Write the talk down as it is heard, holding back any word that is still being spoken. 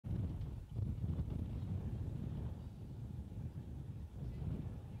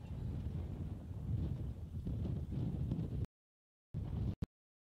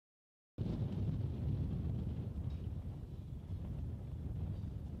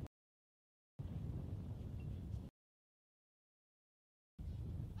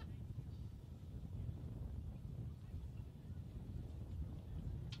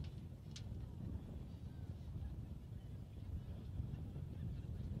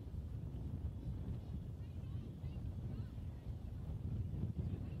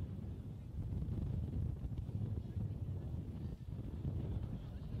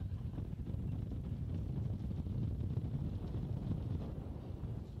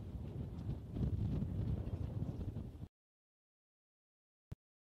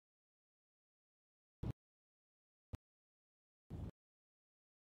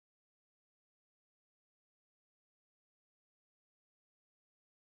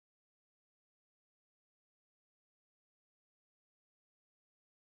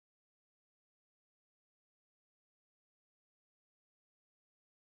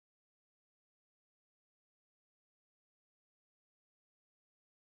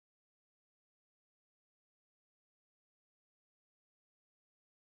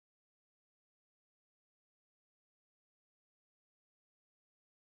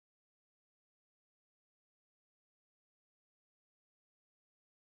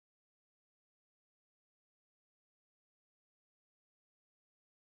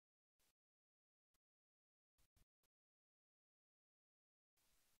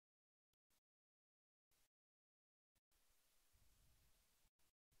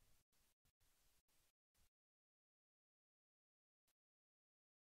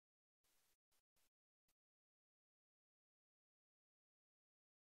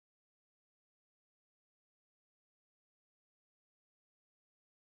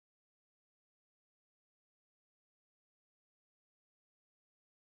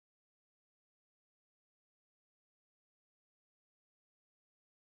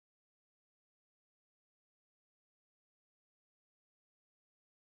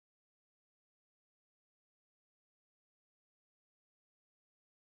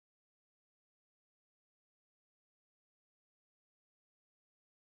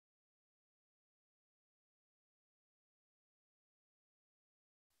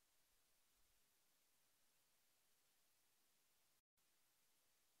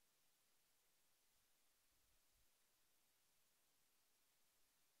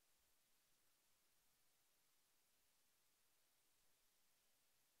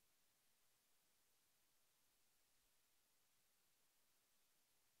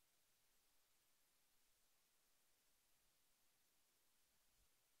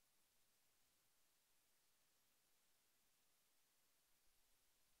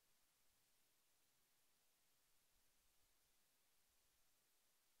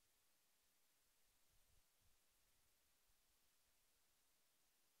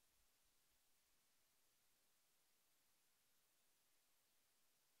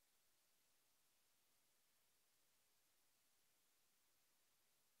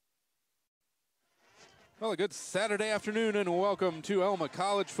Well, a good Saturday afternoon, and welcome to Alma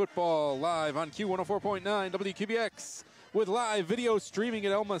College Football live on Q104.9 WQBX with live video streaming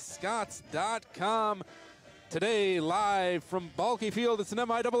at almascots.com. Today, live from Balky Field, it's an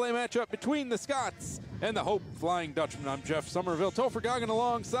MIAA matchup between the Scots and the Hope Flying Dutchman. I'm Jeff Somerville. Topher Goggin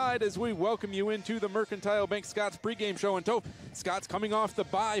alongside as we welcome you into the Mercantile Bank Scots pregame show. And Toph, Scots coming off the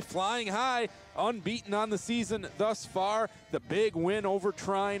bye, flying high, unbeaten on the season thus far. The big win over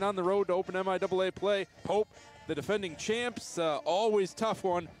Trine on the road to open MIAA play. Hope, the defending champs, always tough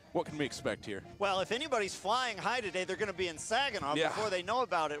one. What can we expect here? Well, if anybody's flying high today, they're going to be in Saginaw before they know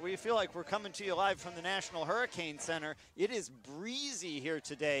about it. We feel like we're coming to you live from the National Hurricane Center. It is breezy here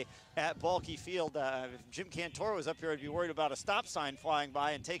today at Balky Field. If Jim Cantor was up here, I'd be worried about a stop sign flying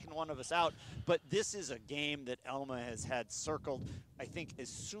by and taking one of us out. But this is a game that Alma has had circled, I think, as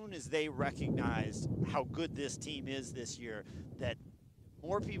soon as they recognized how good this team is this year, that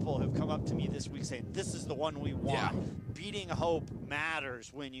more people have come up to me this week saying, this is the one we want. Yeah. Beating Hope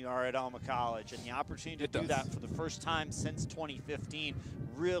matters when you are at Alma College, and the opportunity to do that for the first time since 2015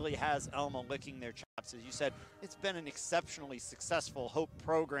 really has Alma licking their chops. As you said, it's been an exceptionally successful Hope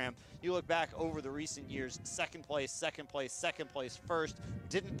program. You look back over the recent years, second place, first,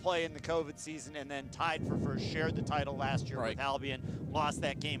 didn't play in the COVID season, and then tied for first, shared the title last year with Albion, lost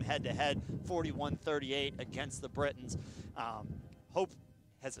that game head-to-head, 41-38 against the Britons. Hope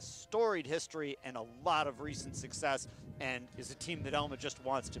has a storied history and a lot of recent success, and is a team that Alma just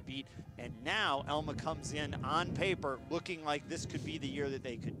wants to beat. And now Alma comes in on paper looking like this could be the year that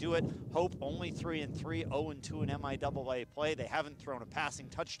they could do it. Hope only 3-3, 0-2 in MIAA play. They haven't thrown a passing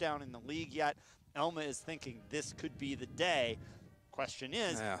touchdown in the league yet. Alma is thinking this could be the day. Question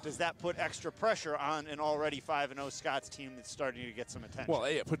is, does that put extra pressure on an already 5-0 Scots team that's starting to get some attention? Well,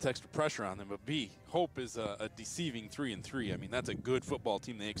 A, it puts extra pressure on them, but B, Hope is a deceiving 3-3. I mean, that's a good football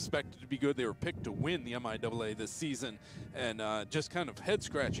team. They expected to be good. They were picked to win the MIAA this season, and just kind of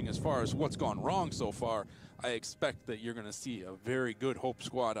head-scratching as far as what's gone wrong so far. I expect that you're going to see a very good Hope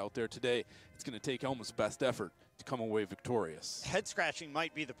squad out there today. It's going to take Alma's best effort to come away victorious. Head-scratching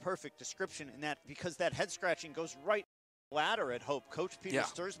might be the perfect description in that, because that head-scratching goes right ladder at Hope. Coach Peter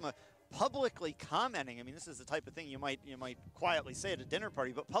Sturzma publicly commenting, I mean, this is the type of thing you might quietly say at a dinner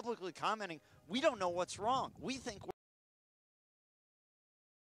party, but publicly commenting, we don't know what's wrong. We think we're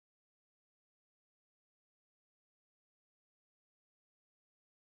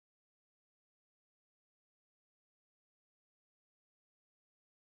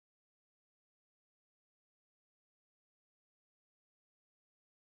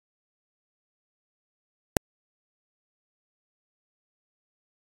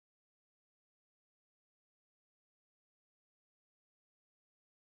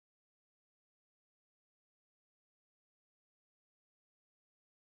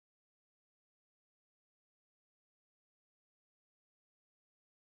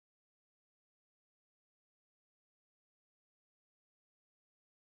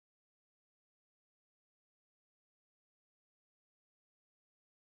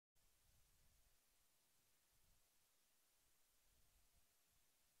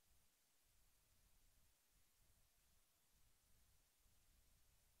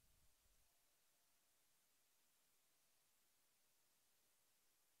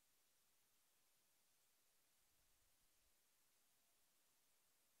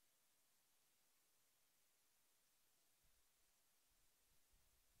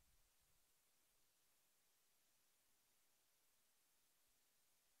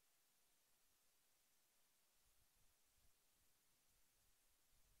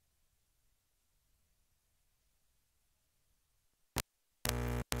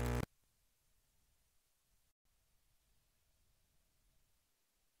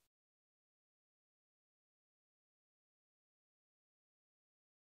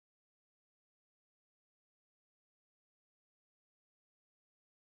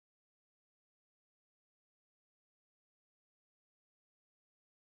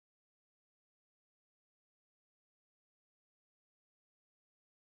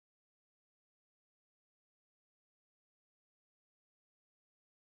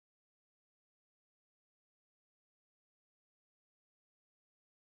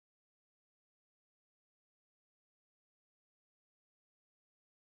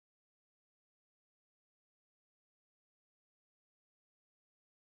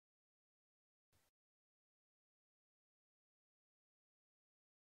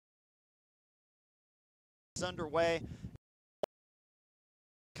underway.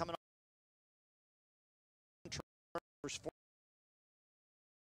 Coming on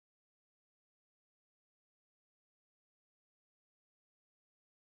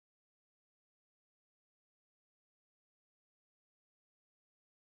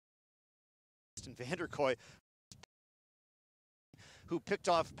Justin Vanderkoy, who picked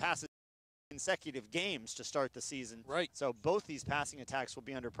off passes consecutive games to start the season. Right. So both these passing attacks will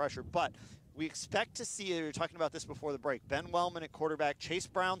be under pressure, but we expect to see, we were talking about this before the break, Ben Wellman at quarterback. Chase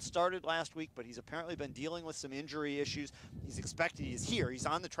Brown started last week, but he's apparently been dealing with some injury issues. He's expected, he's here. He's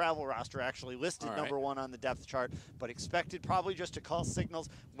on the travel roster, actually listed number 1 on the depth chart, but expected probably just to call signals.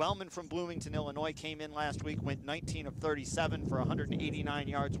 Wellman from Bloomington, Illinois came in last week, went 19 of 37 for 189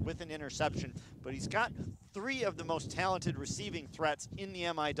 yards with an interception, but he's got 3 of the most talented receiving threats in the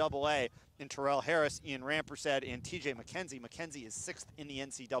MIAA in Terrell Harris, Ian Rampersad, and TJ McKenzie. McKenzie is 6th in the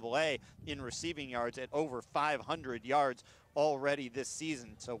NCAA in receiving yards at over 500 yards already this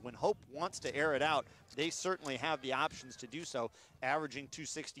season. So when Hope wants to air it out, they certainly have the options to do so, averaging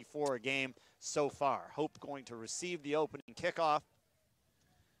 264 a game so far. Hope going to receive the opening kickoff,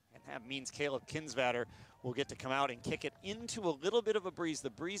 and that means Caleb Kinsvatter will get to come out and kick it into a little bit of a breeze,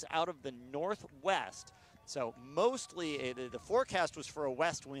 the breeze out of the northwest. So mostly the forecast was for a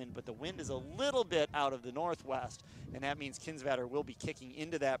west wind, but the wind is a little bit out of the northwest, and that means Kinsvatter will be kicking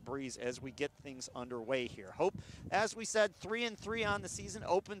into that breeze as we get things underway here. Hope, as we said, 3-3 on the season,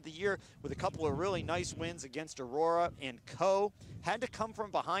 opened the year with a couple of really nice wins against Aurora and Co. Had to come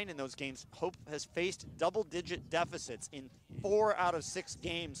from behind in those games. Hope has faced double-digit deficits in 4 out of 6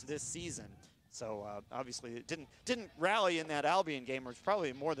 games this season. So obviously it didn't rally in that Albion game, or it's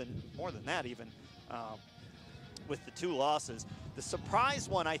probably more than that even. With the 2 losses. The surprise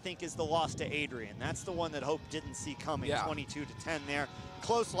one, I think, is the loss to Adrian. That's the one that Hope didn't see coming, 22-10 there.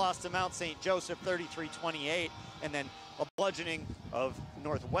 Close loss to Mount St. Joseph, 33-28, and then a bludgeoning of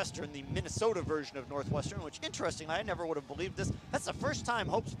Northwestern, the Minnesota version of Northwestern, which, interestingly, I never would have believed this. That's the first time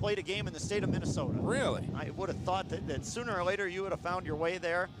Hope's played a game in the state of Minnesota. Really? I would have thought that sooner or later you would have found your way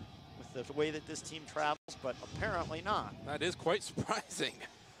there with the way that this team travels, but apparently not. That is quite surprising.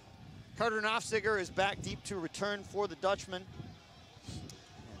 Carter Nofziger is back deep to return for the Dutchman.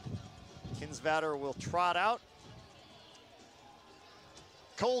 Kinsvatter will trot out.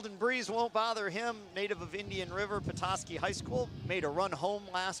 Cold and breeze won't bother him. Native of Indian River, Petoskey High School. Made a run home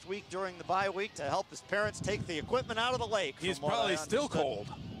last week during the bye week to help his parents take the equipment out of the lake. He's probably still cold.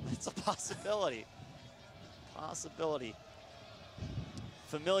 It's a possibility. Possibility.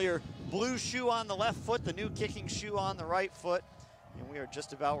 Familiar blue shoe on the left foot, the new kicking shoe on the right foot. And we are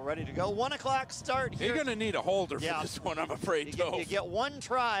just about ready to go. 1 o'clock start here. You're going to need a holder for this one, I'm afraid, you get 1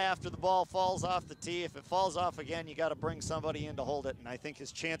 try after the ball falls off the tee. If it falls off again, you got to bring somebody in to hold it, and I think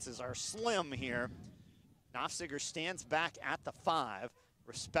his chances are slim here. Nofziger stands back at the 5,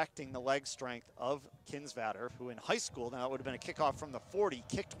 respecting the leg strength of Kinsvatter, who in high school, now it would have been a kickoff from the 40,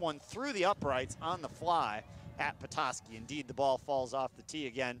 kicked one through the uprights on the fly at Petoskey. Indeed, the ball falls off the tee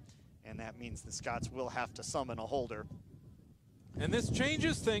again, and that means the Scots will have to summon a holder. And this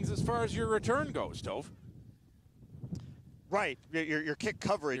changes things as far as your return goes, Tove. Right, your kick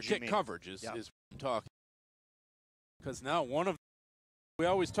coverage. Your kick coverage is what I'm talking. Because now one of we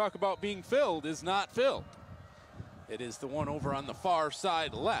always talk about being filled is not filled. It is the one over on the far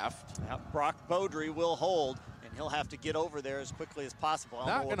side left. Brock Beaudry will hold, and he'll have to get over there as quickly as possible.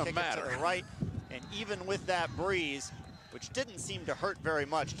 Not going to matter. To the right, and even with that breeze, which didn't seem to hurt very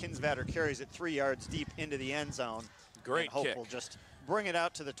much, Kinsvatter carries it 3 yards deep into the end zone. Great Hope kick. will just bring it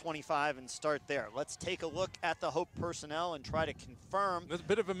out to the 25 and start there. Let's take a look at the Hope personnel and try to confirm. There's a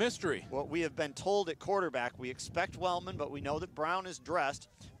bit of a mystery. What we have been told at quarterback. We expect Wellman, but we know that Brown is dressed.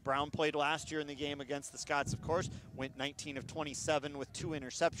 Brown played last year in the game against the Scots, of course. Went 19 of 27 with 2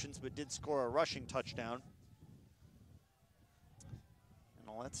 interceptions, but did score a rushing touchdown.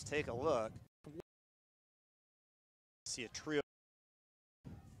 And let's take a look. See a trio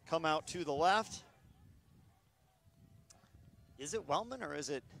come out to the left. Is it Wellman or is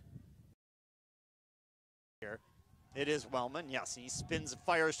it here? It is Wellman, yes. He spins and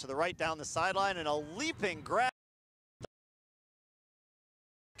fires to the right down the sideline, and a leaping grab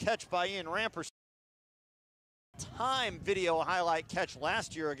catch by Ian Rampersad. Time video highlight catch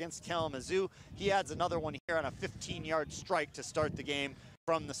last year against Kalamazoo. He adds another one here on a 15-yard strike to start the game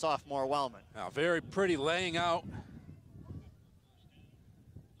from the sophomore Wellman. Now, very pretty laying out.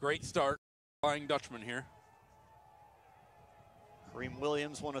 Great start. Flying Dutchman here. Kareem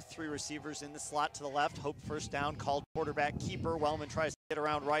Williams, one of 3 receivers in the slot to the left. Hope first down, called quarterback keeper. Wellman tries to get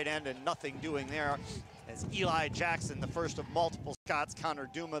around right end, and nothing doing there as Eli Jackson, the first of multiple Scots. Connor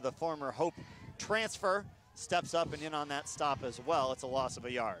Duma, the former Hope transfer, steps up and in on that stop as well. It's a loss of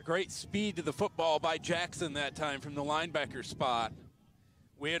a yard. Great speed to the football by Jackson that time from the linebacker spot.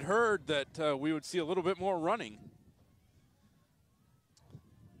 We had heard that we would see a little bit more running.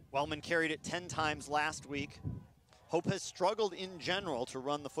 Wellman carried it 10 times last week. Hope has struggled in general to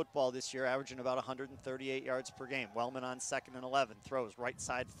run the football this year, averaging about 138 yards per game. Wellman on 2nd and 11, throws right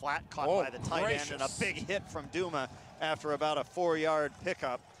side flat, caught by the tight end, and a big hit from Duma after about a 4-yard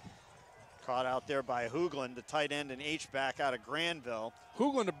pickup. Caught out there by Hoogland, the tight end and H-back out of Granville.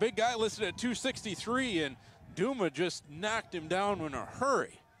 Hoogland, a big guy, listed at 263, and Duma just knocked him down in a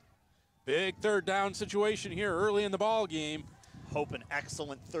hurry. Big 3rd down situation here early in the ball game. Hope an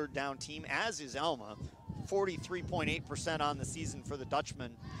excellent 3rd down team, as is Alma. 43.8% on the season for the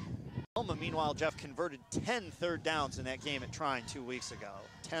Dutchman. Alma, meanwhile, Jeff, converted 10 3rd downs in that game at Trine 2 weeks ago.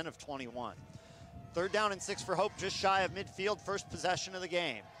 10 of 21. 3rd down and 6 for Hope, just shy of midfield, first possession of the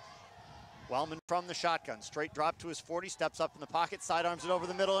game. Wellman from the shotgun, straight drop to his 40, steps up in the pocket, sidearms it over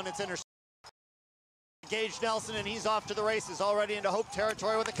the middle, and it's intercepted. Gage Nelson, and he's off to the races, already into Hope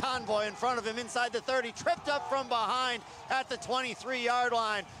territory with a convoy in front of him inside the 30, tripped up from behind at the 23-yard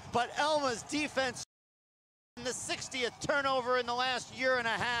line. But Alma's defense, the 60th turnover in the last year and a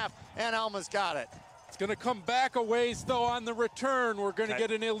half, and Alma's got it. It's going to come back a ways, though, on the return. We're going to get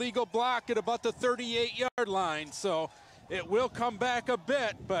an illegal block at about the 38-yard line, so it will come back a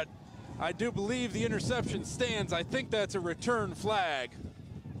bit, but I do believe the interception stands. I think that's a return flag.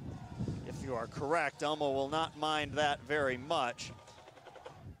 If you are correct, Alma will not mind that very much.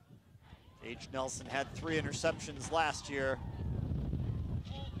 Gage Nelson had 3 interceptions last year.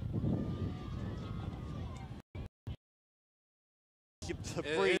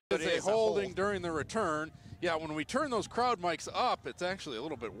 It is a holding during the return. Yeah, when we turn those crowd mics up, it's actually a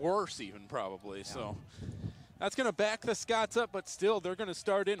little bit worse even probably. Yeah. So that's going to back the Scots up, but still they're going to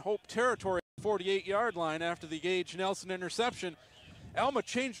start in Hope territory at the 48-yard line after the Gage Nelson interception. Alma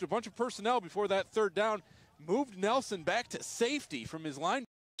changed a bunch of personnel before that 3rd down, moved Nelson back to safety from his linebacker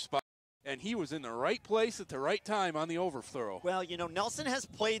spot, and he was in the right place at the right time on the overthrow. Well, you know, Nelson has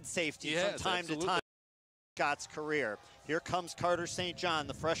played safety from time to time in Scott's career. Here comes Carter St. John,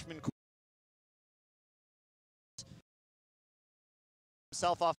 the freshman.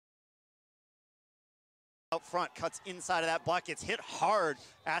 Himself off out front, cuts inside of that block, gets hit hard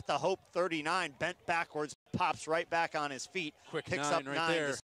at the Hope 39, bent backwards, pops right back on his feet. Quick picks 9 up right 9 there.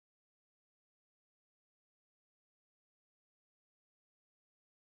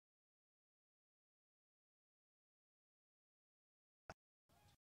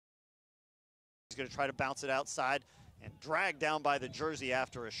 He's going to try to bounce it outside and drag down by the jersey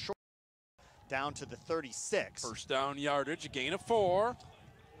after a short down to the 36. First down yardage, a gain of 4.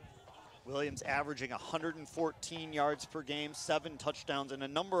 Williams averaging 114 yards per game, 7 touchdowns, and a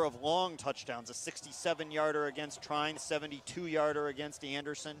number of long touchdowns. A 67-yarder against Trine, 72-yarder against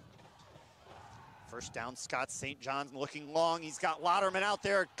Anderson. First down, Scott St. John's looking long. He's got Lauderman out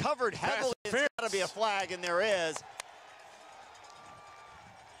there, covered heavily. It's got to be a flag, and there is.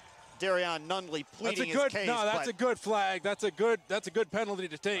 Darion Nunley pleading his case. No, that's a good flag. That's a good penalty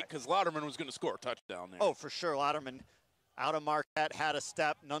to take because Lauderman was going to score a touchdown there. Oh, for sure. Lauderman out of Marquette, had a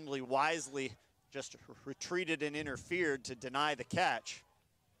step. Nunley wisely just retreated and interfered to deny the catch.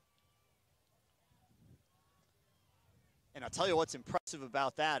 And I'll tell you what's impressive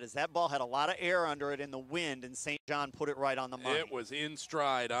about that is that ball had a lot of air under it in the wind, and St. John put it right on the money. It was in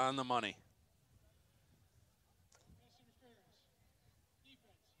stride on the money.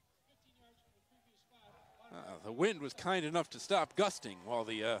 The wind was kind enough to stop gusting while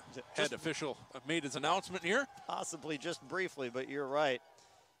the head official made his announcement here. Possibly just briefly, but you're right.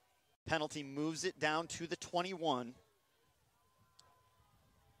 Penalty moves it down to the 21.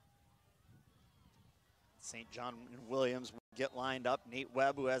 St. John and Williams get lined up. Nate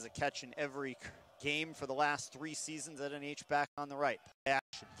Webb, who has a catch in every game for the last 3 seasons at an H-back on the right. Play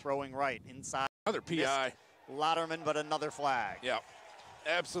action, throwing right, inside. Another PI. Lauderman, but another flag. Yeah,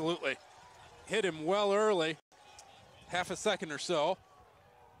 absolutely. Hit him well early. Half a second or so.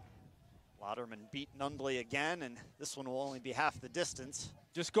 Lauderman beat Nunley again, and this one will only be half the distance.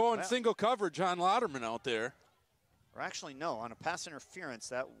 Just going single coverage on Lauderman out there. Or actually, no, on a pass interference,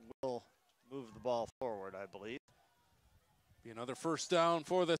 that will move the ball forward, I believe. Be another first down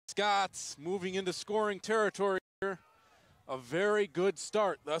for the Scots, moving into scoring territory here. A very good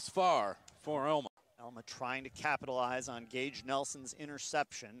start thus far for Alma. Alma trying to capitalize on Gage Nelson's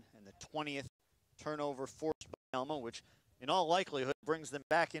interception and the 20th turnover forced by Alma, which in all likelihood brings them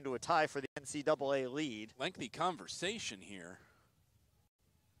back into a tie for the NCAA lead. Lengthy conversation here.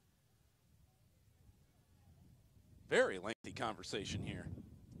 Very lengthy conversation here.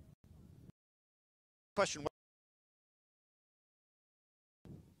 Question.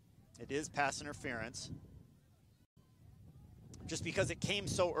 It is pass interference. Just because it came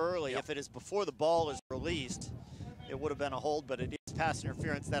so early, if it is before the ball is released, it would have been a hold, but it is pass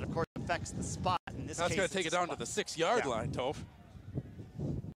interference that, of course, affects affects the spot. In this That's case, going to take it down to the 6-yard line, Toph.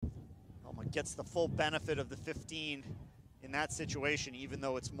 Alma gets the full benefit of the 15 in that situation, even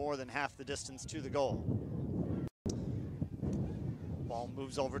though it's more than half the distance to the goal. Ball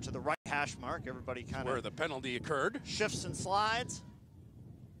moves over to the right hash mark. Everybody kind of where the penalty occurred. Shifts and slides.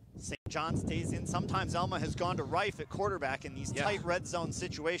 St. John stays in. Sometimes Alma has gone to Rife at quarterback in these tight red zone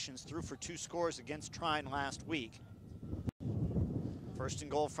situations. Threw for 2 scores against Trine last week. First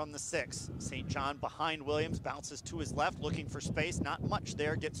and goal from the 6. St. John behind Williams, bounces to his left, looking for space. Not much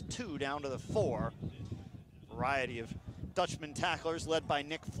there, gets 2 down to the 4. Variety of Dutchman tacklers led by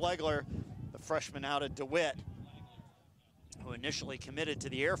Nick Flegler, the freshman out of DeWitt, who initially committed to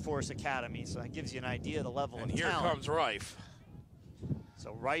the Air Force Academy, so that gives you an idea of the level of talent. And here comes Rife.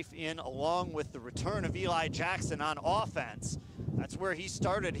 So Rife in along with the return of Eli Jackson on offense. That's where he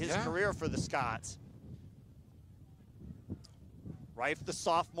started his career for the Scots. Rife, the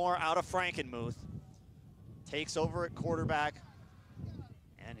sophomore out of Frankenmuth, takes over at quarterback,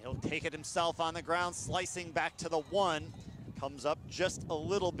 and he'll take it himself on the ground, slicing back to the 1. Comes up just a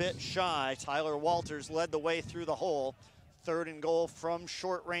little bit shy. Tyler Walters led the way through the hole. 3rd and goal from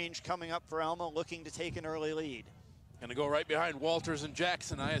short range coming up for Alma, looking to take an early lead. Gonna go right behind Walters and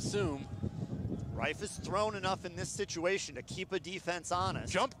Jackson, I assume. Rife is thrown enough in this situation to keep a defense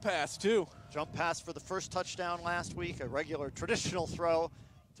honest. Jump pass, too. Jump pass for the first touchdown last week, a regular traditional throw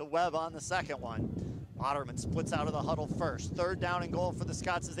to Webb on the second one. Otterman splits out of the huddle first. 3rd down and goal for the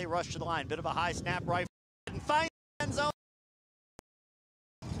Scots as they rush to the line. Bit of a high snap, Rife and finds the end zone.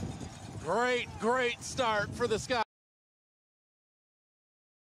 Great start for the Scots.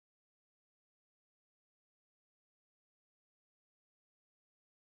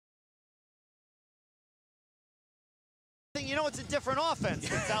 You know, it's a different offense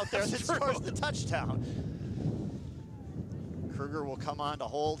that's out there that scores the touchdown. Kruger will come on to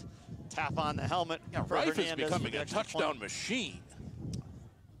hold, tap on the helmet. Rife is becoming a touchdown machine.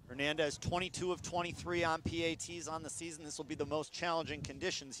 Hernandez, 22 of 23 on PATs on the season. This will be the most challenging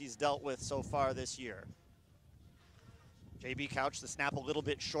conditions he's dealt with so far this year. JB Couch, the snap a little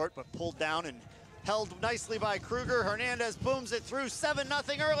bit short, but pulled down and held nicely by Kruger. Hernandez booms it through,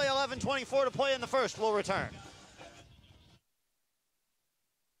 7-0 early, 11:24 to play in the first. We'll return.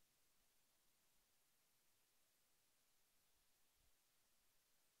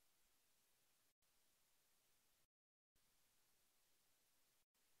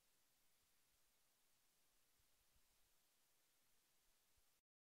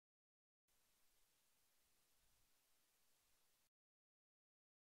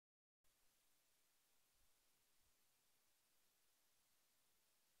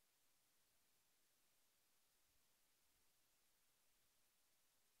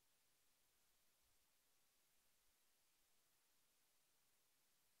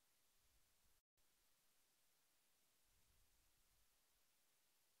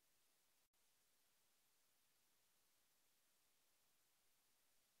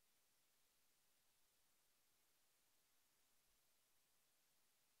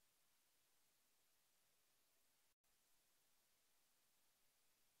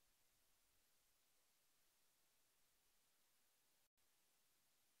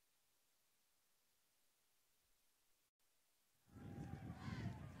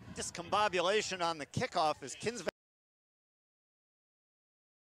 Discombobulation on the kickoff as Kinsvan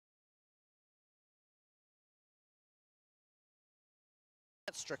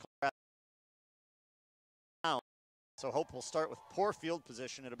so Hope will start with poor field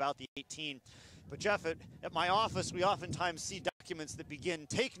position at about the 18. But Jeff, at my office, we oftentimes see documents that begin,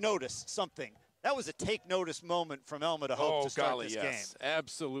 take notice, something. That was a take notice moment from Alma to Hope to start this game.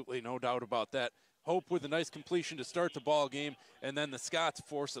 Absolutely, no doubt about that. Hope with a nice completion to start the ball game, and then the Scots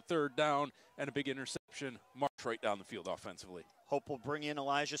force a 3rd down and a big interception, march right down the field offensively. Hope will bring in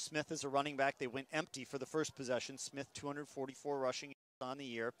Elijah Smith as a running back. They went empty for the first possession. Smith, 244 rushing on the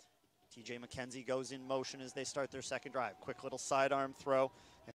year. TJ McKenzie goes in motion as they start their second drive. Quick little sidearm throw.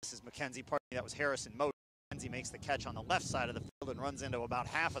 And this is McKenzie, pardon me, that was Harrison motion. McKenzie makes the catch on the left side of the field and runs into about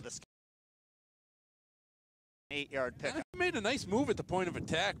half of the 8-yard pickup. He made a nice move at the point of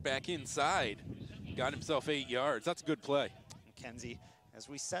attack back inside. Got himself 8 yards. That's a good play. McKenzie, as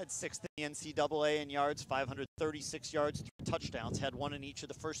we said, 6th in the NCAA in yards, 536 yards, 3 touchdowns. Had 1 in each of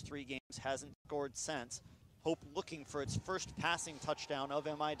the first 3 games. Hasn't scored since. Hope looking for its first passing touchdown of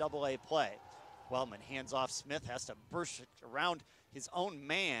MIAA play. Wellman hands off Smith, has to burst around his own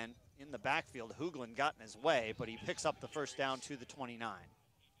man in the backfield. Hooglin got in his way, but he picks up the first down to the 29.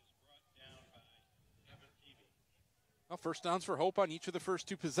 Well, first downs for Hope on each of the first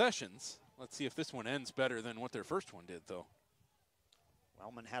 2 possessions. Let's see if this one ends better than what their first one did, though.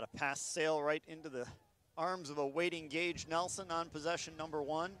 Wellman had a pass sail right into the arms of a waiting Gage Nelson on possession number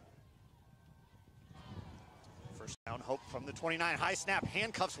 1. First down, Hope from the 29. High snap,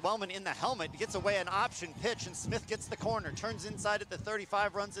 handcuffs Wellman in the helmet, gets away an option pitch, and Smith gets the corner, turns inside at the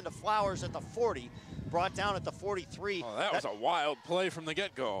 35, runs into Flowers at the 40, brought down at the 43. Oh, that was a wild play from the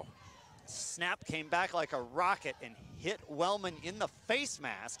get-go. Snap came back like a rocket and hit Wellman in the face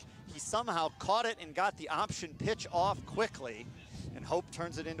mask. He somehow caught it and got the option pitch off quickly, and Hope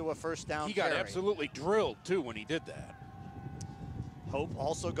turns it into a first down He got carry. absolutely drilled, too, when he did that. Hope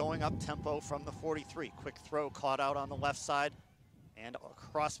also going up tempo from the 43. Quick throw caught out on the left side, and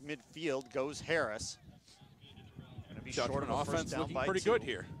across midfield goes Harris. Going to be short of a first down by 2. Pretty good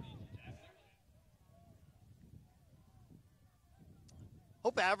here.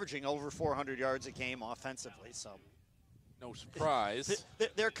 Hope averaging over 400 yards a game offensively, so no surprise.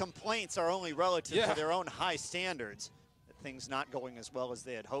 Their complaints are only relative to their own high standards. Things not going as well as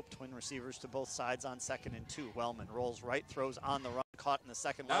they had hoped. Twin receivers to both sides on 2nd and 2. Wellman rolls right, throws on the run, caught in the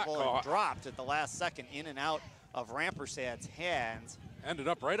second level, and dropped at the last second in and out of Rampersad's hands. Ended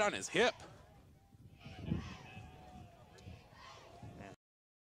up right on his hip.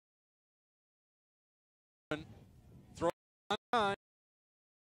 Throw on.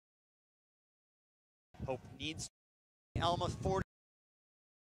 Hope needs Alma 40.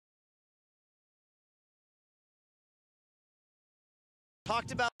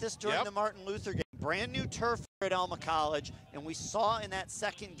 Talked about this during the Martin Luther game. Brand new turf at Alma College, and we saw in that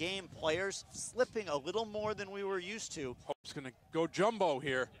second game players slipping a little more than we were used to. Hope's going to go jumbo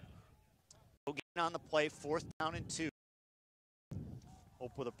here. Getting on the play, 4th down and 2.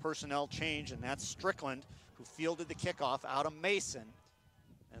 Hope with a personnel change, and that's Strickland, who fielded the kickoff out of Mason.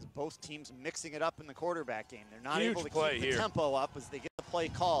 As both teams mixing it up in the quarterback game. They're not able to keep the tempo up as they get the play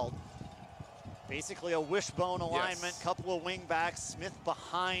called. Basically a wishbone alignment, couple of wing backs. Smith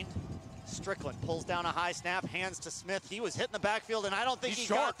behind Strickland, pulls down a high snap, hands to Smith. He was hitting the backfield, and I don't think he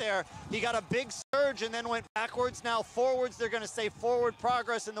got there. He got a big surge and then went backwards, now forwards. They're going to say forward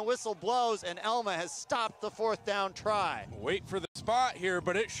progress, and the whistle blows, and Alma has stopped the 4th down try. Wait for the spot here,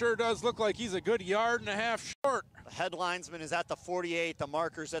 but it sure does look like he's a good yard and a half short. The headlinesman is at the 48, the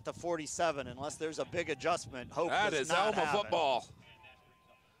marker's at the 47. Unless there's a big adjustment, Hope that does is not Alma football.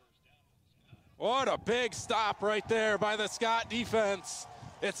 What a big stop right there by the Scott defense.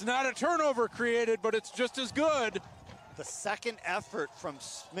 It's not a turnover created, but it's just as good. The second effort from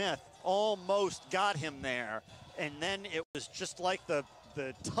Smith almost got him there, and then it was just like the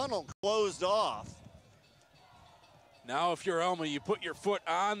tunnel closed off. Now if you're Alma, you put your foot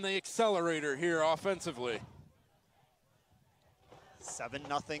on the accelerator here offensively.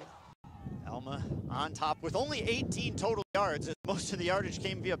 7-0. Alma on top with only 18 total yards, as most of the yardage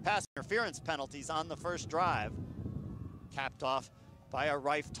came via pass interference penalties on the first drive. Capped off by a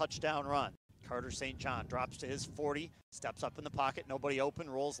Rife touchdown run. Carter St. John drops to his 40, steps up in the pocket, nobody open,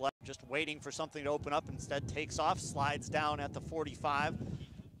 rolls left, just waiting for something to open up, instead takes off, slides down at the 45.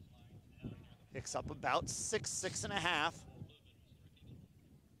 Picks up about 6.5.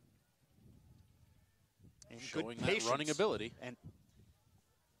 And showing good patience that running ability. and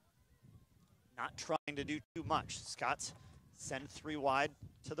not trying to do too much. Scott's send 3 wide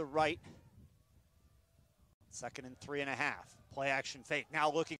to the right. 2nd and 3.5. Play action fake.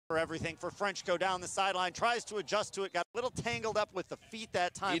 Now looking for everything for French. Go down the sideline. Tries to adjust to it. Got a little tangled up with the feet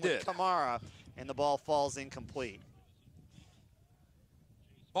that time with Kamara. And the ball falls incomplete.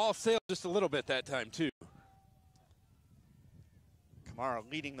 Ball sailed just a little bit that time too. Kamara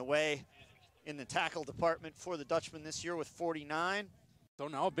leading the way in the tackle department for the Dutchman this year with 49. So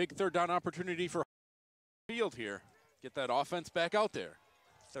now a big 3rd down opportunity for field here. Get that offense back out there.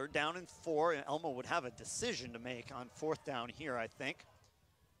 3rd down and 4, and Alma would have a decision to make on 4th down here, I think.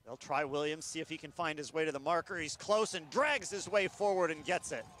 They'll try Williams, see if he can find his way to the marker. He's close and drags his way forward and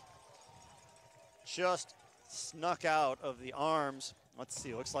gets it. Just snuck out of the arms. Let's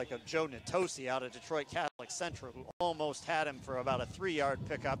see, looks like a Joe Natosi out of Detroit Catholic Central, who almost had him for about a 3-yard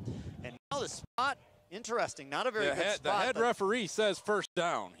pickup. And now the spot, interesting, not a very good spot. The head referee says first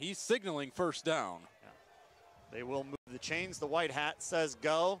down. He's signaling first down. They will move the chains. The white hat says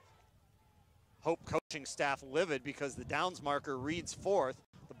go. Hope coaching staff livid because the downs marker reads 4th.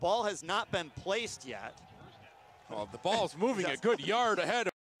 The ball has not been placed yet. Well, the ball's moving a good yard ahead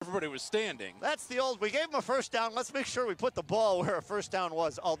of everybody was standing. That's the old, we gave him a first down. Let's make sure we put the ball where a first down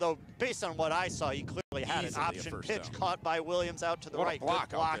was. Although, based on what I saw, he clearly had an option pitch caught by Williams out to the right. Good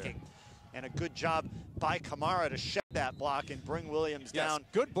blocking. And a good job by Kamara to shed that block and bring Williams down.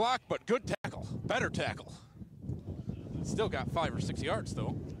 Good block, but good tackle. Better tackle. Still got 5 or 6 yards,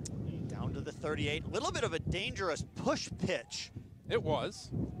 though. Down to the 38. A little bit of a dangerous push pitch It was.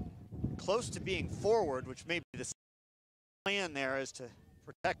 Close to being forward, which may be the plan there, is to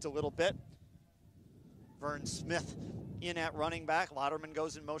protect a little bit. Vern Smith in at running back. Lauderman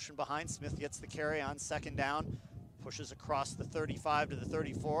goes in motion behind. Smith gets the carry on second down. Pushes across the 35 to the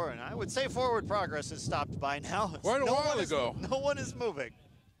 34, and I would say forward progress is stopped by now. Quite a while ago. No one is moving.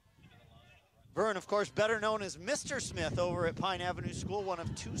 Vern, of course, better known as Mr. Smith over at Pine Avenue School, one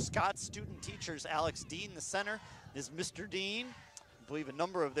of two Scott student teachers. Alex Dean, the center, is Mr. Dean. I believe a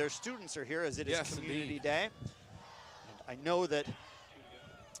number of their students are here as it is Community Day. And I know that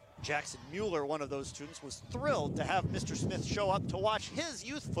Jackson Mueller, one of those students, was thrilled to have Mr. Smith show up to watch his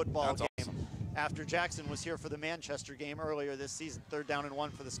youth football game. Awesome. After Jackson was here for the Manchester game earlier this season. 3rd down and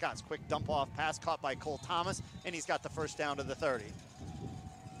 1 for the Scots. Quick dump off pass caught by Cole Thomas, and he's got the first down to the 30.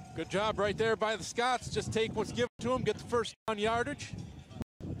 Good job right there by the Scots. Just take what's given to them, get the first down yardage.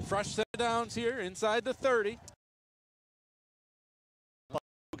 Fresh set of downs here inside the 30.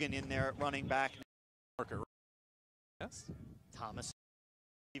 Logan in there at running back. Yes. Thomas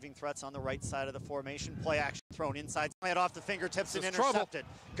receiving threats on the right side of the formation. Play action thrown inside, slant off the fingertips and intercepted.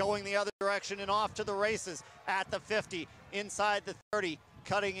 Going the other direction and off to the races at the 50, inside the 30,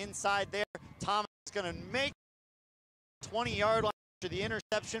 cutting inside there. Thomas is going to make 20-yard line after the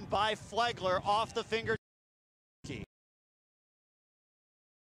interception by Flegler off the fingertips.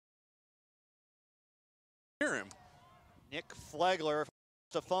 Hear him. Nick Flegler,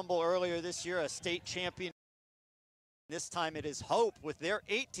 a fumble earlier this year, a state champion. This time it is Hope with their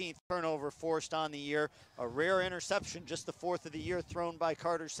 18th turnover forced on the year. A rare interception, just the 4th of the year, thrown by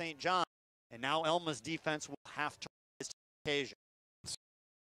Carter St. John. And now Alma's defense will have to rise to the occasion.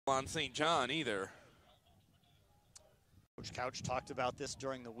 On St. John either. Coach Couch talked about this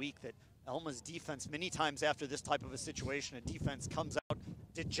during the week, that Alma's defense, many times after this type of a situation, a defense comes out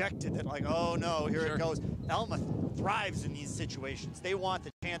dejected, that like, oh no, here it goes. Alma thrives in these situations. They want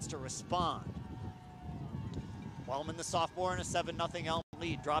the chance to respond. Wellman, the sophomore, in a 7-0 Alma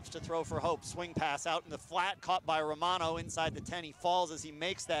lead, drops to throw for Hope. Swing pass out in the flat, caught by Romano inside the 10. He falls as he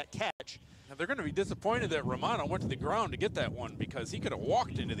makes that catch. Now they're going to be disappointed that Romano went to the ground to get that one, because he could have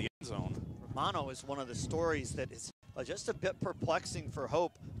walked into the end zone. Romano is one of the stories that is just a bit perplexing for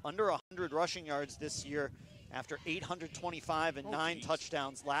Hope. Under 100 rushing yards this year after 825 and 9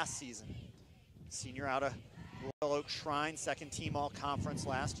 touchdowns last season. Senior out of Royal Oak Shrine, 2nd team all-conference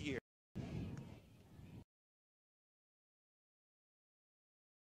last year.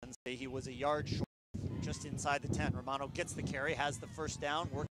 He was a yard short, just inside the 10. Romano gets the carry, has the first down,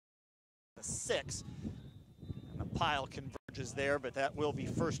 working the 6. And the pile converges there, but that will be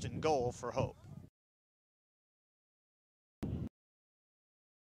 1st and goal for Hope.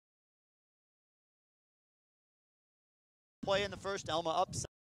 Play in the first, Alma up.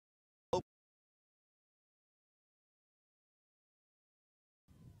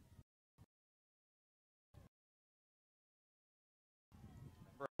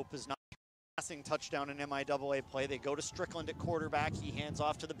 Hope is not passing touchdown in MIAA play. They go to Strickland at quarterback. He hands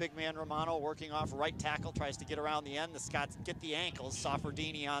off to the big man Romano, working off right tackle, tries to get around the end. The Scots get the ankles.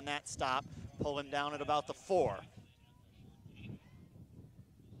 Sofferdini on that stop, pull him down at about the 4.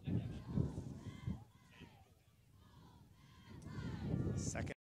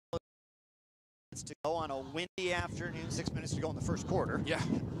 Second to go on a windy afternoon. 6 minutes to go in the first quarter. Yeah.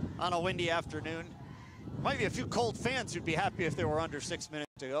 On a windy afternoon. Might be a few cold fans who'd be happy if there were under 6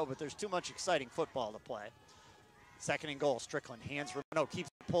 minutes to go, but there's too much exciting football to play. 2nd and goal. Strickland hands Romano, keeps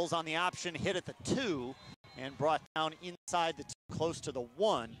the pulls on the option, hit at the 2, and brought down inside the 2, close to the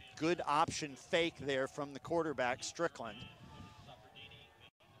 1. Good option fake there from the quarterback, Strickland.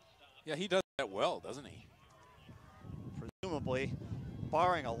 Yeah, he does that well, doesn't he? Presumably,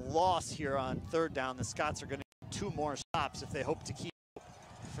 barring a loss here on 3rd down, the Scots are going to need 2 more stops if they hope to keep,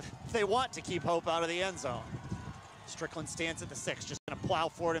 if they want to keep Hope out of the end zone. Strickland stands at the 6, just going to plow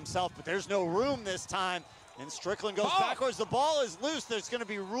for it himself, but there's no room this time, and Strickland goes backwards. The ball is loose. There's going to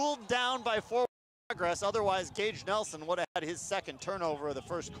be ruled down by forward progress. Otherwise, Gage Nelson would have had his 2nd turnover of the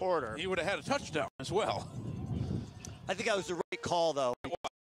first quarter. He would have had a touchdown as well. I think that was the right call, though.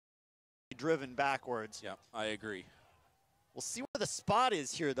 Driven backwards. Yeah, I agree. We'll see where the spot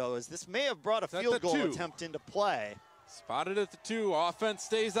is here, though, as this may have brought a field goal attempt into play. Spotted at the 2. Offense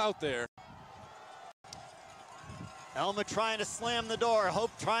stays out there. Alma trying to slam the door.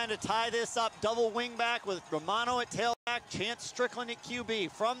 Hope trying to tie this up. Double wing back with Romano at tailback. Chance Strickland at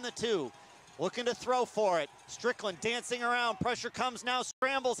QB from the 2. Looking to throw for it. Strickland dancing around. Pressure comes now.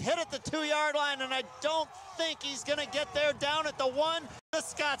 Scrambles. Hit at the 2-yard line, and I don't think he's going to get there. Down at the 1. The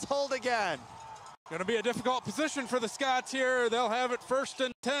Scots hold again. Going to be a difficult position for the Scots here. They'll have it 1st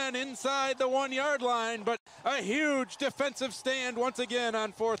and 10 inside the 1-yard line, but a huge defensive stand once again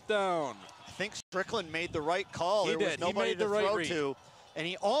on 4th down. I think Strickland made the right call. He there did. was nobody to throw read. to, and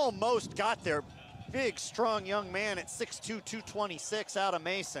he almost got there. Big, strong young man at 6'2", 226 out of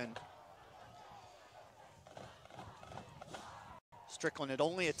Mason. Strickland had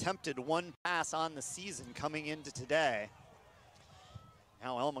only attempted 1 pass on the season coming into today.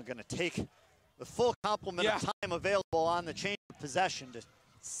 Now Alma going to take the full complement of time available on the change of possession to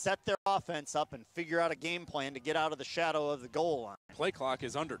set their offense up and figure out a game plan to get out of the shadow of the goal line. Play clock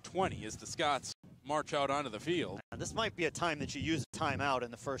is under 20 as the Scots march out onto the field. Now, this might be a time that you use a timeout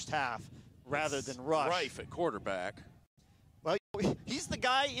in the first half rather than rush. Rife at quarterback. Well, he's the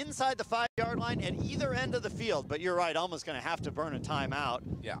guy inside the 5-yard line at either end of the field, but you're right, Alma's going to have to burn a timeout.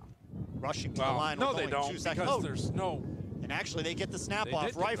 Yeah. Rushing to the line no, with they only don't, 2 seconds. because there's no... And actually, they get the snap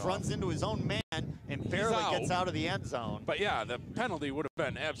off. Rife runs into his own man and barely gets out of the end zone. But yeah, the penalty would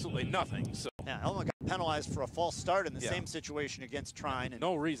have been absolutely nothing. So yeah, Alma got penalized for a false start in the same situation against Trine. And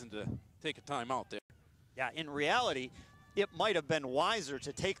no reason to take a timeout there. Yeah, in reality, it might have been wiser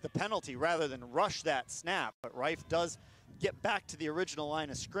to take the penalty rather than rush that snap. But Rife does get back to the original line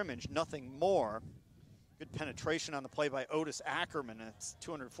of scrimmage, nothing more. Good penetration on the play by Otis Ackerman. It's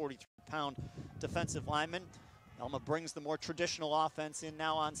 243-pound defensive lineman. Alma brings the more traditional offense in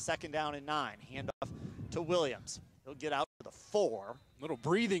now on 2nd down and 9. Handoff to Williams. He'll get out to the 4. Little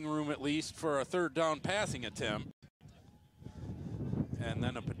breathing room at least for a 3rd down passing attempt. And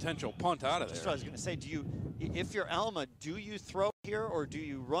then a potential punt out of there. That's what I was going to say. If you're Alma, do you throw here or do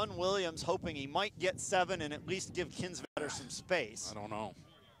you run Williams hoping he might get 7 and at least give Kinsvatter some space? I don't know.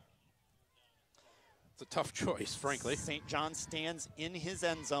 It's a tough choice, frankly. St. John stands in his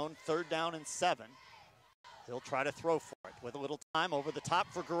end zone, 3rd down and 7. He'll try to throw for it with a little time over the top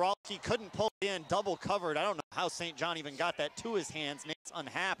for Goralski. Couldn't pull it in, double covered. I don't know how St. John even got that to his hands. Nate's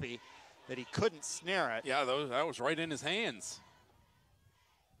unhappy that he couldn't snare it. Yeah, that was right in his hands.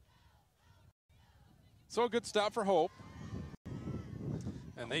 So a good stop for Hope.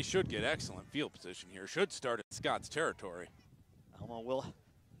 And they should get excellent field position here. Should start at Scott's territory. Alma will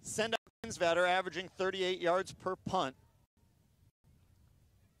send out Kinsvatter, averaging 38 yards per punt.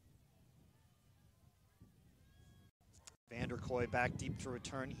 Vanderkoy back deep to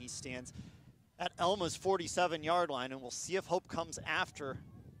return. He stands at Alma's 47-yard line, and we'll see if Hope comes after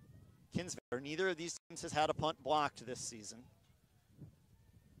Kinsvatter. Neither of these teams has had a punt blocked this season.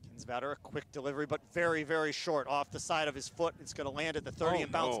 Kinsvatter, a quick delivery, but very, very short off the side of his foot. It's going to land at the 30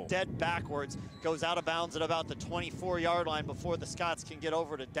 and bounce dead backwards. Goes out of bounds at about the 24-yard line before the Scots can get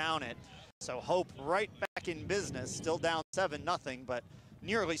over to down it. So Hope right back in business, still down 7-0, but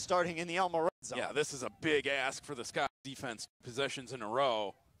nearly starting in the Alma red zone. Yeah, this is a big ask for the Scots defense. Possessions in a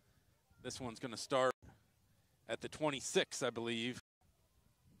row. This one's going to start at the 26, I believe.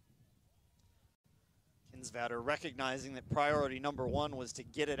 Kinsvatter recognizing that priority number 1 was to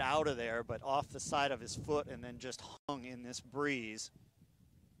get it out of there, but off the side of his foot and then just hung in this breeze.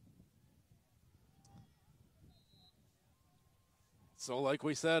 So like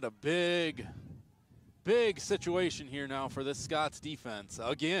we said, a big situation here now for this Scots defense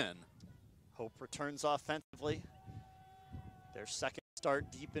again. Hope returns offensively. Their second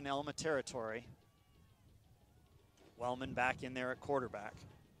start deep in Alma territory. Wellman back in there at quarterback.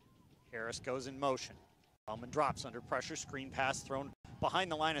 Harris goes in motion. Wellman drops under pressure. Screen pass thrown behind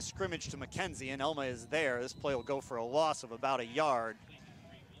the line of scrimmage to McKenzie, and Alma is there. This play will go for a loss of about a yard.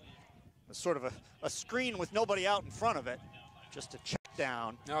 It's sort of a screen with nobody out in front of it. Just a check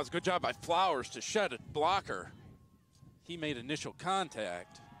down. Now it's a good job by Flowers to shed a blocker. He made initial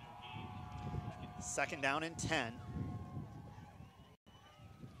contact. 2nd down and 10.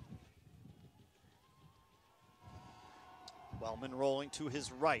 Wellman rolling to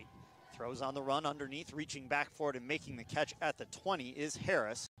his right. Throws on the run underneath, reaching back for it and making the catch at the 20 is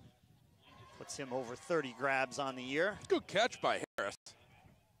Harris. Puts him over 30 grabs on the year. Good catch by Harris.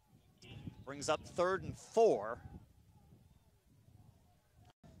 Brings up 3rd and 4.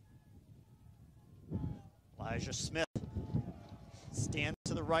 Elijah Smith stands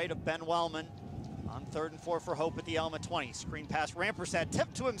to the right of Ben Wellman on 3rd and 4 for Hope at the Alma 20. Screen pass, Rampersad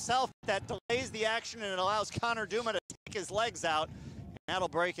tipped to himself. That delays the action and it allows Connor Duma to take his legs out. And that'll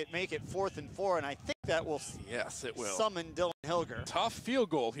break it, make it 4th and 4, and I think that will, summon Dylan Hilger. Tough field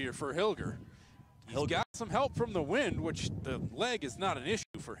goal here for Hilger. He's got some help from the wind, which the leg is not an issue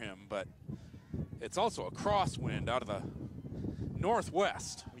for him, but it's also a crosswind out of the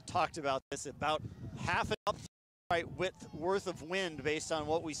northwest. We talked about this, about half an upright width worth of wind based on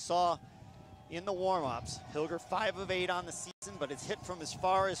what we saw in the warm-ups. Hilger 5 of 8 on the season, but it's hit from as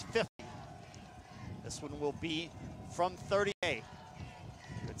far as 50. This one will be from 38.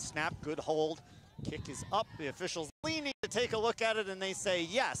 Good snap, good hold. Kick is up. The officials leaning to take a look at it, and they say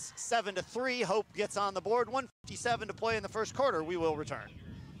yes. 7-3. Hope gets on the board. 1:57 to play in the first quarter. We will return.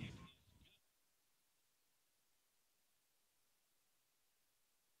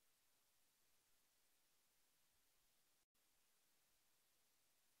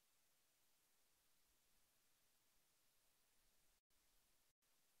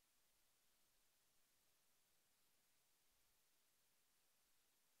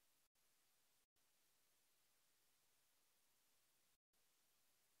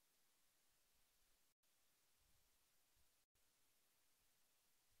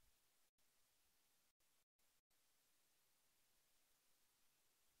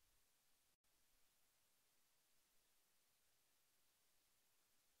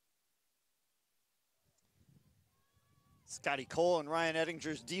 Scotty Cole and Ryan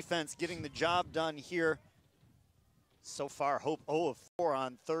Ettinger's defense getting the job done here. So far, Hope 0 of 4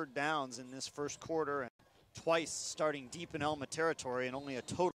 on third downs in this first quarter, and twice starting deep in Alma territory, and only a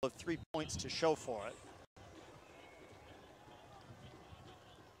total of 3 points to show for it.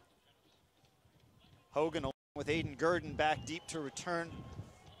 Hogan along with Aiden Gurdon back deep to return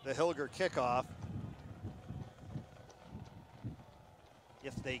the Hilger kickoff,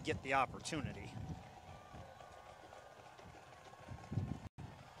 if they get the opportunity.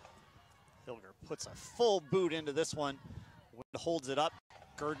 Hilger puts a full boot into this one. Wind holds it up.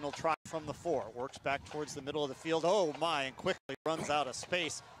 Gurdon will try from the 4. Works back towards the middle of the field. Oh my, and quickly runs out of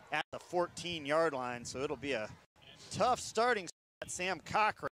space at the 14-yard line. So it'll be a tough starting at Sam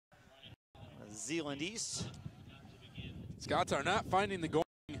Cochran. Zeeland East. Scots are not finding the going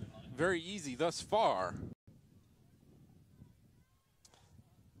very easy thus far.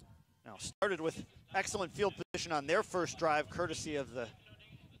 Now started with excellent field position on their first drive, courtesy of the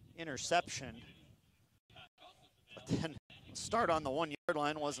interception. But then start on the 1-yard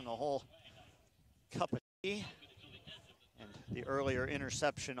line wasn't a whole cup of tea. And the earlier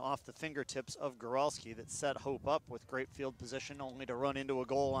interception off the fingertips of Goralski that set Hope up with great field position, only to run into a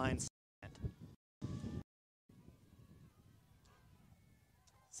goal line stand.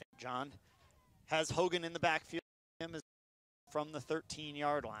 St. John has Hogan in the backfield. Him is from the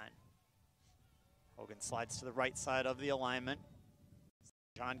 13-yard line. Hogan slides to the right side of the alignment.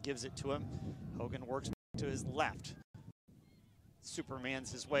 John gives it to him. Hogan works back to his left. Superman's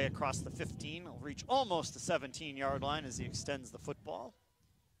his way across the 15. He'll reach almost the 17-yard line as he extends the football.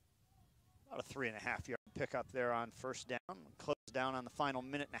 About a 3.5-yard pickup there on first down. Close down on the final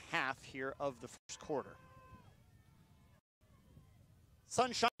minute and a half here of the first quarter.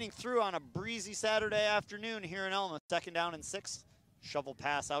 Sun shining through on a breezy Saturday afternoon here in Alma. 2nd down and 6. Shovel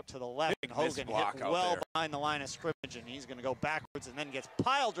pass out to the left, and Hogan hit well behind the line of scrimmage, and he's going to go backwards and then gets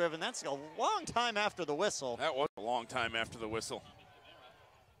pile driven. That's a long time after the whistle. That was a long time after the whistle.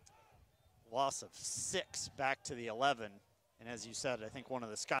 Loss of 6 back to the 11. And as you said, I think one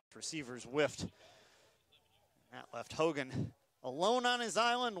of the Scotch receivers whiffed. That left Hogan alone on his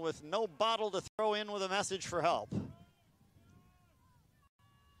island with no bottle to throw in with a message for help.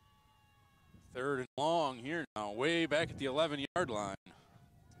 3rd and long here now, way back at the 11-yard line.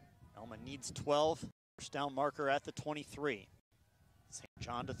 Alma needs 12. First down marker at the 23. St.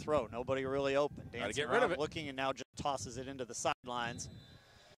 John to throw. Nobody really open. Dancing get rid of it. Looking, and now just tosses it into the sidelines.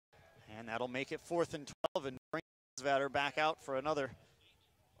 And that'll make it 4th and 12 and bring Vader back out for another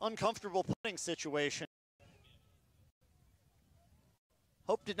uncomfortable punting situation.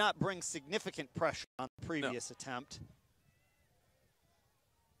 Hope did not bring significant pressure on the previous attempt.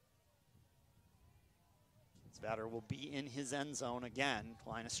 Vader will be in his end zone again.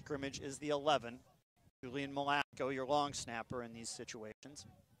 Line of scrimmage is the 11. Julian Malasco, your long snapper in these situations.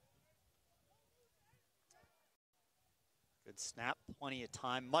 Good snap, plenty of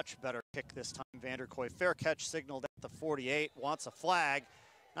time, much better kick this time. Vanderkoy, fair catch signaled at the 48, wants a flag,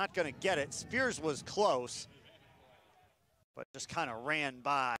 not gonna get it. Spears was close, but just kind of ran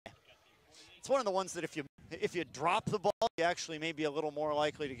by. It's one of the ones that if you drop the ball, you actually may be a little more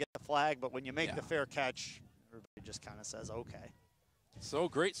likely to get the flag, but when you make the fair catch, everybody just kind of says, okay. So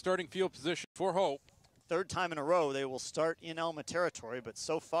great starting field position for Hope. 3rd time in a row they will start in Alma territory, but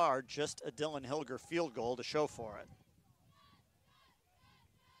so far just a Dylan Hilger field goal to show for it.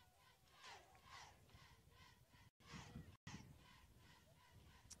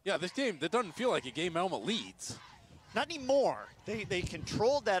 Yeah, this game, that doesn't feel like a game Alma leads. Not anymore. They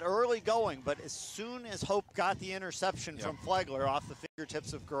controlled that early going, but as soon as Hope got the interception from Flegler off the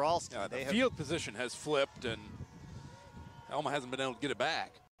fingertips of Goralski, the field position has flipped, and Alma hasn't been able to get it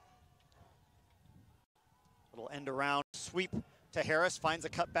back. Little end around sweep to Harris, finds a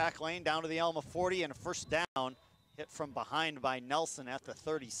cutback lane down to the Alma 40, and a first down, hit from behind by Nelson at the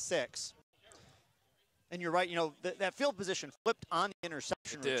 36. And you're right, you know, that field position flipped on the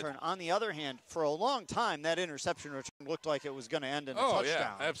interception return. On the other hand, for a long time, that interception return looked like it was going to end in a touchdown.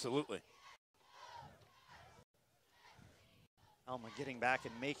 Yeah, absolutely. Alma getting back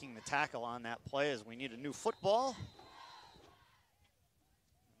and making the tackle on that play as we need a new football.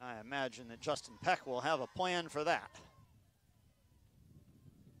 I imagine that Justin Peck will have a plan for that.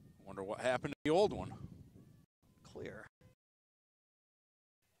 Wonder what happened to the old one. Clear.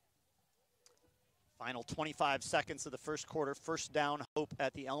 Final 25 seconds of the first quarter. First down, Hope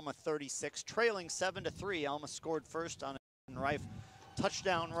at the Alma 36. Trailing 7-3. Alma scored first on a Reif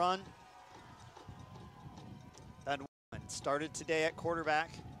touchdown run. That one started today at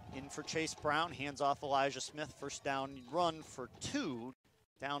quarterback. In for Chase Brown. Hands off Elijah Smith. First down run for 2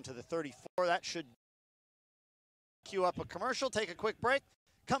 down to the 34. That should cue up a commercial. Take a quick break.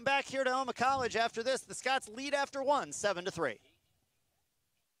 Come back here to Alma College after this. The Scots lead after 1, 7-3.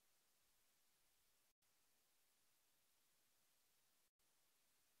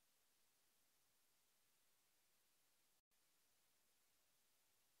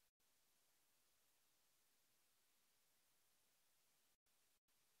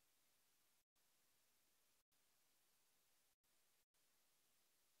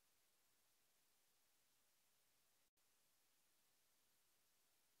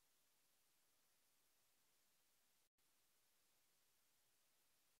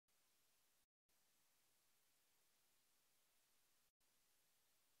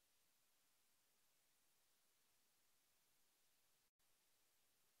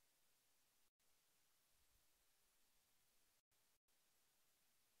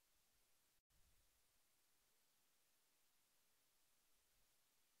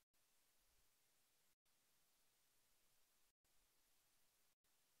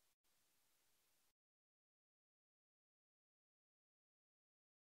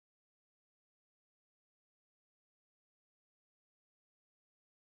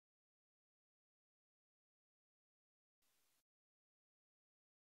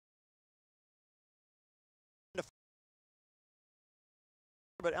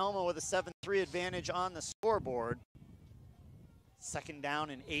 But Alma with a 7-3 advantage on the scoreboard. Second down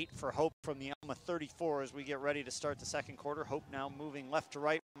and 8 for Hope from the Alma 34 as we get ready to start the second quarter. Hope now moving left to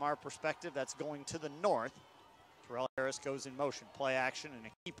right from our perspective. That's going to the north. Terrell Harris goes in motion, play action, and a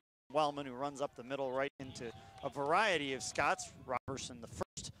keeper, Wellman, who runs up the middle right into a variety of Scots. Robertson, the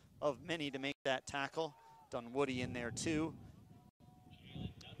first of many to make that tackle. Dunwoody in there too.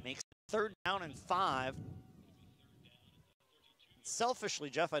 Makes third down and 5.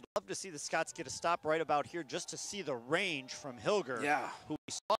 Selfishly, Jeff, I'd love to see the Scots get a stop right about here just to see the range from Hilger, who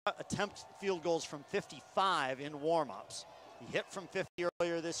we saw attempt field goals from 55 in warm-ups. He hit from 50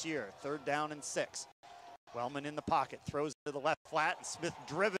 earlier this year. Third down and 6. Wellman in the pocket, throws to the left flat, and Smith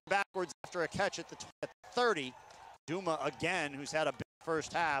driven backwards after a catch at the 30. Duma again, who's had a big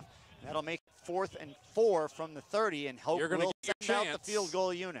first half. That'll make it 4th and 4 from the 30, and Hope will send out the field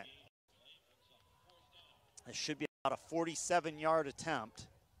goal unit. This should be about a 47-yard attempt.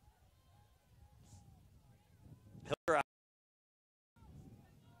 Hilger out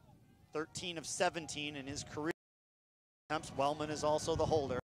 13 of 17 in his career attempts. Wellman is also the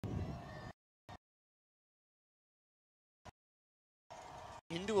holder.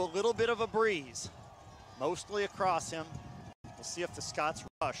 Into a little bit of a breeze, mostly across him. We'll see if the Scots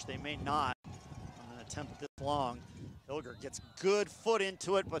rush. They may not on an attempt this long. Hilger gets good foot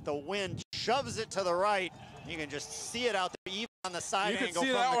into it, but the wind shoves it to the right. You can just see it out there, even on the side angle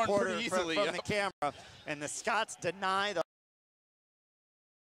from the quarter, from the camera. And the Scots deny the.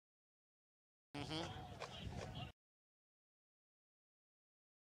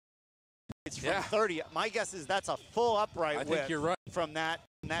 It's from 30. My guess is that's a full upright I think you're right. From that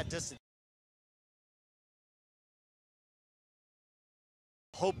distance.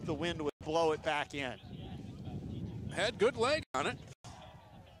 Hope the wind would blow it back in. Had good leg on it.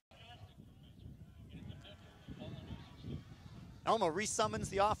 Alma resummons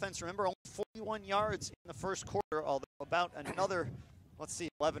the offense. Remember, only 41 yards in the first quarter, although about another, let's see,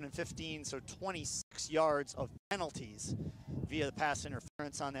 11 and 15, so 26 yards of penalties via the pass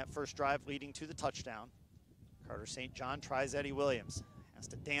interference on that first drive, leading to the touchdown. Carter St. John tries Eddie Williams. Has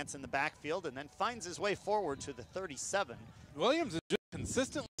to dance in the backfield and then finds his way forward to the 37. Williams is just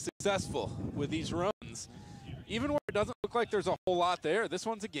consistently successful with these runs. Even where it doesn't look like there's a whole lot there, this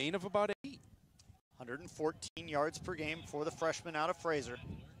one's a gain of about 8. 114 yards per game for the freshman out of Fraser.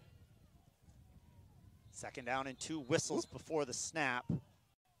 Second down and 2 whistles before the snap.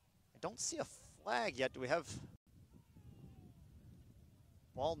 I don't see a flag yet. Do we have?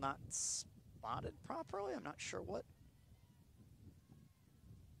 Ball not spotted properly. I'm not sure what.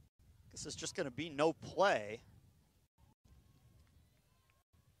 This is just going to be no play.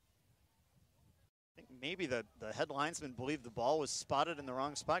 I think maybe the head linesman believed the ball was spotted in the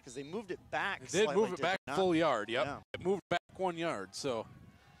wrong spot because they moved it back. They did move it back full yard, yep. Yeah. It moved back 1 yard, so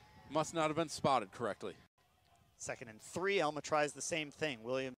must not have been spotted correctly. 2nd and 3, Alma tries the same thing.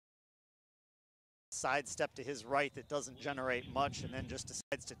 Williams sidestep to his right that doesn't generate much and then just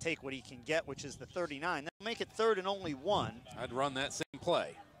decides to take what he can get, which is the 39. That'll make it 3rd and only 1. I'd run that same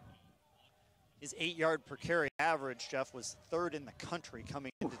play. His 8-yard per carry average, Jeff, was 3rd in the country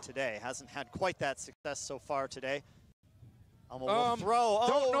coming into today. Hasn't had quite that success so far today. Alma will throw.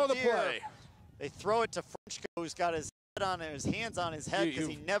 Don't know the play. They throw it to Frenchko, who's got his hands on his head because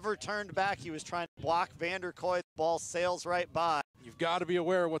he never turned back. He was trying to block Vanderkoy. The ball sails right by. You've got to be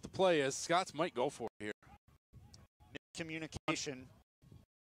aware of what the play is. Scots might go for it here. Miscommunication.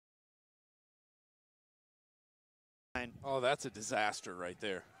 Oh, that's a disaster right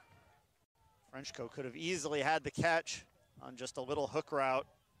there. Frenchko could have easily had the catch on just a little hook route.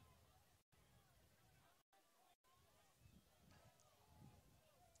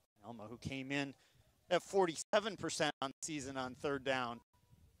 Alma, who came in at 47% on the season on 3rd down,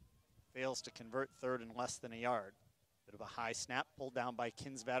 fails to convert 3rd and less than a yard. Bit of a high snap, pulled down by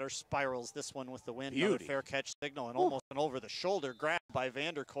Kinsvatter, spirals this one with the wind. Another fair catch signal, and almost an over-the-shoulder grab by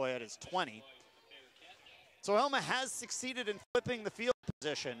Vanderkoy at his 20. So Alma has succeeded in flipping the field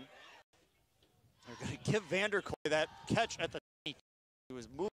position. They're going to give Vanderkoy that catch at the 20. He was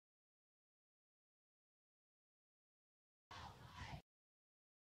moving.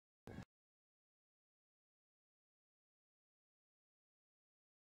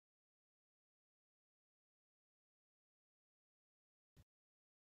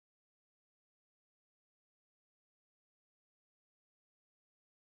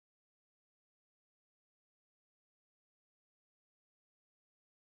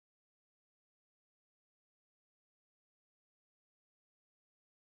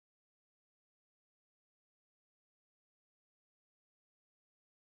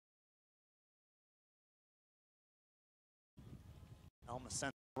 Alma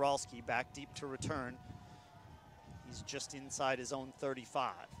sent Ralski back deep to return. He's just inside his own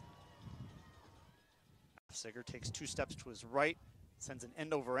 35. Sigger takes 2 steps to his right, sends an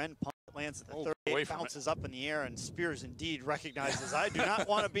end-over-end punt that lands at the 38, bounces up in the air, and Spears indeed recognizes, I do not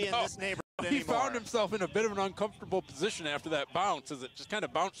want to be in this neighborhood anymore. He found himself in a bit of an uncomfortable position after that bounce, as it just kind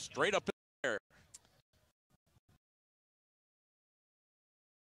of bounced straight up in the air.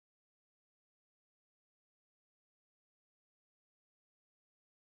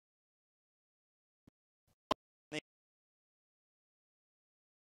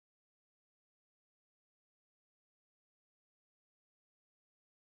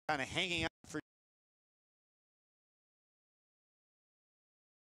 Kind of hanging out for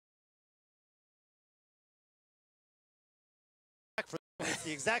it's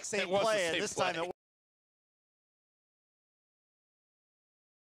the exact same play, and this time it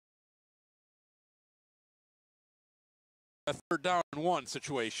a 3rd down and 1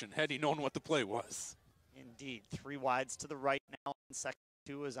 situation, had he known what the play was. Indeed, 3 wides to the right now, and 2nd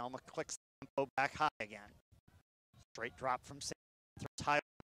 2 as Alma clicks tempo back high again. Straight drop from St. High.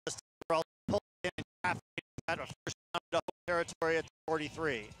 Pull in and at a first down territory at the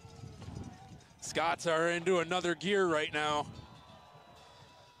 43. Scots are into another gear right now.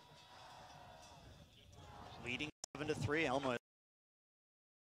 Leading 7-3, Alma.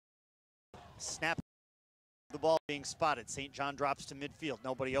 Snap. The ball being spotted. St. John drops to midfield.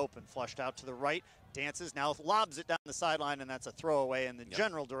 Nobody open. Flushed out to the right. Dances. Now lobs it down the sideline, and that's a throwaway in the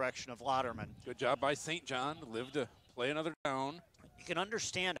general direction of Lauderman. Good job by St. John. Lived to play another down. You can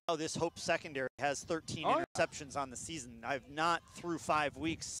understand how this Hope secondary has 13 interceptions on the season. I've not, through 5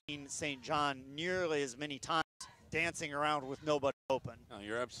 weeks, seen St. John nearly as many times dancing around with nobody open. No,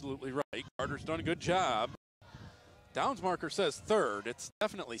 you're absolutely right. Carter's done a good job. Downs marker says 3rd. It's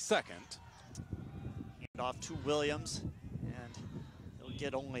definitely 2nd. Hand off to Williams, and he'll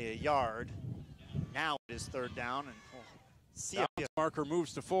get only a yard. Now it is 3rd down, and we'll see if the marker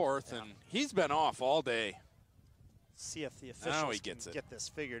moves to 4th, and he's been off all day. See if the officials can get this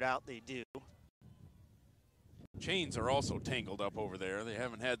figured out. They do. Chains are also tangled up over there. They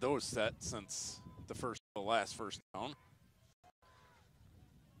haven't had those set since the last first down.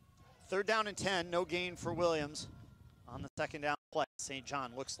 3rd down and 10, no gain for Williams on the 2nd down play. St.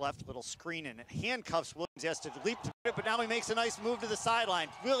 John looks left, little screen in it. Handcuffs Williams. He has to leap to it, but now he makes a nice move to the sideline.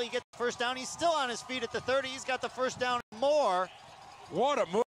 Will he get the first down? He's still on his feet at the 30. He's got the first down and more. What a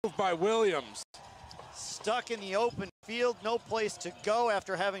move by Williams. stuck in the open field, no place to go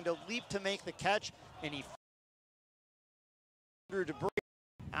after having to leap to make the catch, and he threw debris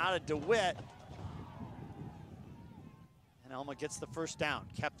out of DeWitt. And Alma gets the first down,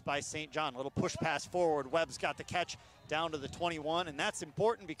 kept by St. John. Little push pass forward. Webb's got the catch down to the 21, and that's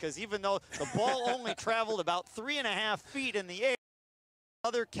important because even though the ball only traveled about 3.5 feet in the air,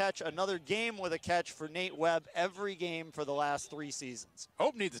 another catch, another game with a catch for Nate Webb every game for the last 3 seasons.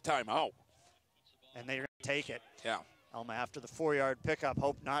 Hope needs a timeout. And they're going to take it. Yeah. Alma after the 4-yard pickup.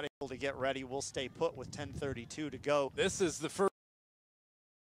 Hope not able to get ready. We'll stay put with 10:32 to go. This is the first.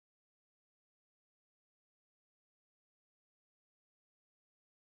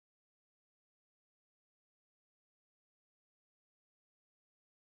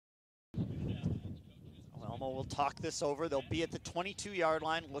 Alma will talk this over. They'll be at the 22-yard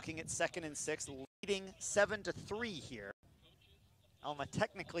line looking at 2nd and 6, leading 7-3 here. Alma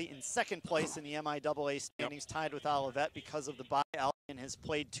technically in 2nd place in the MIAA standings, tied with Olivet because of the bye. Albion has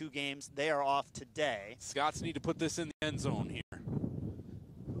played 2 games. They are off today. Scots need to put this in the end zone here.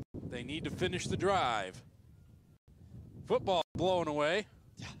 They need to finish the drive. Football blowing away.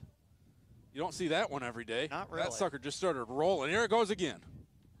 Yeah. You don't see that one every day. Not really. That sucker just started rolling. Here it goes again.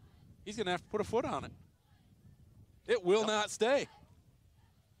 He's going to have to put a foot on it. It will not stay.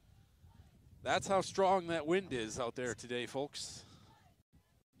 That's how strong that wind is out there today, folks.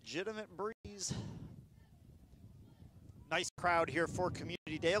 Legitimate breeze. Nice crowd here for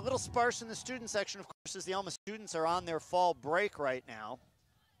Community Day. A little sparse in the student section, of course, as the Alma students are on their fall break right now.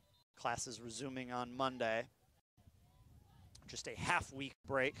 Classes resuming on Monday. Just a half-week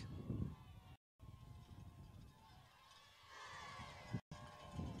break.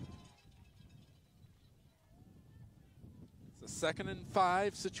 It's a 2nd and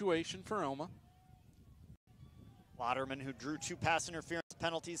 5 situation for Alma. Lauderman, who drew 2 pass interference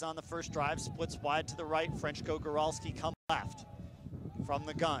penalties on the first drive, splits wide to the right. Frenchko Goralski come left from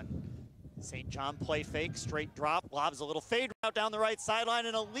the gun. St. John play fake, straight drop, lobs a little fade route down the right sideline,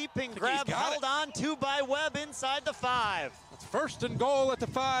 and a leaping grab held on to by Webb inside the 5. It's 1st and goal at the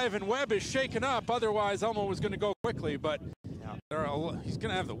 5, and Webb is shaken up. Otherwise, Alma was going to go quickly, but he's going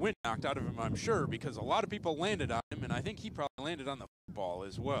to have the wind knocked out of him, I'm sure, because a lot of people landed on him, and I think he probably landed on the football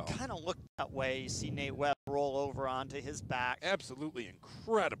as well. Kind of looked that way. You see Nate Webb roll over onto his back. Absolutely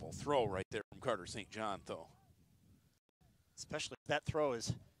incredible throw right there from Carter St. John, though. Especially if that throw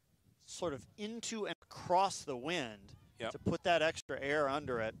is sort of into and across the wind to put that extra air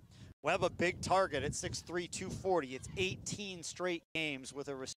under it. Webb a big target at 6'3", 240. It's 18 straight games with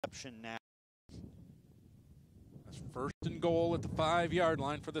a reception now. That's 1st and goal at the 5-yard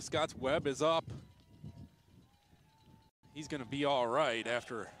line for the Scots. Webb is up. He's going to be all right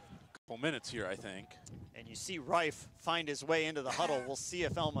after a couple minutes here, I think. And you see Reif find his way into the huddle. We'll see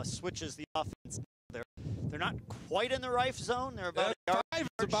if Alma switches the offense. They're not quite in the Reif zone. They're about a yard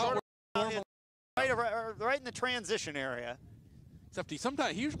about right in the transition area. Except he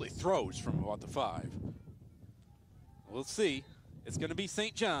usually throws from about the 5. We'll see. It's going to be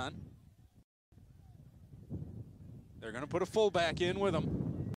St. John. They're going to put a fullback in with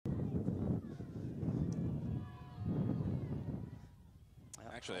him.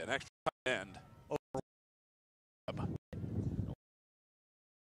 Actually, an extra tight end.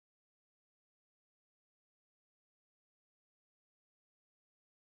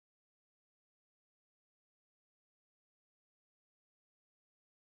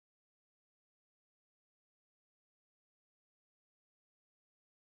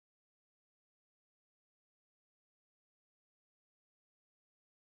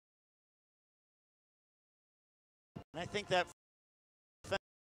 And I think that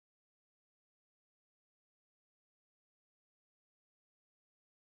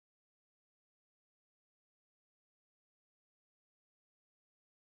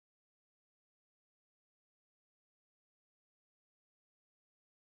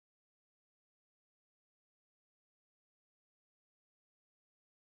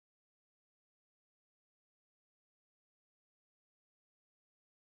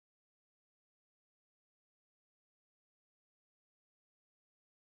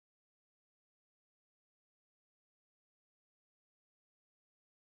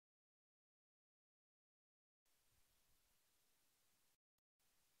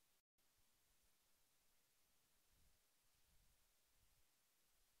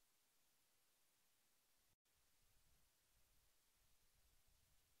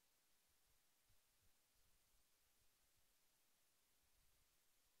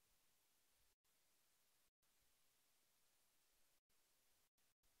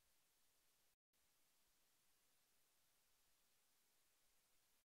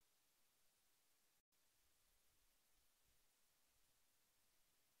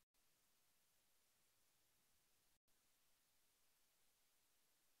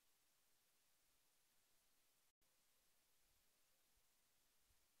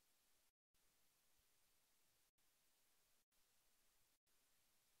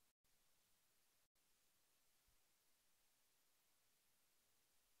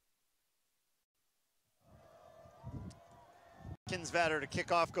Kinsvatter to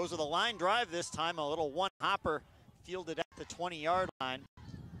kick off, goes with a line drive this time, a little one-hopper fielded at the 20-yard line.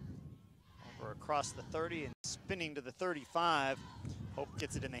 Over across the 30 and spinning to the 35. Hope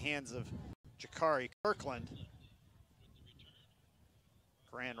gets it in the hands of Jakari Kirkland.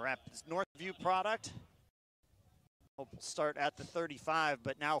 Grand Rapids Northview product. Hope will start at the 35,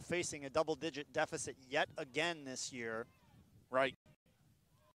 but now facing a double-digit deficit yet again this year. Right.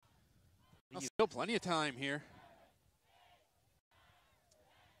 Still plenty of time here.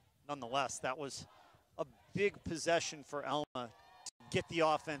 Nonetheless, that was a big possession for Alma to get the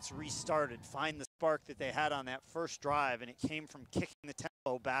offense restarted, find the spark that they had on that first drive, and it came from kicking the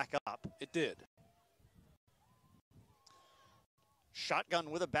tempo back up. It did. Shotgun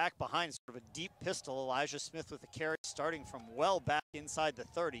with a back behind, sort of a deep pistol. Elijah Smith with the carry starting from well back inside the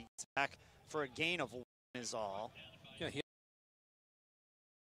 30. It's back for a gain of 1 is all. Yeah, he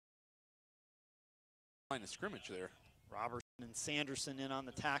line of scrimmage there. Robertson and Sanderson in on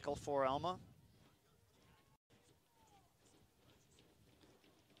the tackle for Alma.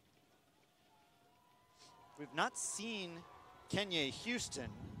 We've not seen Kenya Houston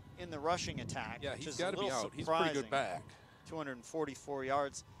in the rushing attack. Yeah, he's got to be out. He's pretty good back. 244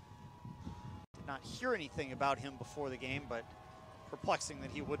 yards. Did not hear anything about him before the game, but perplexing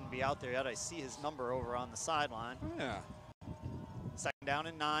that he wouldn't be out there yet. I see his number over on the sideline. Yeah. 2nd down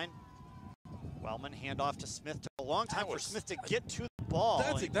and 9. Wellman handoff to Smith. Took a long time for Smith to get to the ball.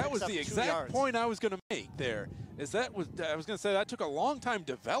 That was the exact point I was going to make there. I was going to say that took a long time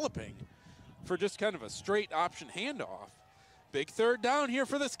developing for just kind of a straight option handoff. Big 3rd down here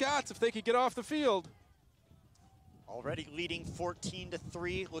for the Scots if they could get off the field. Already leading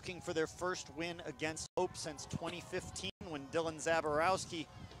 14-3, looking for their first win against Hope since 2015 when Dylan Zaborowski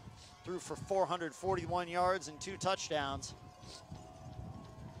threw for 441 yards and 2 touchdowns.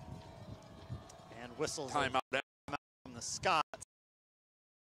 And whistles timeout from the Scots.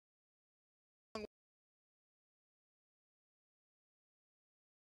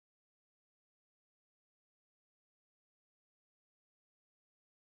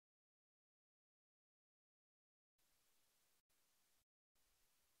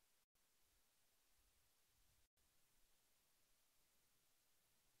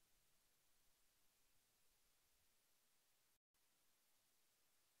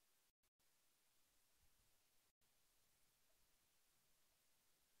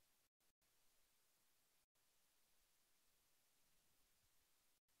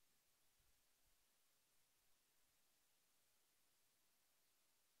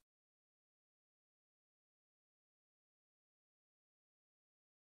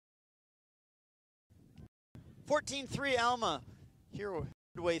 (14-3) Alma here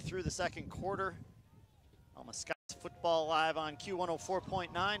midway through the second quarter. Alma Scots football live on Q104.9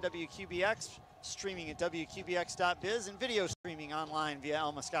 WQBX, streaming at WQBX.biz, and video streaming online via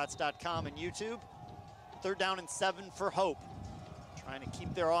almascots.com and YouTube. 3rd down and 7 for Hope. Trying to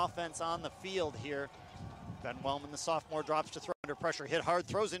keep their offense on the field here. Ben Wellman, the sophomore, drops to throw under pressure, hit hard,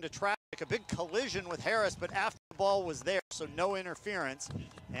 throws into traffic. A big collision with Harris, but after the ball was there, so no interference,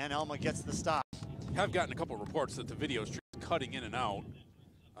 and Alma gets the stop. I've gotten a couple of reports that the video stream is cutting in and out,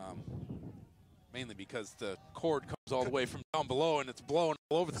 mainly because the cord comes all the way from down below and it's blowing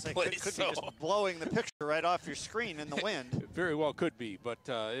all over the place. It could be just blowing the picture right off your screen in the wind. It very well could be, but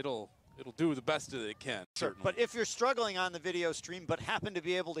it'll do the best that it can. Sure. Certainly. But if you're struggling on the video stream but happen to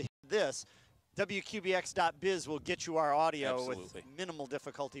be able to hear this, WQBX.biz will get you our audio Absolutely. with minimal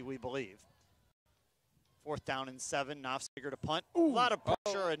difficulty, we believe. 4th down and 7, Nofziger to punt. Ooh. A lot of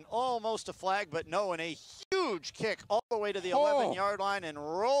pressure and almost a flag, but no, and a huge kick all the way to the 11-yard line, and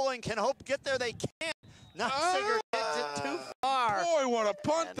rolling. Can Hope get there? They can't. Nofziger gets it too far. Boy, what a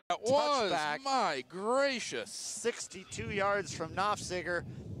punt and that was. Touchback. My gracious. 62 yards from Nofziger.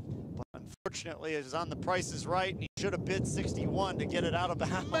 But unfortunately, it was on the Price is Right, and he should have bid 61 to get it out of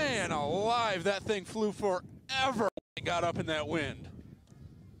bounds. Man alive, that thing flew forever when it got up in that wind.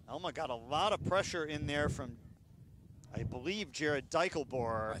 Alma got a lot of pressure in there from, I believe, Jared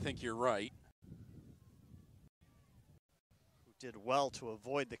Deichelboer. I think you're right. Who did well to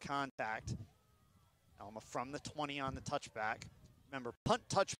avoid the contact. Alma from the 20 on the touchback. Remember, punt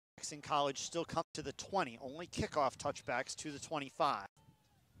touchbacks in college still come to the 20. Only kickoff touchbacks to the 25.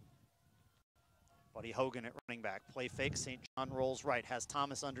 Buddy Hogan at running back. Play fake. St. John rolls right. Has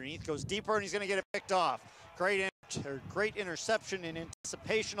Thomas underneath. Goes deeper, and he's going to get it picked off. Great interception in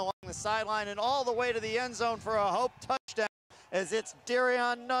anticipation along the sideline and all the way to the end zone for a Hope touchdown as it's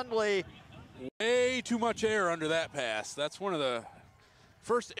Darion Nundley. Way too much air under that pass. That's one of the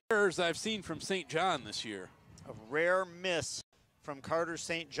first errors I've seen from St. John this year. A rare miss from Carter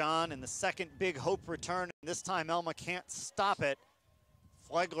St. John, and the second big hope return. And this time Alma can't stop it.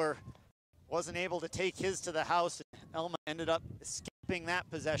 Flegler wasn't able to take his to the house. Alma ended up escaping that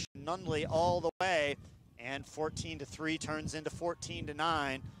possession. Nunley all the way, and 14-3 turns into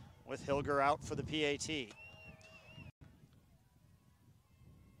 14-9 with Hilger out for the PAT.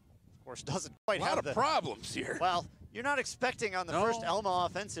 Of course, doesn't quite have a lot of problems here. Well, you're not expecting on the first Alma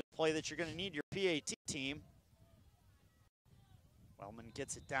offensive play that you're going to need your PAT team. Wellman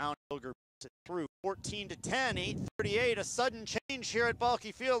gets it down. Hilger puts it through. 14-10, 8:38. A sudden change here at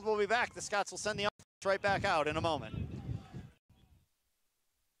Balke Field. We'll be back. The Scots will send the offense right back out in a moment.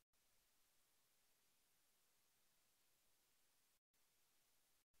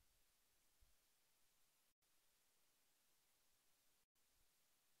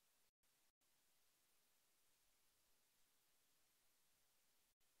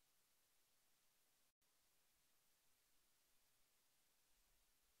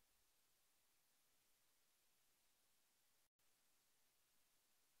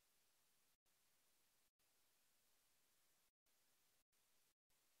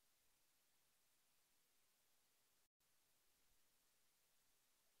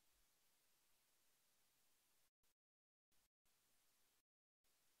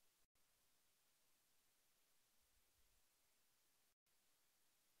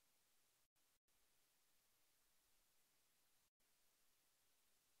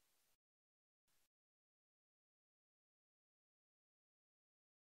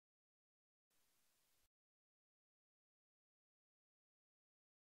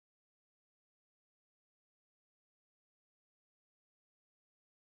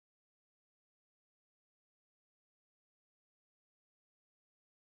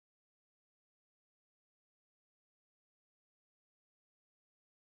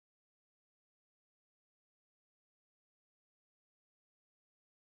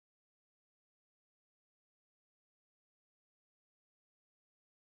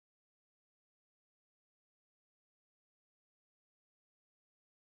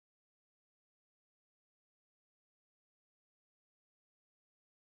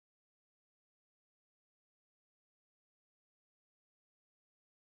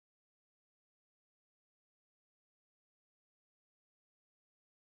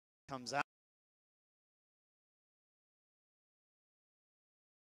 Comes out.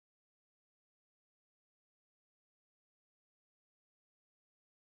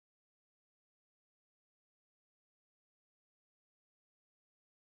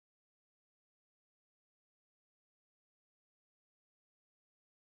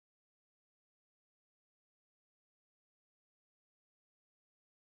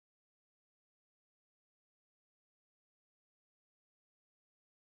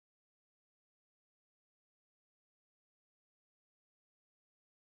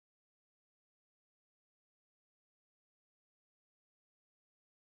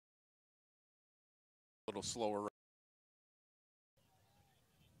 A little slower.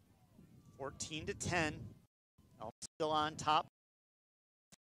 14-10. Alma still on top.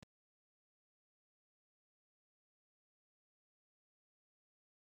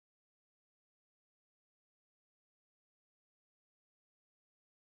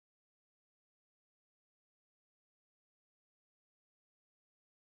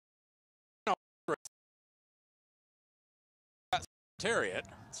 Terriot.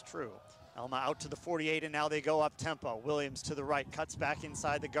 It's true. Alma out to the 48, and now they go up tempo. Williams to the right, cuts back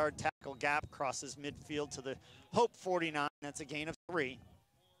inside the guard tackle gap, crosses midfield to the Hope 49. That's a gain of 3.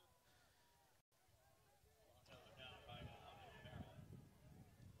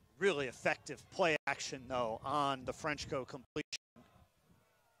 Really effective play action, though, on the Frenchco completion.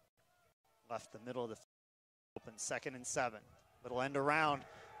 Left the middle of the open, 2nd and 7. Little end around.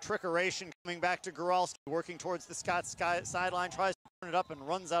 Trickeration coming back to Goralski, working towards the Scots sideline, tries to turn it up and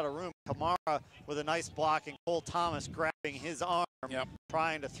runs out of room. Kamara with a nice block, and Cole Thomas grabbing his arm,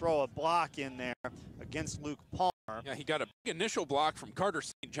 trying to throw a block in there against Luke Palmer. Yeah, he got a big initial block from Carter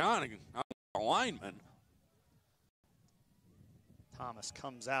St. John, a lineman. Thomas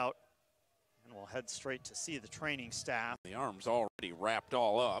comes out, and we'll head straight to see the training staff. The arm's already wrapped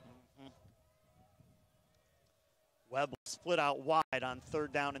all up. Webb will split out wide on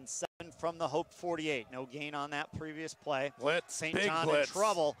 3rd down and 7 from the Hope 48. No gain on that previous play. Blitz, St. John blitz. in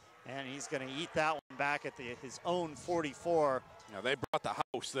trouble, and he's going to eat that one back at his own 44. Yeah, they brought the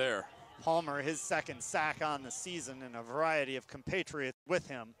house there. Palmer, his 2nd sack on the season, and a variety of compatriots with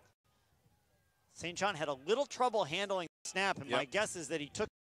him. St. John had a little trouble handling the snap, and my guess is that he took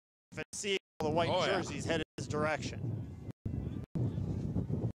it and seeing all the white jerseys headed his direction.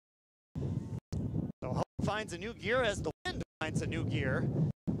 So Hope finds a new gear as the wind finds a new gear.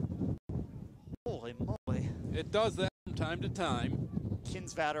 Holy moly. It does that from time to time.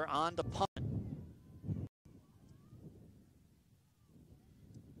 Kinsvatter on to punt.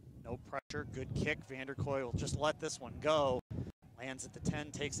 No pressure, good kick. Vanderkoy will just let this one go. Lands at the 10,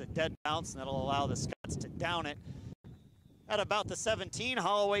 takes a dead bounce, and that'll allow the Scots to down it. At about the 17,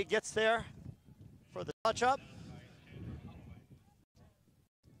 Holloway gets there for the touch-up.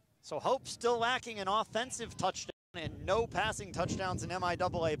 So Hope still lacking an offensive touchdown and no passing touchdowns in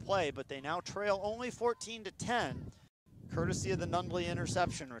MIAA play, but they now trail only 14-10, courtesy of the Nundley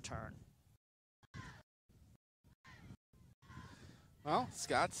interception return. Well,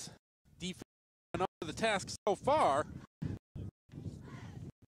 Scott's defense up to the task so far,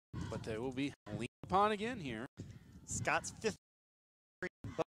 but they will be leaned upon again here. Scott's fifth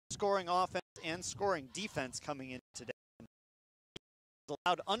both scoring offense and scoring defense coming in today.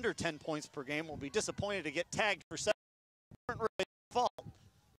 Allowed under 10 points per game will be disappointed to get tagged for 7. Fault.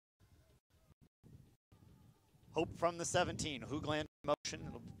 Hope from the 17. Hoogland in motion.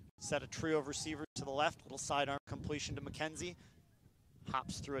 It'll set a trio of receivers to the left. Little sidearm completion to McKenzie.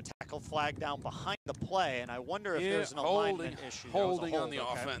 Hops through a tackle, flag down behind the play, and I wonder if there's an alignment issue. Holding on the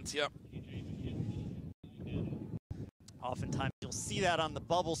offense, yep. Oftentimes you'll see that on the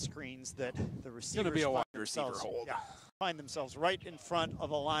bubble screens that the receivers going to be a wide receiver hold. Yeah, find themselves right in front of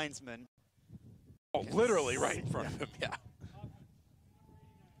a linesman. Oh, literally right in front of him, yeah.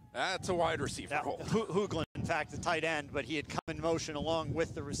 That's a wide receiver hold. Hoogland, in fact, the tight end, but he had come in motion along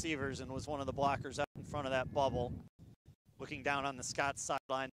with the receivers and was one of the blockers out in front of that bubble. Looking down on the Scots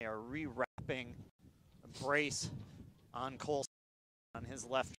sideline, they are rewrapping a brace on Cole on his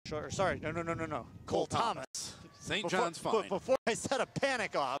left shoulder. Sorry, no. Cole Thomas. St. John's fine. Before I set a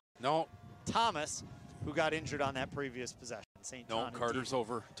panic off. No. Thomas, who got injured on that previous possession. St. John. No, Carter's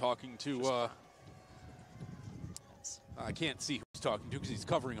over talking to, I can't see who he's talking to because he's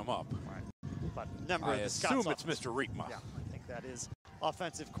covering him up. Right. But member I of the Scots assume it's office. Mr. Riekma. Yeah, I think that is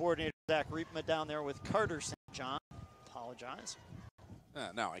offensive coordinator Zach Riekma down there with Carter St. John. Apologize.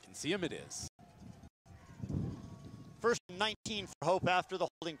 Now I can see him, it is. First and 19 for Hope after the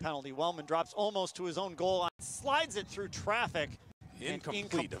holding penalty. Wellman drops almost to his own goal line, slides it through traffic.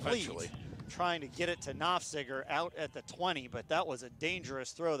 Incomplete eventually. Trying to get it to Knopfziger out at the 20, but that was a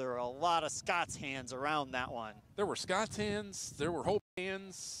dangerous throw. There were a lot of Scots hands around that one. There were Scots hands, there were Hope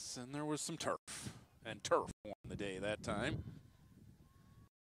hands, and there was some turf. And turf won the day that time.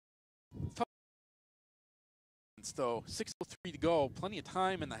 Though 6:03 to go, plenty of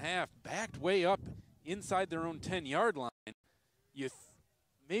time in the half, backed way up inside their own 10-yard line. You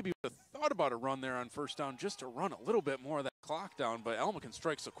maybe would have thought about a run there on first down just to run a little bit more of that clock down, but Alma can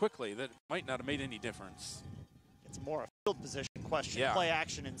strike so quickly that it might not have made any difference. It's more a field position question. Yeah. Play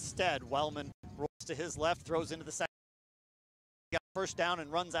action instead. Wellman rolls to his left, throws into the second. Got first down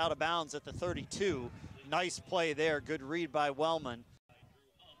and runs out of bounds at the 32. Nice play there. Good read by Wellman.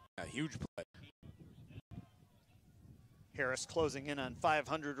 A huge play. Harris closing in on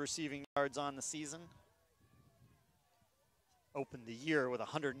 500 receiving yards on the season. Opened the year with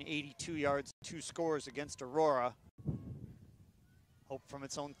 182 yards, 2 scores against Aurora. Hope from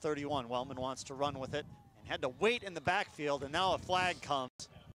its own 31. Wellman wants to run with it and had to wait in the backfield, and now a flag comes.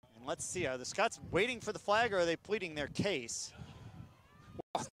 And let's see, are the Scots waiting for the flag or are they pleading their case?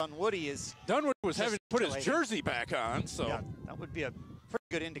 Well, Dunwoody was having to put his jersey back on, so. Yeah, that would be a pretty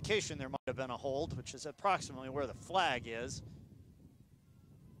good indication there might have been a hold, which is approximately where the flag is.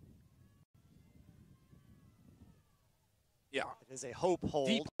 Yeah. It is a Hope hold.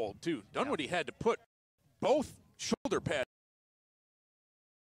 Deep hold, too. Dunwoody had to put both shoulder pads.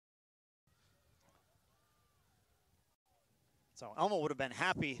 So Alma would have been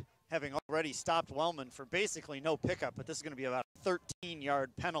happy having already stopped Wellman for basically no pickup, but this is going to be about a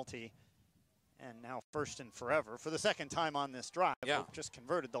 13-yard penalty. And now first and forever for the second time on this drive. Yeah. Hope just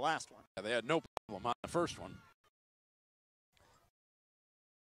converted the last one. Yeah, they had no problem on the first one.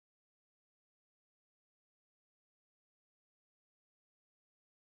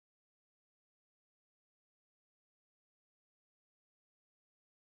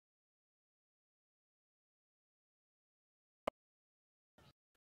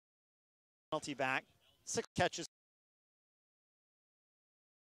 Penalty back, 6 catches.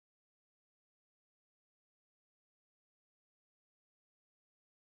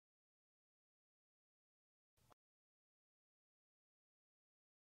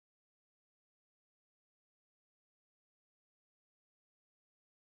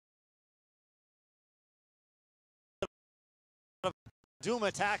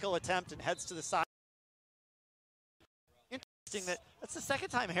 Duma tackle attempt and heads to the side. Interesting that's the second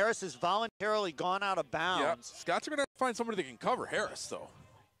time Harris has voluntarily gone out of bounds. Yeah. Scots are going to find somebody that can cover Harris, though.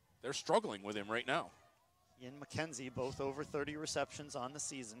 They're struggling with him right now. He and McKenzie both over 30 receptions on the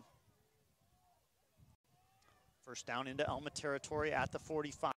season. First down into Alma territory at the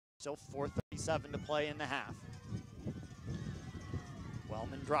 45. Still 4:37 to play in the half.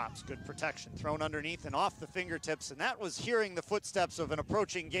 Wellman drops, good protection. Thrown underneath and off the fingertips, and that was hearing the footsteps of an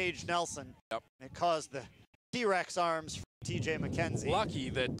approaching Gage Nelson. Yep. It caused the T-Rex arms from TJ McKenzie. Lucky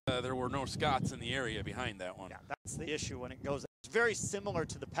that there were no Scots in the area behind that one. Yeah, that's the issue when it goes. It's very similar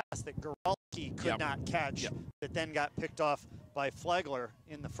to the pass that Goralski could not catch, that then got picked off by Flegler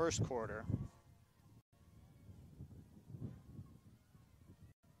in the first quarter.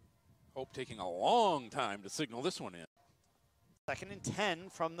 Hope taking a long time to signal this one in. 2nd and 10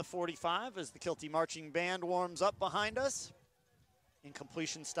 from the 45 as the Kilty Marching Band warms up behind us.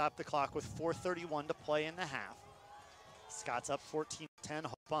 Incompletion stopped the clock with 4:31 to play in the half. Scott's up 14-10,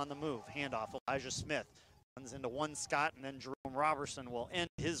 Hope on the move. Handoff, Elijah Smith runs into one Scott, and then Jerome Robertson will end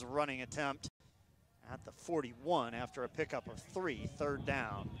his running attempt at the 41 after a pickup of 3, 3rd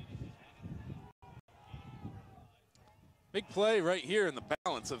down. Big play right here in the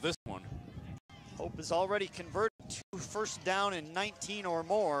balance of this one. Hope has already converted to first down in 19 or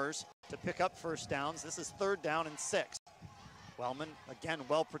more to pick up first downs. This is 3rd down and 6. Wellman, again,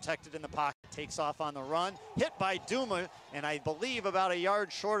 well protected in the pocket, takes off on the run. Hit by Duma, and I believe about a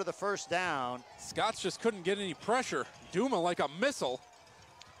yard short of the first down. Scots just couldn't get any pressure. Duma like a missile,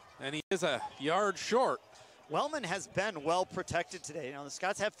 and he is a yard short. Wellman has been well protected today. You know, the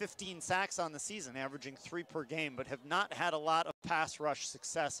Scots have 15 sacks on the season, averaging 3 per game, but have not had a lot of pass rush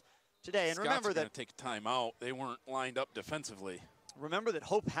success today. And Scots remember that take a timeout. They weren't lined up defensively. Remember that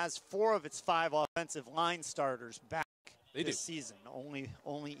Hope has 4 of its 5 offensive line starters back this season.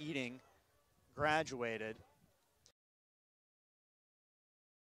 Only Eating graduated.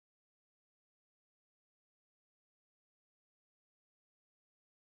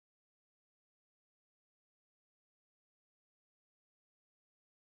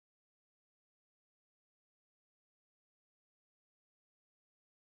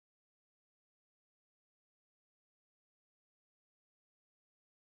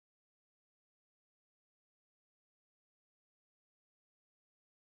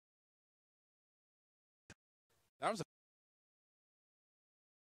 That was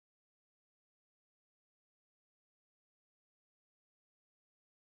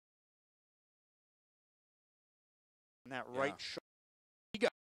that right shoulder. He got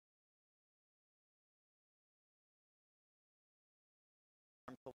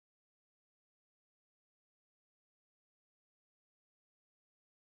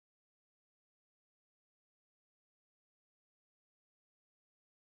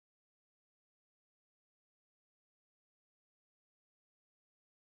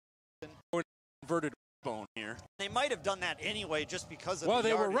inverted bone here. They might have done that anyway just because of well, the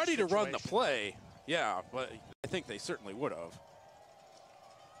they were ready to run the situation. play. Yeah, but I think they certainly would have.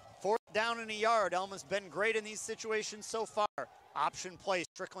 4th down and a yard. Alma's been great in these situations so far. Option play.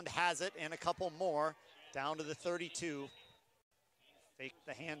 Strickland has it and a couple more. Down to the 32. Faked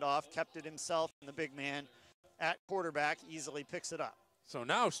the handoff, kept it himself, and the big man at quarterback easily picks it up. So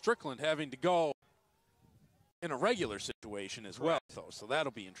now Strickland having to go in a regular situation as well, though. So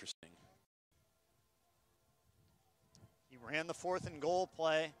that'll be interesting. He ran the 4th and goal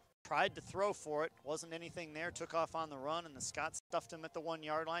play. Tried to throw for it, wasn't anything there, took off on the run, and the Scots stuffed him at the 1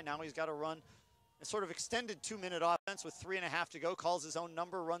 yard line. Now he's got to run a sort of extended 2-minute offense with 3.5 to go, calls his own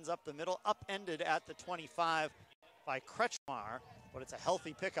number, runs up the middle, upended at the 25 by Kretschmar, but it's a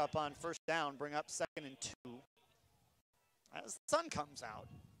healthy pickup on first down, bring up 2nd and 2 as the sun comes out.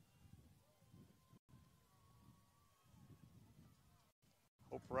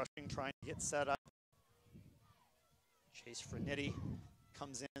 Hope rushing, trying to get set up. Chase Frenitti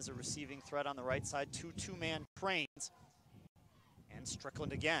comes in as a receiving threat on the right side. 2 two-man trains. And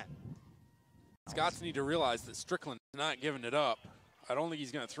Strickland again. Scots need to realize that Strickland is not giving it up. I don't think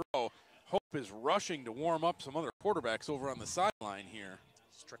he's going to throw. Hope is rushing to warm up some other quarterbacks over on the sideline here.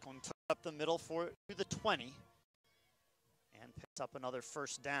 Strickland took up the middle to the 20 and picked up another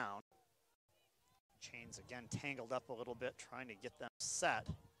first down. Chains again tangled up a little bit, trying to get them set.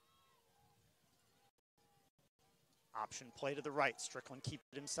 Option play to the right. Strickland keeps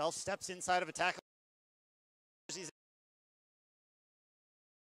it himself, steps inside of a tackle. He's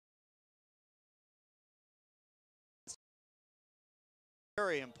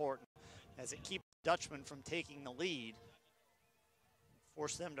very important as it keeps Dutchman from taking the lead.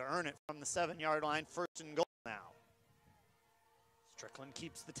 Force them to earn it from the 7-yard line. 1st and goal now. Strickland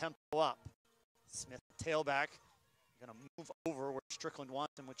keeps the tempo up. Smith, tailback, going to move over where Strickland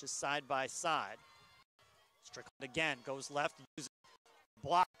wants him, which is side by side. Strickland again goes left, uses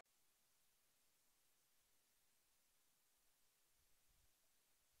block.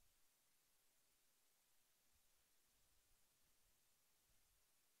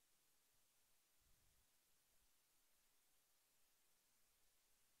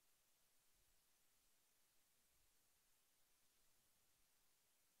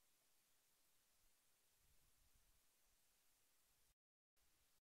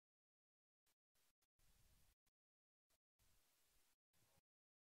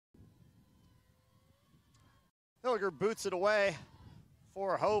 Hilliger boots it away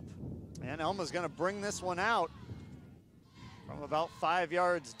for Hope, and Alma's going to bring this one out from about 5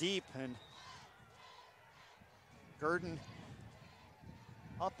 yards deep, and Gurdon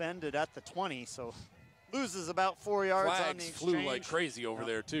upended at the 20, so loses about 4 yards on the exchange. Flew like crazy over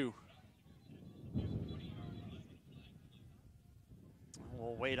there too.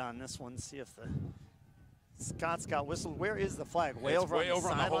 We'll wait on this one, see if the Scots got whistled. Where is the flag? Way it's over way on over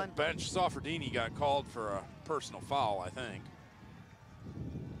the on the sideline? home bench. Soffredini got called for a personal foul, I think.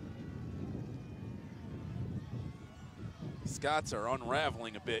 Scots are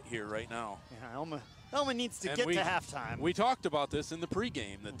unraveling a bit here right now. Yeah, Alma needs to get to halftime. We talked about this in the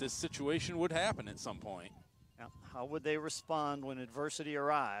pregame, that this situation would happen at some point. Yeah, how would they respond when adversity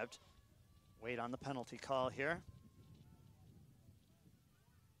arrived? Wait on the penalty call here.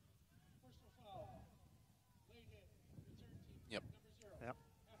 Yep.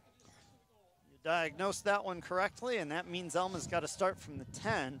 You diagnosed that one correctly, and that means Alma's got to start from the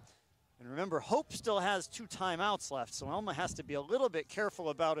 10. And remember, Hope still has 2 timeouts left, so Alma has to be a little bit careful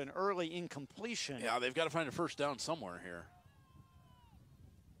about an early incompletion. Yeah, they've got to find a first down somewhere here.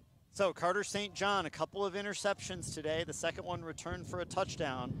 So Carter St. John, a couple of interceptions today. The second one returned for a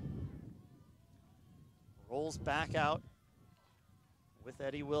touchdown. Rolls back out with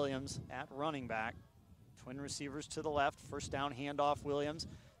Eddie Williams at running back. Twin receivers to the left. First down handoff, Williams.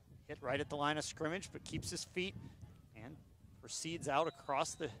 Hit right at the line of scrimmage, but keeps his feet and proceeds out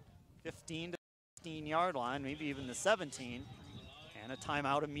across the 15 to 15-yard line, maybe even the 17. And a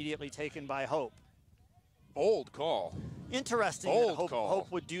timeout immediately taken by Hope. Bold call. Interesting Bold that call.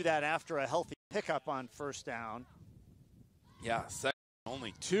 Hope would do that after a healthy pickup on first down. Yeah, second,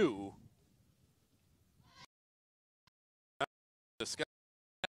 only 2. The Scots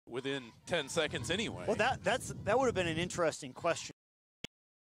within 10 seconds anyway. Well, that would have been an interesting question.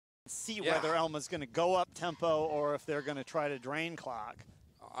 See whether Alma's going to go up tempo or if they're going to try to drain clock.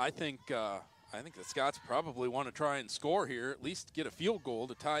 I think the Scots probably want to try and score here, at least get a field goal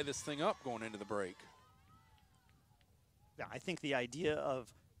to tie this thing up going into the break. Yeah, I think the idea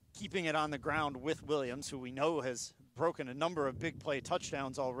of keeping it on the ground with Williams, who we know has broken a number of big play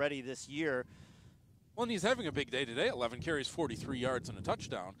touchdowns already this year. Well, and he's having a big day today. 11 carries, 43 yards, and a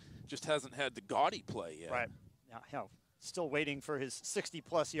touchdown. Just hasn't had the gaudy play yet. Right. Yeah, still waiting for his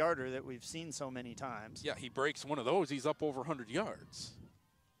 60-plus yarder that we've seen so many times. Yeah, he breaks one of those, he's up over 100 yards.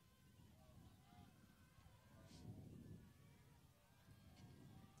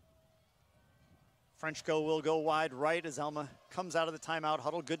 Frenchco will go wide right as Alma comes out of the timeout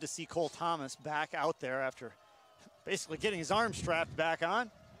huddle. Good to see Cole Thomas back out there after basically getting his arm strapped back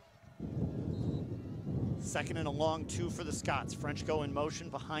on. Second and a long 2 for the Scots. Frenchco in motion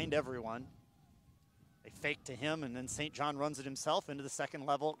behind everyone. They fake to him, and then St. John runs it himself into the second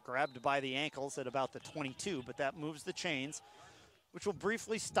level, grabbed by the ankles at about the 22, but that moves the chains, which will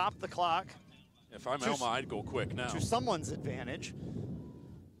briefly stop the clock. If I'm Alma, I'd go quick now. To someone's advantage.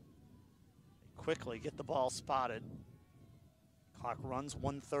 Quickly get the ball spotted. Clock runs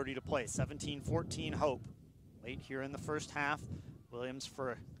 1:30 to play. 17-14 Hope. Late here in the first half. Williams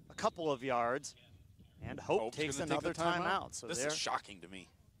for a couple of yards. And Hope takes another timeout. So this is shocking to me.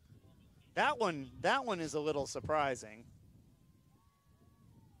 That one is a little surprising.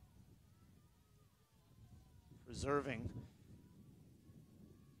 Preserving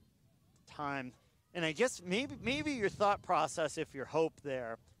time. And I guess maybe your thought process, if you're Hope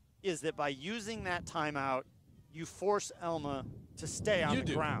there, is that by using that timeout, you force Alma to stay on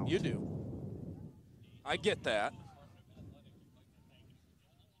the ground. You do. I get that.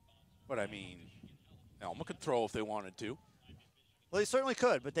 But I mean, Alma could throw if they wanted to. Well, they certainly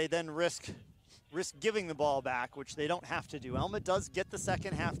could, but they then risk giving the ball back, which they don't have to do. Alma does get the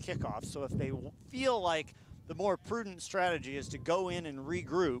second half kickoff, so if they feel like the more prudent strategy is to go in and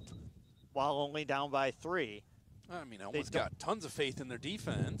regroup while only down by 3. I mean, Alma's got tons of faith in their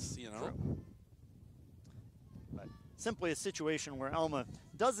defense, you know. True. But simply a situation where Alma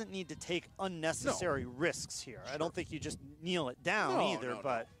doesn't need to take unnecessary risks here. Sure. I don't think you just kneel it down either,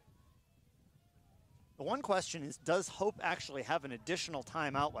 but The one question is, does Hope actually have an additional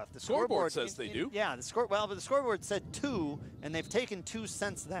timeout left? The scoreboard says they do. Yeah, but the scoreboard said 2, and they've taken 2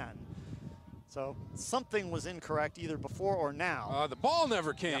 since then. So something was incorrect either before or now. The ball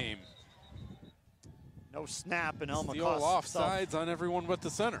never came. Yeah. No snap, and Alma the old offsides on everyone but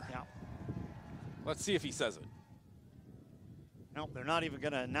the center. Yeah. Let's see if he says it. No, they're not even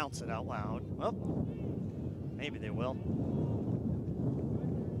going to announce it out loud. Well, maybe they will.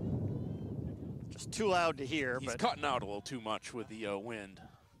 Just too loud to hear. He's cutting out a little too much with the wind.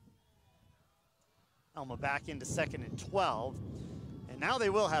 Alma back into 2nd and 12. And now they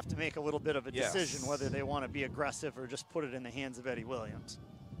will have to make a little bit of a decision whether they want to be aggressive or just put it in the hands of Eddie Williams.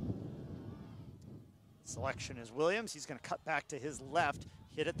 Selection is Williams. He's going to cut back to his left,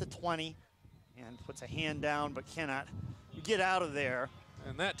 hit at the 20, and puts a hand down but cannot get out of there.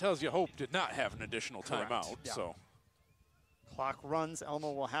 And that tells you Hope did not have an additional timeout. Yeah. So clock runs. Alma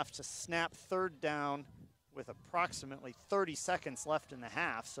will have to snap 3rd down with approximately 30 seconds left in the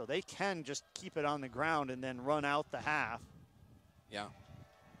half, so they can just keep it on the ground and then run out the half. Yeah.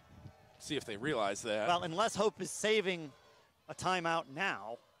 See if they realize that. Well, unless Hope is saving a timeout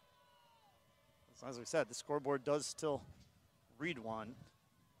now. As we said, the scoreboard does still read one.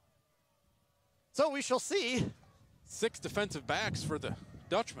 So we shall see. 6 defensive backs for the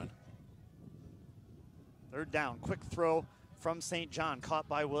Dutchman. 3rd down, quick throw from St. John, caught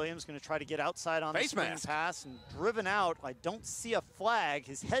by Williams, going to try to get outside on the swing pass and driven out. I don't see a flag.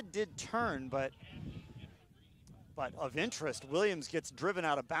 His head did turn, but of interest, Williams gets driven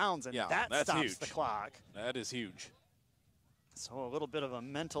out of bounds, and that stops huge. The clock. That is huge. So a little bit of a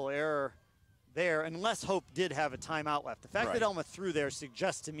mental error there, unless Hope did have a timeout left. The fact that Alma threw there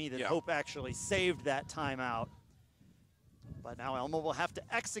suggests to me that Hope actually saved that timeout. But now Alma will have to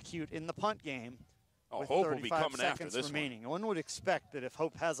execute in the punt game. Oh, Hope will be coming after this remaining. One would expect that if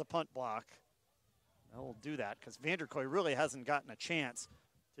Hope has a punt block, they'll do that, because Vanderkoy really hasn't gotten a chance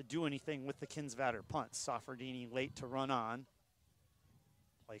to do anything with the Kinsvatter punt. Soffordini late to run on.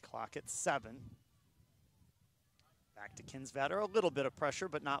 Play clock at 7. Back to Kinsvatter, a little bit of pressure,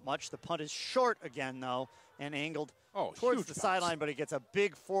 but not much. The punt is short again, though, and angled towards the sideline, but it gets a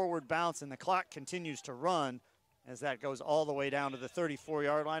big forward bounce, and the clock continues to run as that goes all the way down to the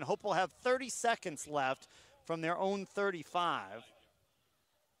 34-yard line. Hope will have 30 seconds left from their own 35.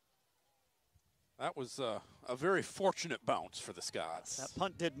 That was a very fortunate bounce for the Scots. That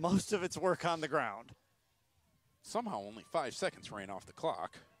punt did most of its work on the ground. Somehow only 5 seconds ran off the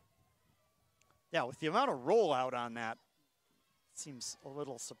clock. Yeah, with the amount of rollout on that, it seems a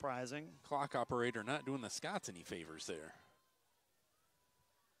little surprising. Clock operator not doing the Scots any favors there.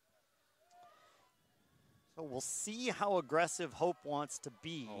 So we'll see how aggressive Hope wants to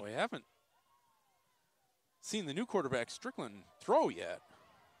be. Oh, we haven't seen the new quarterback Strickland throw yet.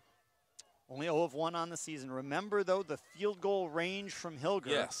 Only 0 of 1 on the season. Remember, though, the field goal range from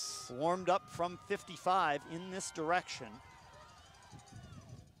Hilger warmed up from 55 in this direction.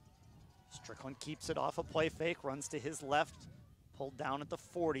 Strickland keeps it off a play fake, runs to his left, pulled down at the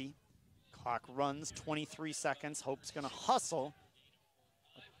 40. Clock runs 23 seconds. Hope's going to hustle.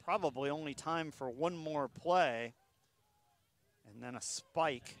 Probably only time for one more play. And then a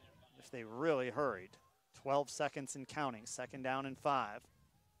spike if they really hurried. 12 seconds and counting. 2nd down and 5.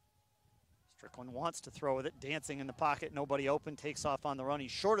 Strickland wants to throw with it, dancing in the pocket, nobody open, takes off on the run.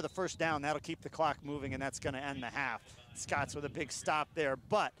 He's short of the 1st down. That'll keep the clock moving, and that's going to end the half. Scots with a big stop there,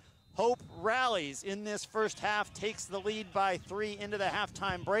 but Hope rallies in this first half, takes the lead by 3 into the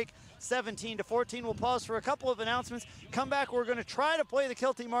halftime break. 17-14. We'll pause for a couple of announcements. Come back, we're going to try to play the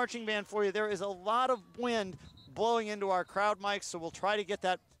Kilty Marching Band for you. There is a lot of wind blowing into our crowd mics, so we'll try to get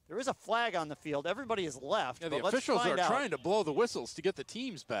that. There is a flag on the field. Everybody is left. Yeah, the officials are trying to blow the whistles to get the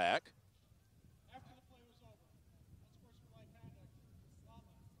teams back.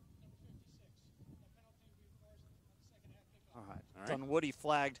 Dunwoody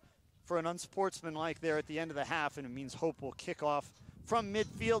flagged for an unsportsmanlike there at the end of the half, and it means Hope will kick off from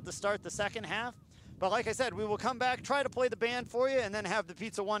midfield to start the second half. But like I said, we will come back, try to play the band for you, and then have the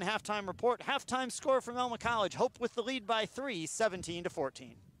Pizza One halftime report. Halftime score from Alma College. Hope with the lead by 3,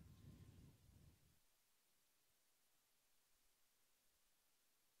 17-14.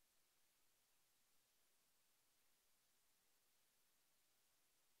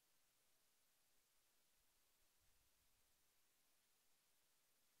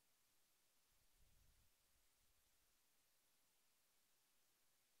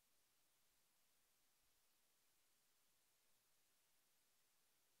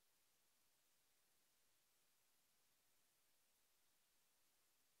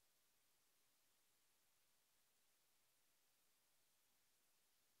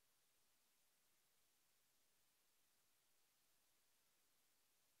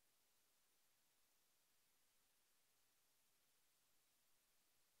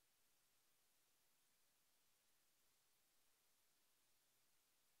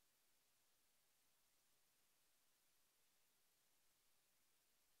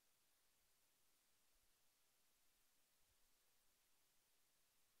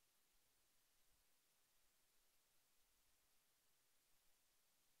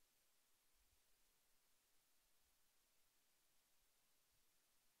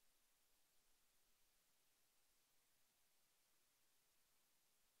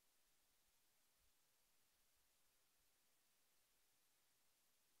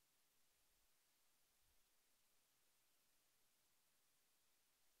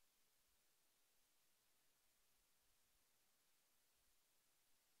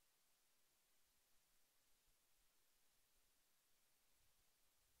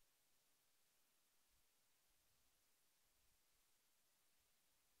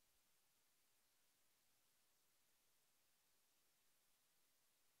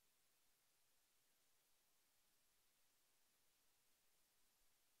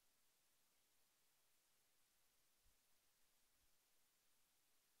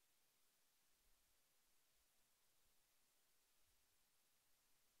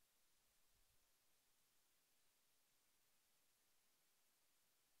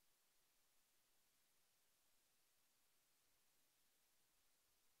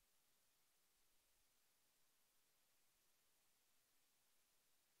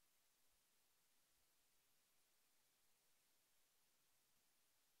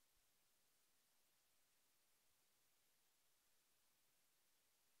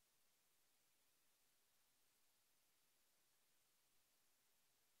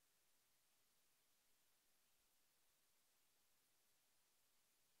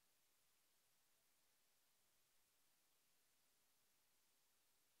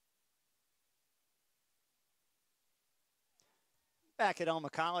 Back at Alma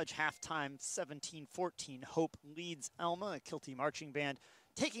College, halftime 17-14. Hope leads Alma, a Kilty marching band,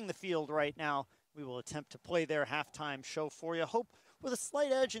 taking the field right now. We will attempt to play their halftime show for you. Hope with a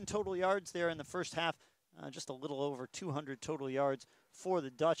slight edge in total yards there in the first half, just a little over 200 total yards for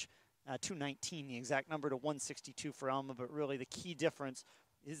the Dutch. 219, the exact number, to 162 for Alma, but really the key difference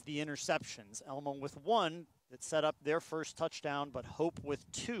is the interceptions. Alma with one that set up their first touchdown, but Hope with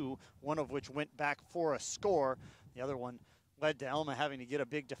two, one of which went back for a score. The other one led to Alma having to get a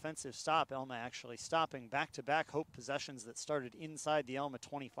big defensive stop. Alma actually stopping back-to-back Hope possessions that started inside the Alma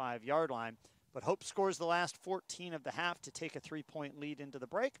 25-yard line. But Hope scores the last 14 of the half to take a 3-point lead into the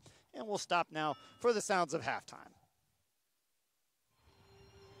break. And we'll stop now for the sounds of halftime.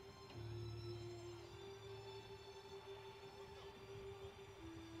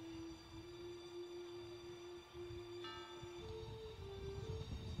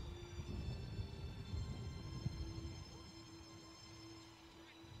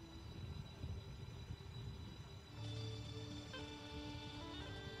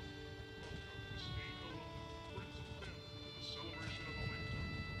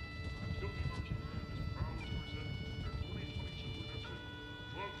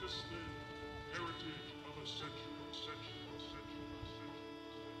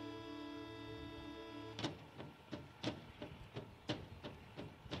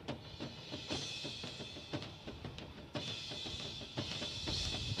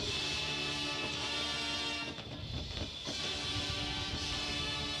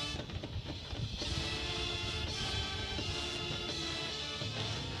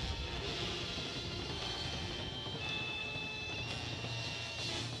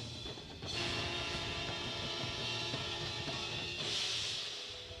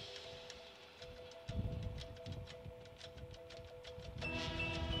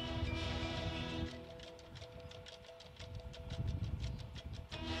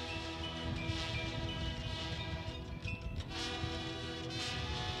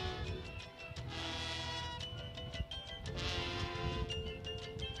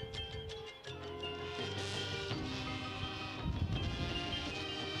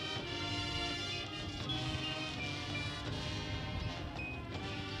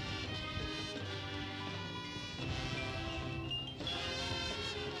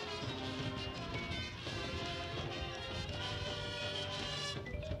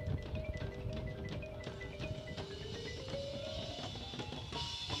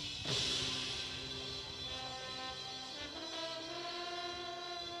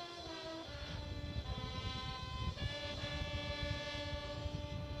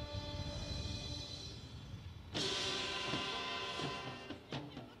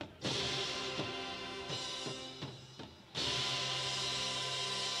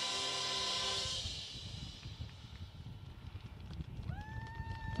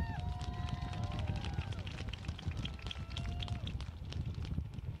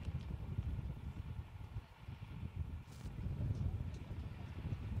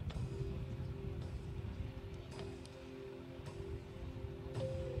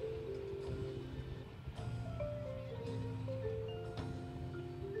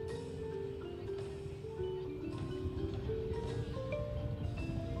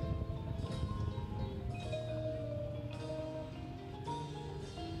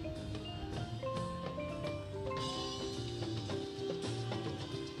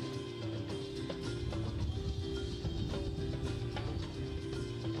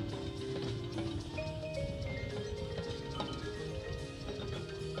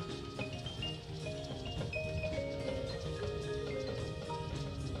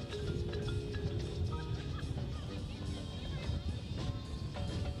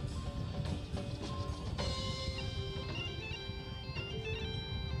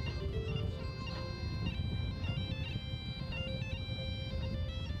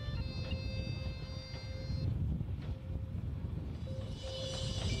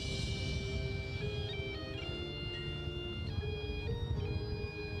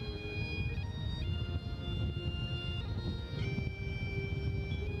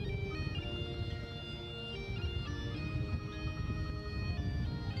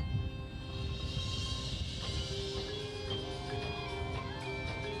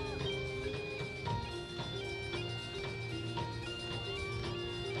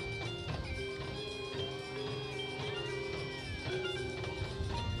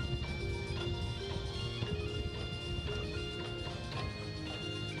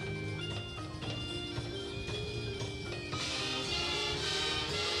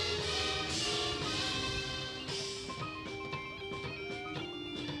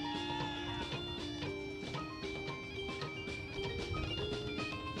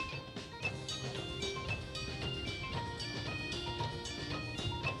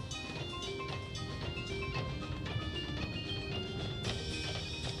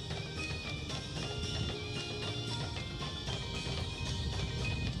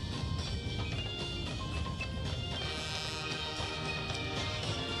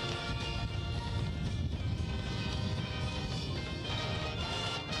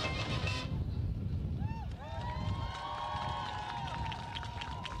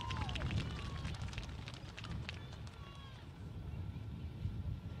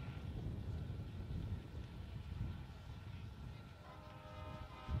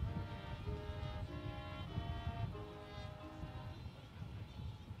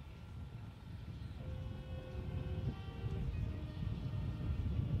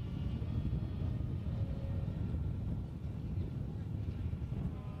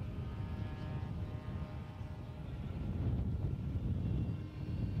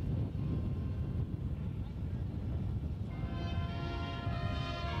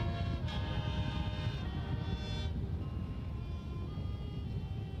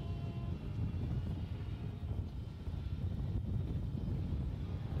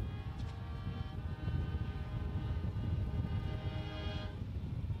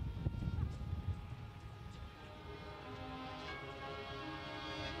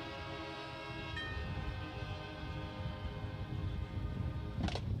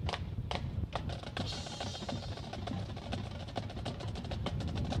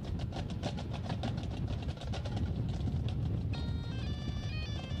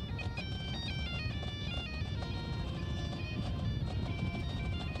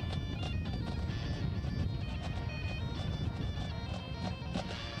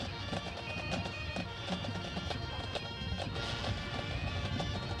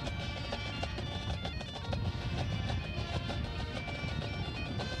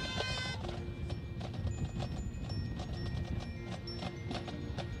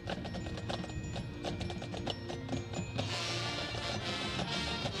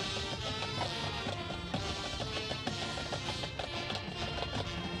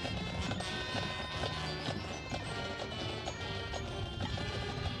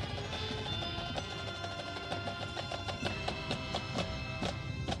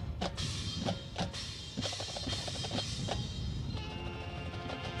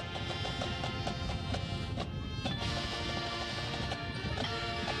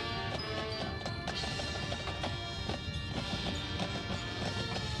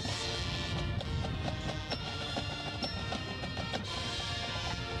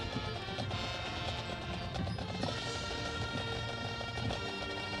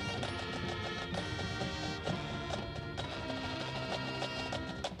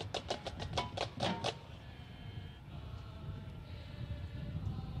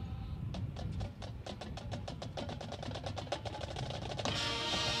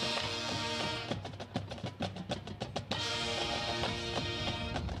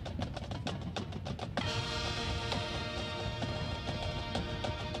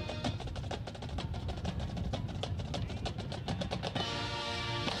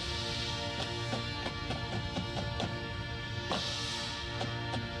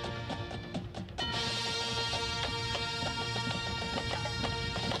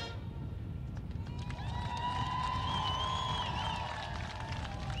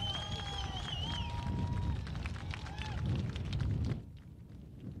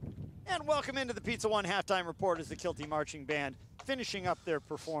 And welcome into the Pizza One Halftime Report as the Kilty Marching Band finishing up their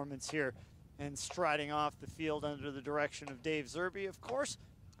performance here and striding off the field under the direction of Dave Zerbe, of course.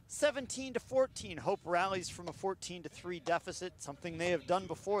 17-14, Hope rallies from a 14-3 deficit, something they have done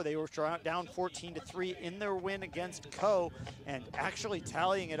before. They were down 14-3 in their win against Co. And actually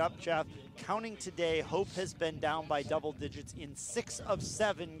tallying it up, Jeff, counting today, Hope has been down by double digits in 6 of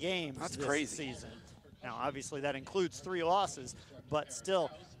 7 games this season. Now, obviously, that includes 3 losses, but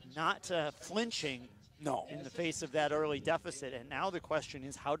still not flinching in the face of that early deficit. And now the question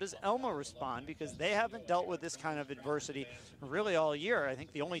is, how does Alma respond? Because they haven't dealt with this kind of adversity really all year. I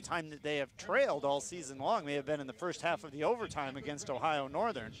think the only time that they have trailed all season long may have been in the first half of the overtime against Ohio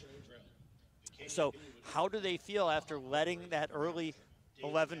Northern. So how do they feel after letting that early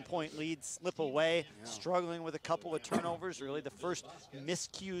 11-point lead slip away, struggling with a couple of turnovers, really the first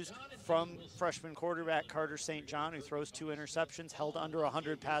miscues from freshman quarterback Carter St. John, who throws 2 interceptions, held under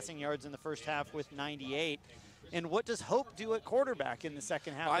 100 passing yards in the first half with 98. And what does Hope do at quarterback in the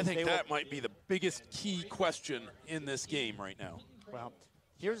second half? I think that might be the biggest key question in this game right now. Well,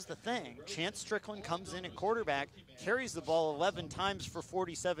 here's the thing. Chance Strickland comes in at quarterback, carries the ball 11 times for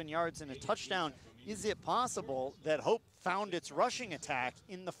 47 yards and a touchdown. Is it possible that Hope found its rushing attack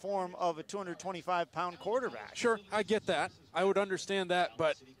in the form of a 225-pound quarterback? Sure, I get that. I would understand that,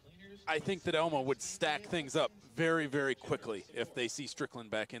 but I think that Alma would stack things up very, very quickly if they see Strickland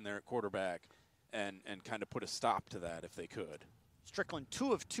back in there at quarterback and kind of put a stop to that if they could. Strickland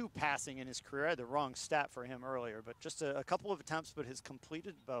 2 of 2 passing in his career. I had the wrong stat for him earlier, but just a couple of attempts, but has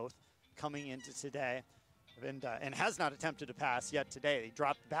completed both coming into today. And has not attempted to pass yet today. He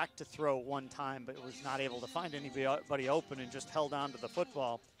dropped back to throw one time, but was not able to find anybody open and just held on to the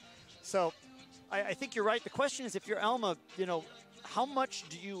football. So I think you're right. The question is, if you're Alma, how much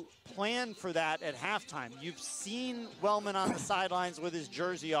do you plan for that at halftime? You've seen Wellman on the sidelines with his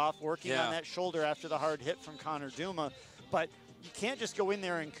jersey off, working on that shoulder after the hard hit from Connor Duma, but you can't just go in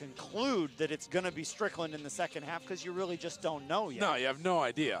there and conclude that it's going to be Strickland in the second half because you really just don't know yet. No, you have no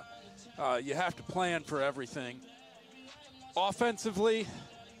idea. You have to plan for everything. Offensively,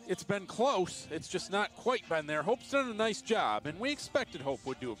 it's been close. It's just not quite been there. Hope's done a nice job, and we expected Hope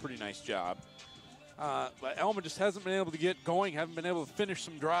would do a pretty nice job. But Alma just hasn't been able to get going, haven't been able to finish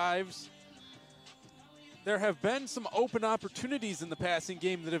some drives. There have been some open opportunities in the passing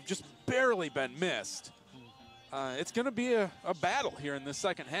game that have just barely been missed. It's going to be a battle here in the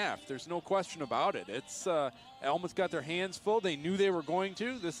second half. There's no question about it. It's Alma's got their hands full. They knew they were going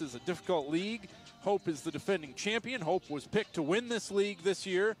to. This is a difficult league. Hope is the defending champion. Hope was picked to win this league this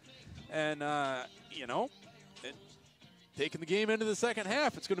year. And, taking the game into the second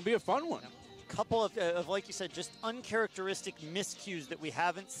half, it's going to be a fun one. Couple of, like you said, just uncharacteristic miscues that we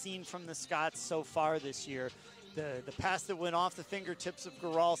haven't seen from the Scots so far this year. The pass that went off the fingertips of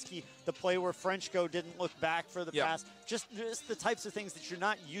Goralski, the play where Frenchko didn't look back for the pass, just the types of things that you're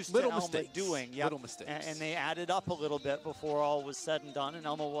not used to Alma doing. Little mistakes. And they added up a little bit before all was said and done, and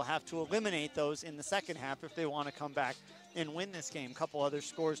Alma will have to eliminate those in the second half if they want to come back and win this game. A couple other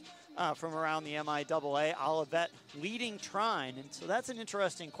scores from around the MIAA. Olivet leading Trine, and so that's an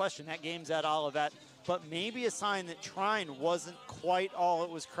interesting question. That game's at Olivet, but maybe a sign that Trine wasn't quite all it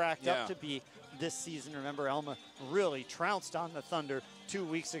was cracked up to be this season. Remember, Alma really trounced on the Thunder 2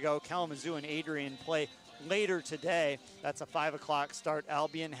 weeks ago. Kalamazoo and Adrian play later today. That's a 5 o'clock start.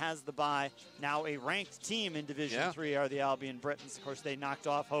 Albion has the bye. Now a ranked team in Division III are the Albion Britons. Of course, they knocked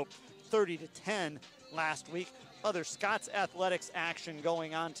off Hope 30-10 last week. Other Scots athletics action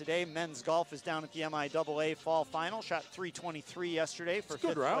going on today. Men's golf is down at the MIAA Fall Final. Shot 323 yesterday for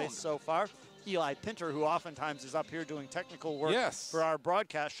fifth place so far. Eli Pinter, who oftentimes is up here doing technical work for our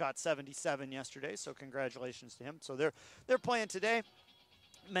broadcast, shot 77 yesterday, so congratulations to him. So they're playing today.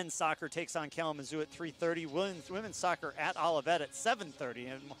 Men's soccer takes on Kalamazoo at 3:30. Women's soccer at Olivet at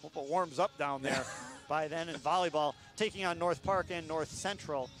 7:30, and hope it warms up down there by then. And volleyball taking on North Park and North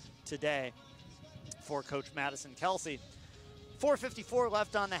Central today for Coach Madison Kelsey. 4:54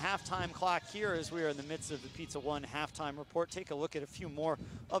 left on the halftime clock here as we are in the midst of the Pizza One halftime report. Take a look at a few more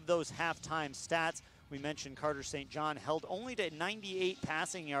of those halftime stats. We mentioned Carter St. John held only to 98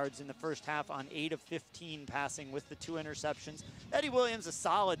 passing yards in the first half on 8 of 15 passing with the 2 interceptions. Eddie Williams, a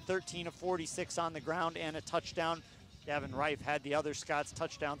solid 13 of 46 on the ground and a touchdown. Gavin Reif had the other Scots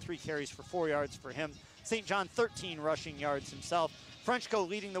touchdown, 3 carries for 4 yards for him. St. John 13 rushing yards himself. Frenchko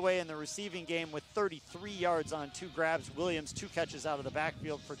leading the way in the receiving game with 33 yards on 2 grabs. Williams 2 catches out of the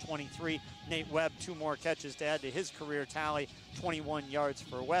backfield for 23. Nate Webb 2 more catches to add to his career tally, 21 yards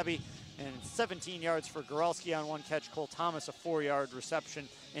for Webby. And 17 yards for Goralski on 1 catch. Cole Thomas a 4-yard reception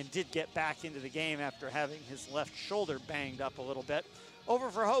and did get back into the game after having his left shoulder banged up a little bit. Over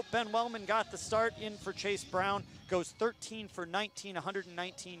for Hope, Ben Wellman got the start. In for Chase Brown, goes 13 for 19,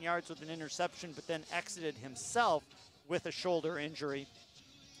 119 yards with an interception, but then exited himself with a shoulder injury.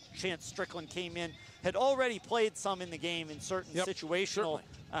 Chance Strickland came in, had already played some in the game in certain situational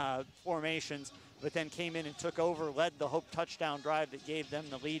formations, but then came in and took over, led the Hope touchdown drive that gave them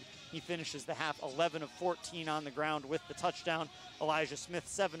the lead. He finishes the half 11 of 14 on the ground with the touchdown. Elijah Smith,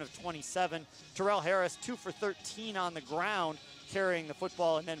 7 of 27. Terrell Harris, 2 for 13 on the ground, carrying the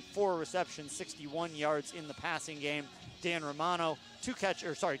football, and then 4 receptions, 61 yards in the passing game. Dan Romano, 2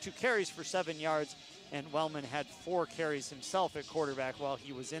 carries for 7 yards, and Wellman had 4 carries himself at quarterback while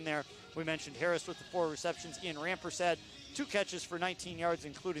he was in there. We mentioned Harris with the 4 receptions. Ian Rampersad, 2 catches for 19 yards,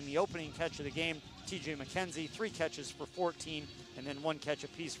 including the opening catch of the game. TJ McKenzie, 3 catches for 14, and then 1 catch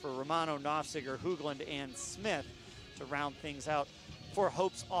apiece for Romano, Nofziger, Hoogland, and Smith to round things out for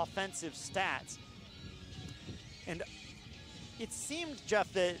Hope's offensive stats. And it seemed,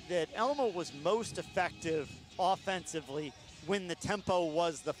 Jeff, that Alma was most effective offensively when the tempo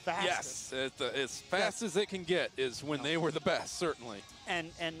was the fastest. Yes, as fast as it can get is when they were the best, certainly.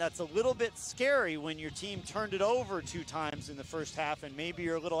 And that's a little bit scary when your team turned it over 2 times in the first half, and maybe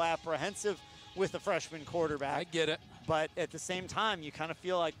you're a little apprehensive with the freshman quarterback. I get it. But at the same time, you kind of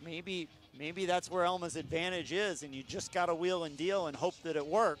feel like maybe that's where Alma's advantage is, and you just got to wheel and deal and hope that it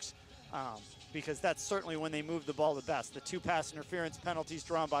works, because that's certainly when they move the ball the best. The 2 pass interference penalties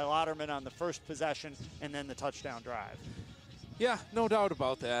drawn by Lauderman on the first possession, and then the touchdown drive. Yeah, no doubt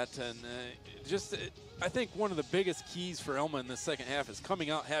about that. And I think one of the biggest keys for Alma in the second half is coming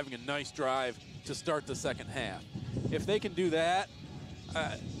out, having a nice drive to start the second half. If they can do that,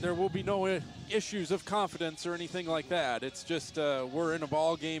 there will be no issues of confidence or anything like that. It's just we're in a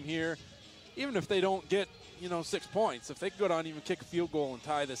ball game here. Even if they don't get 6 points, if they could go down and even kick a field goal and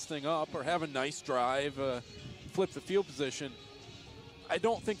tie this thing up, or have a nice drive, flip the field position, I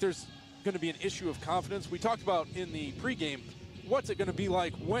don't think there's going to be an issue of confidence. We talked about in the pregame, what's it going to be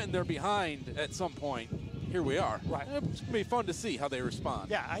like when they're behind at some point? Here we are. Right. It's going to be fun to see how they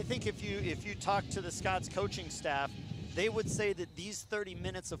respond. Yeah, I think if you talk to the Scots coaching staff, they would say that these 30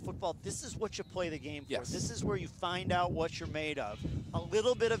 minutes of football, this is what you play the game for. Yes. This is where you find out what you're made of. A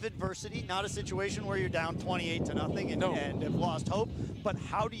little bit of adversity, not a situation where you're down 28-0 and have lost hope, but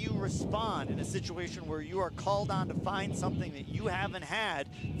how do you respond in a situation where you are called on to find something that you haven't had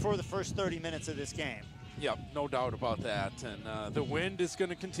for the first 30 minutes of this game? Yep, no doubt about that. And the wind is going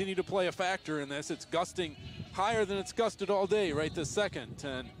to continue to play a factor in this. It's gusting higher than it's gusted all day right this second.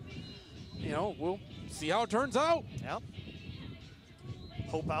 And, we'll see how it turns out. Yep.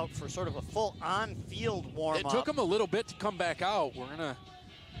 Hope out for sort of a full on-field warm-up. It took them a little bit to come back out. We're going to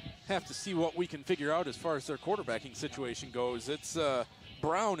have to see what we can figure out as far as their quarterbacking situation goes. It's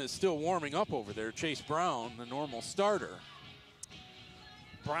Brown is still warming up over there. Chase Brown, the normal starter.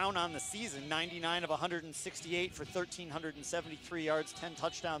 Brown on the season, 99 of 168 for 1,373 yards, 10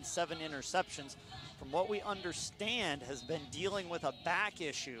 touchdowns, 7 interceptions. From what we understand, has been dealing with a back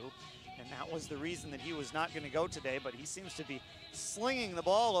issue, and that was the reason that he was not going to go today, but he seems to be slinging the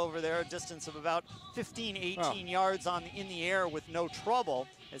ball over there a distance of about 15, 18 yards in the air with no trouble,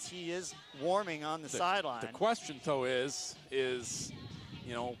 as he is warming on the sideline. The question, though, is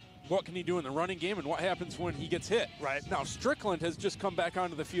what can he do in the running game, and what happens when he gets hit? Right. Now, Strickland has just come back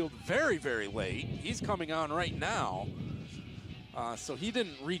onto the field very, very late. He's coming on right now. So he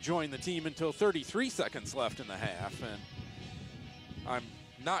didn't rejoin the team until 33 seconds left in the half, and I'm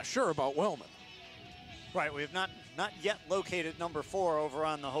not sure about Wellman. Right, we have not yet located number 4 over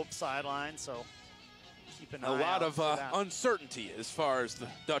on the Hope sideline, so keep an eye out. A lot of uncertainty as far as the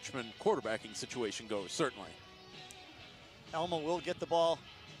Dutchman quarterbacking situation goes, certainly. Alma will get the ball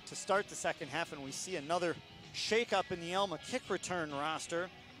to start the second half, and we see another shakeup in the Alma kick return roster,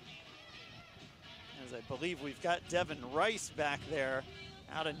 as I believe we've got Devin Rice back there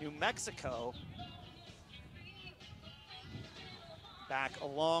out of New Mexico, back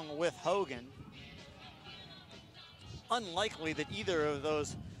along with Hogan. Unlikely that either of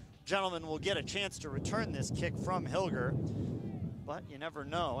those gentlemen will get a chance to return this kick from Hilger, but you never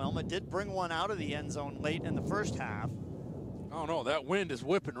know. Alma did bring one out of the end zone late in the first half. Oh no, that wind is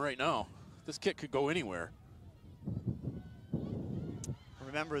whipping right now. This kick could go anywhere.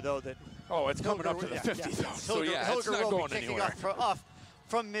 Remember, though, that it's coming up to the 50, though. So, Hilger it's not will going be kicking anywhere. off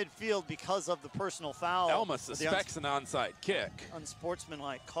from midfield because of the personal foul. Alma suspects an onside kick.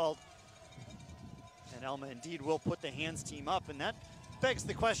 Unsportsmanlike called. And Alma indeed will put the hands team up, and that begs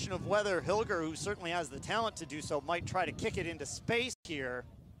the question of whether Hilger, who certainly has the talent to do so, might try to kick it into space here.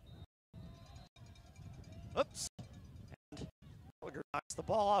 Oops. And Hilger knocks the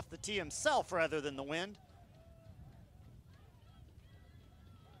ball off the tee himself rather than the wind.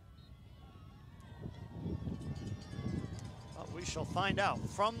 We shall find out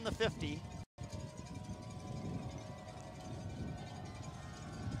from the 50.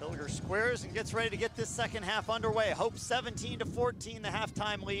 Hilger squares and gets ready to get this second half underway. Hope 17-14, the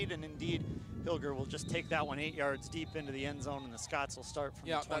halftime lead, and indeed, Hilger will just take that one 8 yards deep into the end zone, and the Scots will start from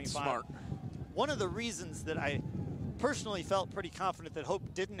the 25. That's smart. One of the reasons that I personally felt pretty confident that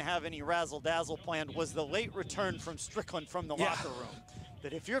Hope didn't have any razzle-dazzle planned was the late return from Strickland from the locker room.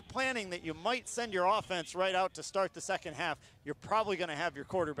 That if you're planning that you might send your offense right out to start the second half, you're probably going to have your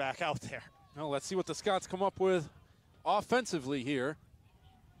quarterback out there. Well, let's see what the Scots come up with offensively here.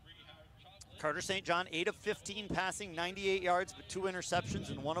 Carter St. John, 8 of 15 passing, 98 yards, but 2 interceptions,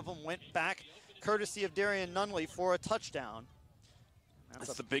 and one of them went back courtesy of Darian Nunley for a touchdown.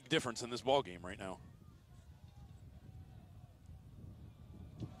 That's the big difference in this ball game right now.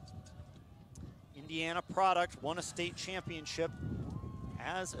 Indiana product, won a state championship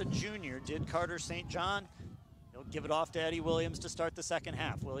as a junior, did Carter St. John. He'll give it off to Eddie Williams to start the second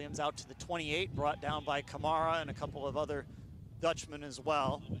half. Williams out to the 28, brought down by Kamara and a couple of other Dutchmen as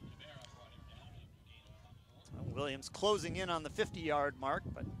well. Williams closing in on the 50-yard mark,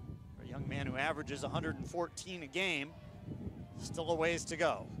 but for a young man who averages 114 a game, still a ways to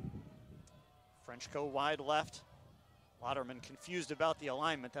go. Frenchco wide left. Lauderman confused about the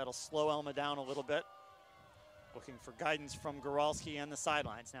alignment. That'll slow Alma down a little bit. Looking for guidance from Goralski and the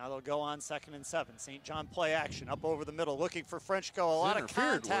sidelines. Now they'll go on 2nd and 7. St. John play action up over the middle, looking for Frenchco. A lot of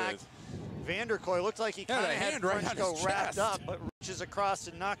contact. Vanderkoy looked like he kind of had Frenchco wrapped up, but reaches across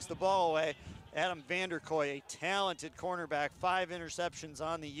and knocks the ball away. Adam Vanderkoy, a talented cornerback, 5 interceptions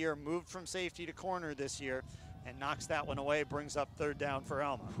on the year, moved from safety to corner this year, and knocks that one away, brings up 3rd down for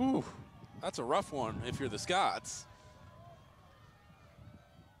Alma. Whew, that's a rough one if you're the Scots.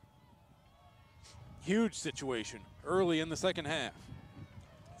 Huge situation early in the second half.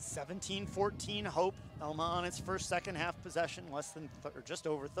 17-14 Hope. Alma on its first second half possession, less than or just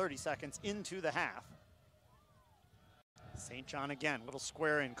over 30 seconds into the half. St. John again, little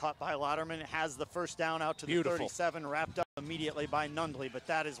square in, caught by Lauderman, has the first down out to the 37, wrapped up immediately by Nundley, but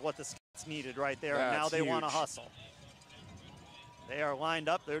that is what the Scots needed right there, and now they want to hustle. They are lined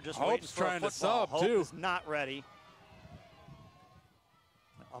up, they're just waiting for a football. Hope is not ready.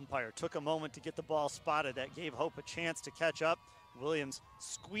 The umpire took a moment to get the ball spotted. That gave Hope a chance to catch up. Williams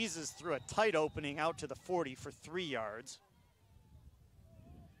squeezes through a tight opening out to the 40 for 3 yards.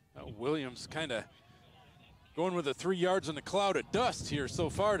 Williams kind of going with the 3 yards in a cloud of dust here so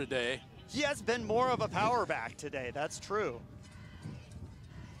far today. He has been more of a power back today, that's true.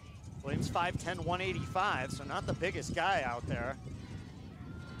 Williams 5'10", 185, so not the biggest guy out there.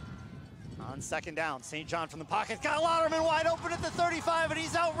 On 2nd down, St. John from the pocket, got Lauderman wide open at the 35, and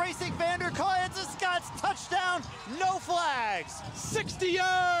he's out racing Vanderkoy. It's a Scots touchdown, no flags.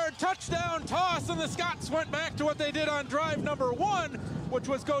 60-yard touchdown toss, and the Scots went back to what they did on drive number 1, which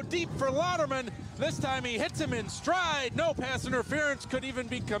was go deep for Lauderman. This time he hits him in stride. No pass interference could even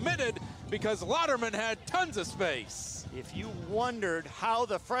be committed because Lauderman had tons of space. If you wondered how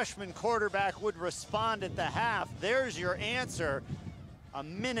the freshman quarterback would respond at the half, there's your answer.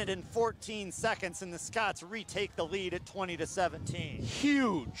 1 minute and 14 seconds, and the Scots retake the lead at 20-17.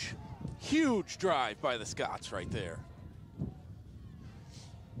 Huge, huge drive by the Scots right there.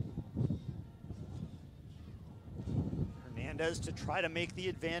 Hernandez to try to make the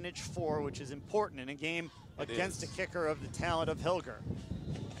advantage 4, which is important in a game against a kicker of the talent of Hilger.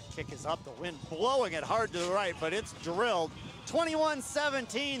 Kick is up, the wind blowing it hard to the right, but it's drilled.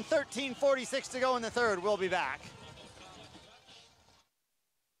 21-17, 13:46 to go in the third. We'll be back.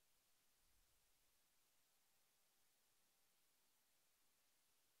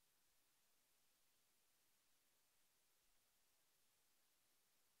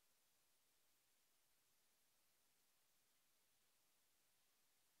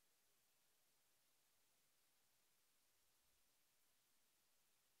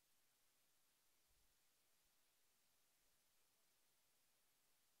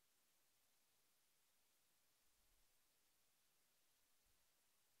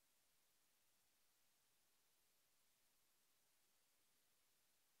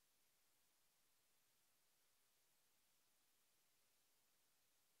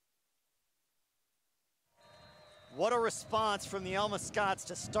 What a response from the Alma Scots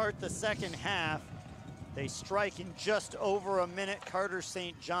to start the second half. They strike in just over a minute. Carter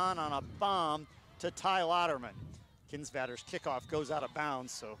St. John on a bomb to Ty Lauderman. Kinsvatter's kickoff goes out of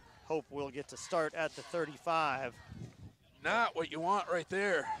bounds, so Hope will get to start at the 35. Not what you want right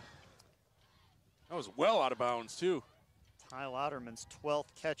there. That was well out of bounds, too. Ty Lauderman's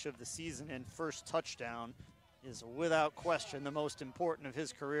 12th catch of the season and first touchdown is without question the most important of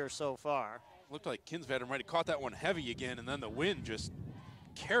his career so far. Looked like Kinsvatter might have caught that one heavy again, and then the wind just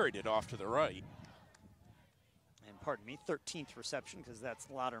carried it off to the right. And pardon me, 13th reception, because that's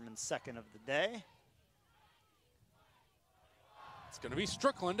Lauderman's second of the day. It's going to be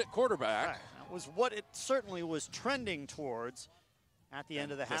Strickland at quarterback. Right. That was what it certainly was trending towards at the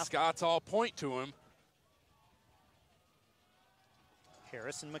end of the half. The Scots all point to him.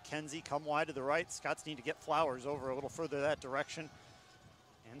 Harris and McKenzie come wide to the right. Scots need to get Flowers over a little further that direction.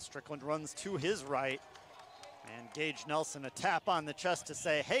 And Strickland runs to his right. And Gage Nelson a tap on the chest to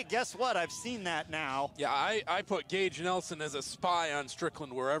say, hey, guess what? I've seen that now. Yeah, I put Gage Nelson as a spy on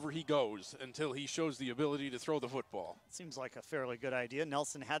Strickland wherever he goes until he shows the ability to throw the football. Seems like a fairly good idea.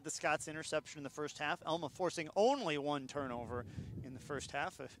 Nelson had the Scots interception in the first half. Alma forcing only one turnover in the first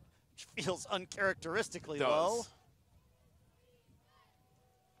half, which feels uncharacteristically low.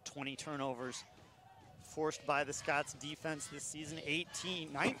 20 turnovers forced by the Scots defense this season.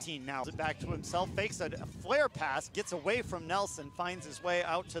 19 now. Back to himself, fakes a flare pass, gets away from Nelson, finds his way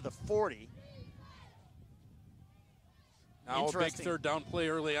out to the 40. Now a big third down play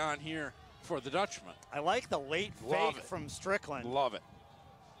early on here for the Dutchman. I like the late fake from Strickland. Love it.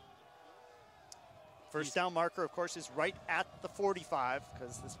 First down marker, of course, is right at the 45,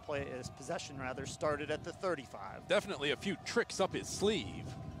 because this possession started at the 35. Definitely a few tricks up his sleeve.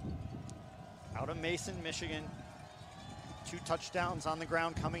 Out of Mason, Michigan. 2 touchdowns on the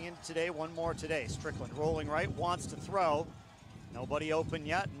ground coming in today, 1 more today. Strickland rolling right, wants to throw. Nobody open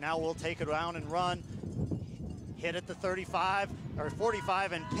yet. Now we'll take it down and run. Hit at the 35 or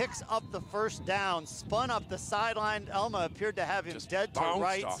 45 and picks up the first down. Spun up the sideline. Alma appeared to have him just dead to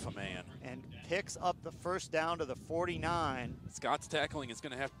right. Off a man. And picks up the first down to the 49. Scott's tackling is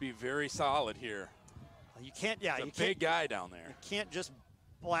going to have to be very solid here. You can't, yeah. He's a big guy down there. You can't just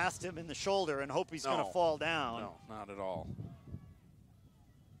blast him in the shoulder and hope he's going to fall down. No, not at all.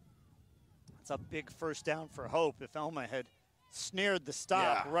 It's a big first down for Hope. If Alma had snared the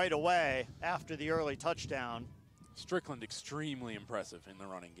stop right away after the early touchdown. Strickland extremely impressive in the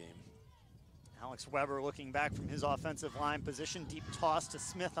running game. Alex Weber looking back from his offensive line position. Deep toss to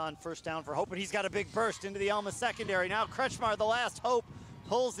Smith on first down for Hope, but he's got a big burst into the Alma secondary. Now Kretschmar, the last Hope,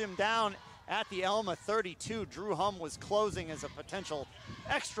 pulls him down at the Alma 32. Drew Hum was closing as a potential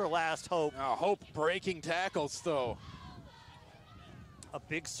extra last Hope. Now Hope breaking tackles, though. A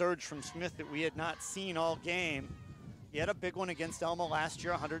big surge from Smith that we had not seen all game. He had a big one against Alma last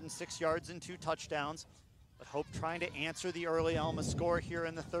year, 106 yards and 2 touchdowns. But Hope trying to answer the early Alma score here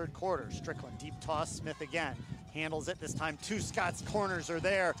in the third quarter. Strickland, deep toss, Smith again. Handles it this time. 2 Scots corners are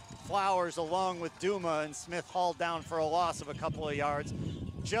there. Flowers along with Duma, and Smith hauled down for a loss of a couple of yards.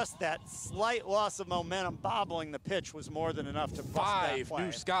 Just that slight loss of momentum bobbling the pitch was more than enough to bust that play. 5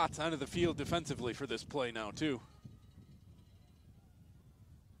 new Scots onto the field defensively for this play now, too.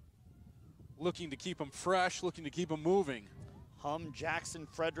 Looking to keep them fresh, looking to keep them moving. Hum, Jackson,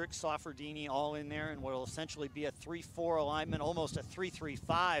 Frederick, Sofferdini all in there in what will essentially be a 3-4 alignment, almost a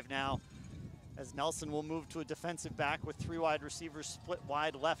 3-3-5 now, as Nelson will move to a defensive back with 3 wide receivers split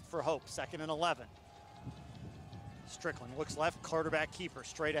wide left for Hope, 2nd and 11. Strickland looks left, quarterback keeper,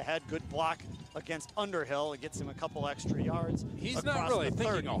 straight ahead, good block against Underhill. It gets him a couple extra yards. He's not really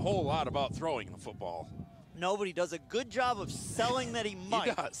thinking a whole lot about throwing the football. Nobody does a good job of selling that he might.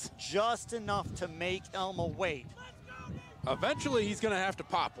 He does. Just enough to make Alma wait. Eventually, he's going to have to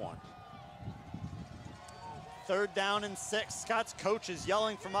pop one. 3rd down and 6. Scott's coach is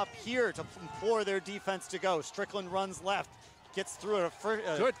yelling from up here to implore their defense to go. Strickland runs left, gets through it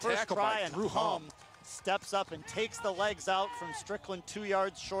good first tackle try, by and Drew Hum steps up and takes the legs out from Strickland 2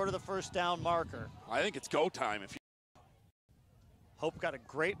 yards short of the first down marker. I think it's go time. Hope got a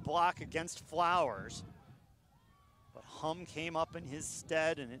great block against Flowers, but Hum came up in his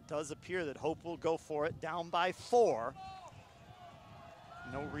stead, and it does appear that Hope will go for it, down by 4.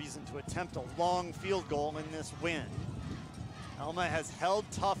 No reason to attempt a long field goal in this win. Alma has held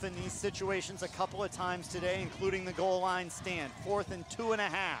tough in these situations a couple of times today, including the goal line stand. 4th and 2.5.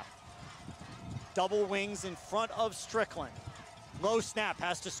 Double wings in front of Strickland. Low snap,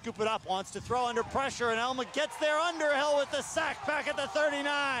 has to scoop it up, wants to throw under pressure, and Alma gets there. Underhill with the sack back at the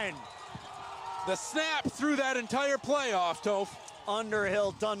 39. The snap threw that entire play off, Toph.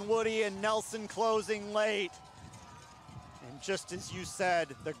 Underhill, Dunwoody, and Nelson closing late. And just as you said,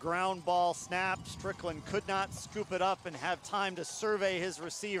 the ground ball snap, Strickland could not scoop it up and have time to survey his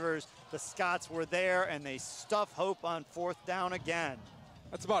receivers. The Scots were there, and they stuff Hope on 4th down again.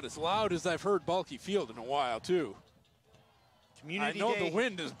 That's about as loud as I've heard Bulky Field in a while, too. I know the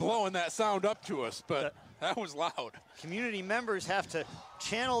wind is blowing that sound up to us, but that was loud. Community members have to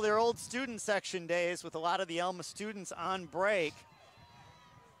channel their old student section days with a lot of the Alma students on break.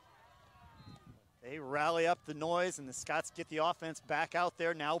 They rally up the noise, and the Scots get the offense back out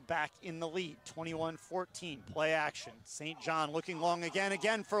there, now back in the lead. 21-14, play action. St. John looking long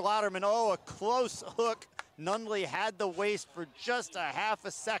again for Lauderman. Oh, a close hook. Nunley had the waist for just a half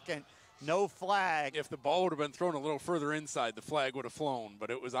a second. No flag. If the ball would have been thrown a little further inside, the flag would have flown, but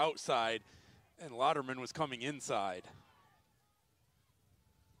it was outside, and Lauderman was coming inside.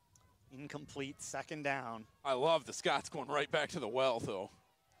 Incomplete, second down. I love the Scots going right back to the well, though.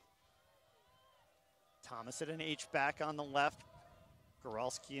 Thomas at an H-back on the left.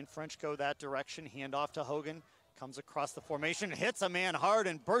 Gorelski and French go that direction. Handoff to Hogan. Comes across the formation, hits a man hard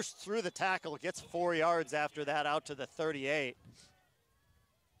and bursts through the tackle. Gets 4 yards after that out to the 38.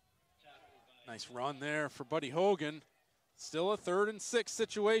 Nice run there for Buddy Hogan. Still a 3rd and 6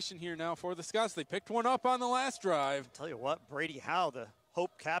 situation here now for the Scots. They picked one up on the last drive. Tell you what, Brady Howe, the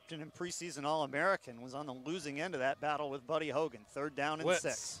Hope captain and preseason All-American, was on the losing end of that battle with Buddy Hogan. 3rd down and blitz.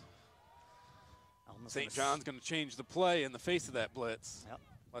 6. St. John's going to change the play in the face of that blitz. Yep.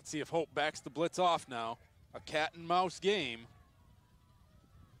 Let's see if Hope backs the blitz off now. A cat and mouse game.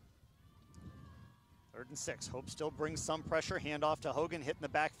 3rd and 6. Hope still brings some pressure. Handoff to Hogan, hitting the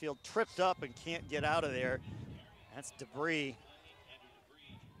backfield, tripped up and can't get out of there. That's debris.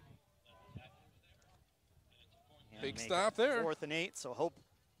 And big stop there. 4th and 8. So Hope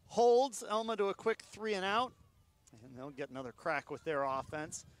holds Alma to a quick 3 and out, and they'll get another crack with their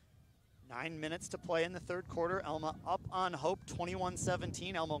offense. 9 minutes to play in the 3rd quarter. Alma up on Hope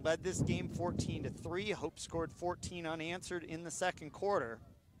 21-17. Alma led this game 14-3. Hope scored 14 unanswered in the 2nd quarter.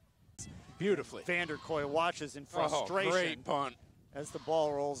 Beautifully. Vanderkoy watches in frustration. Oh, great punt. As the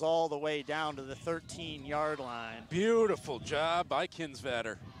ball rolls all the way down to the 13-yard line. Beautiful job by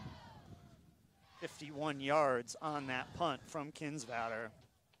Kinsvatter. 51 yards on that punt from Kinsvatter.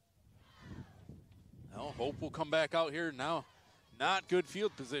 Well, Hope will come back out here now. Not good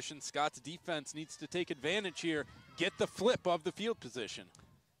field position. Scott's defense needs to take advantage here. Get the flip of the field position.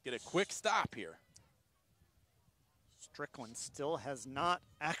 Get a quick stop here. Strickland still has not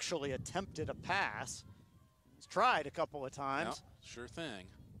actually attempted a pass. He's tried a couple of times. Yep, sure thing.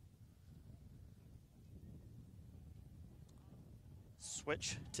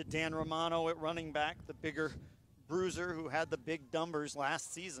 Switch to Dan Romano at running back, the bigger bruiser who had the big numbers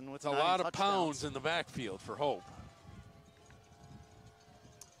last season with 9 a lot touchdowns. of pounds in the backfield for Hope.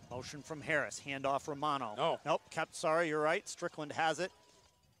 Motion from Harris, handoff Romano. No. Nope, kept, sorry, you're right. Strickland has it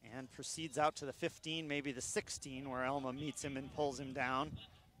and proceeds out to the 15, maybe the 16, where Alma meets him and pulls him down.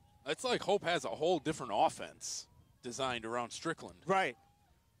 It's like Hope has a whole different offense designed around Strickland. Right.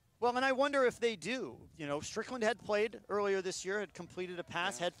 Well, and I wonder if they do. You know, Strickland had played earlier this year, had completed a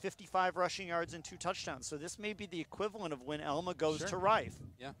pass, had 55 rushing yards and 2 touchdowns. So this may be the equivalent of when Alma goes to Rife.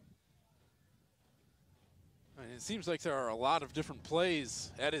 Yeah. I mean, it seems like there are a lot of different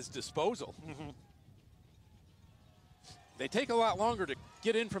plays at his disposal. They take a lot longer to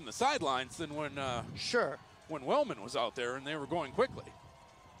get in from the sidelines than when when Wellman was out there and they were going quickly.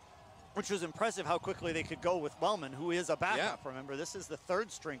 Which was impressive how quickly they could go with Wellman, who is a backup. Remember, this is the 3rd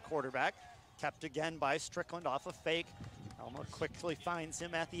string quarterback, kept again by Strickland off a fake. Alma quickly finds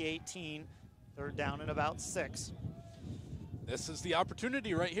him at the 18, 3rd down and about 6. This is the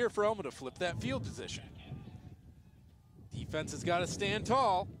opportunity right here for Alma to flip that field position. Defense has got to stand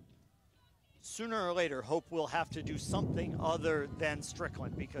tall. Sooner or later, Hope will have to do something other than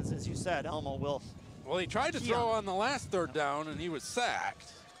Strickland because, as you said, Alma will. Well, he tried to throw on the last 3rd down, and he was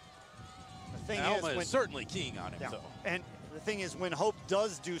sacked. The thing Alma is certainly keying on him, though. And the thing is, when Hope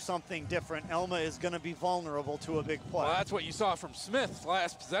does do something different, Alma is going to be vulnerable to a big play. Well, that's what you saw from Smith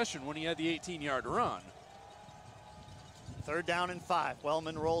last possession when he had the 18-yard run. 3rd down and 5.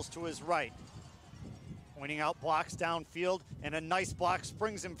 Wellman rolls to his right. Pointing out blocks downfield, and a nice block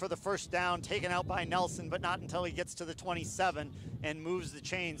springs him for the 1st down, taken out by Nelson, but not until he gets to the 27 and moves the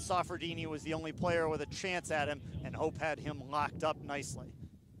chains. Soffordini was the only player with a chance at him, and Hope had him locked up nicely.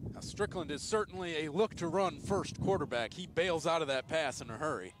 Now, Strickland is certainly a look-to-run first quarterback. He bails out of that pass in a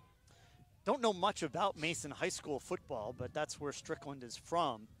hurry. Don't know much about Mason High School football, but that's where Strickland is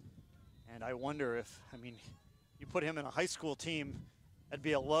from. And I wonder if, I mean, you put him in a high school team, that'd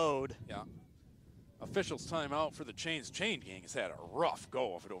be a load. Yeah. Officials timeout for the Chains. Chain gang has had a rough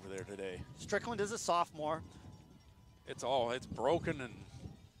go of it over there today. Strickland is a sophomore. It's broken and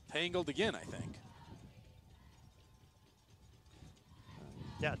tangled again, I think.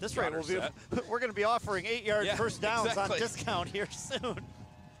 Yeah, at this rate, we're going to be offering 8-yard first downs on discount here soon.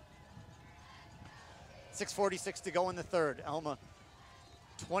 6:46 to go in the 3rd. Alma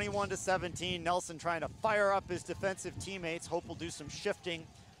 21-17. Nelson trying to fire up his defensive teammates. Hope will do some shifting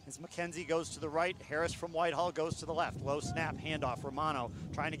As McKenzie goes to the right, Harris from Whitehall goes to the left. Low snap, handoff, Romano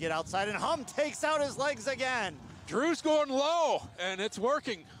trying to get outside, and Hum takes out his legs again. Drew's going low, and it's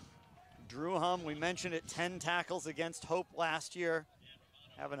working. Drew Hum, we mentioned it, 10 tackles against Hope last year.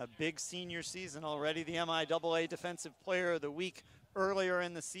 Having a big senior season already. The MIAA Defensive Player of the Week earlier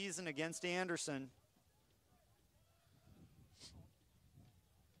in the season against Anderson.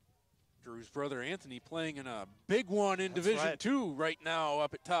 Drew's brother Anthony playing in a big one in That's Division right. II right now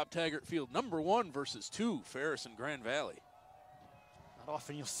up at Top Taggart Field. Number 1 versus 2, Ferris and Grand Valley. Not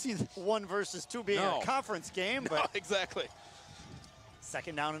often you'll see the 1 versus 2 being a conference game, but exactly.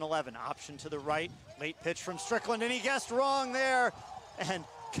 second down and 11, option to the right, late pitch from Strickland, and he guessed wrong there. And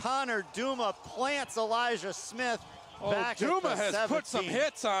Connor Duma plants Elijah Smith back Duma at the has 17. put some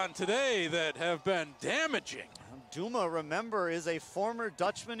hits on today that have been damaging. Duma, remember, is a former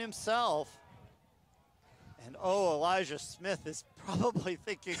Dutchman himself. And oh, Elijah Smith is probably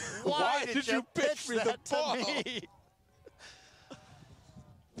thinking, why did you pitch me the that ball? to me?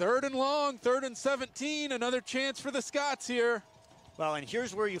 3rd and long, 3rd and 17, another chance for the Scots here. Well, and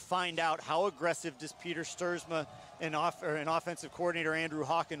here's where you find out how aggressive does Peter Sturzma and offensive coordinator Andrew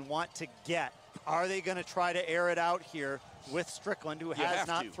Hawken want to get. Are they going to try to air it out here with Strickland, who has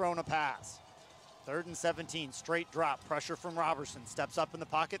not thrown a pass? 3rd and 17, straight drop, pressure from Robertson, steps up in the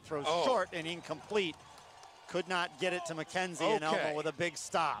pocket, throws short and incomplete. Could not get it to McKenzie, and Alma with a big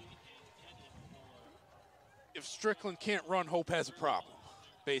stop. If Strickland can't run, Hope has a problem,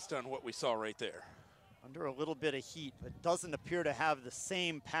 based on what we saw right there. Under a little bit of heat, but doesn't appear to have the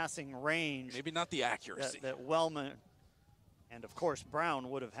same passing range. Maybe not the accuracy. That Wellman and, of course, Brown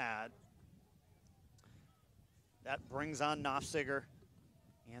would have had. That brings on Nofziger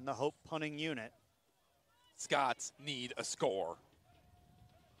and the Hope punting unit. Scots need a score.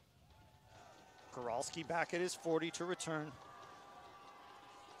 Goralski back at his 40 to return.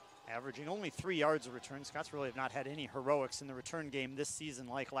 Averaging only 3 yards a return. Scots really have not had any heroics in the return game this season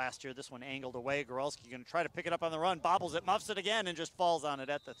like last year. This one angled away. Goralski going to try to pick it up on the run. Bobbles it, muffs it again, and just falls on it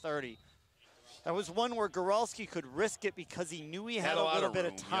at the 30. That was one where Goralski could risk it because he knew he had a little bit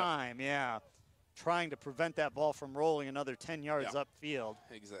of time. Yeah. Trying to prevent that ball from rolling another 10 yards upfield.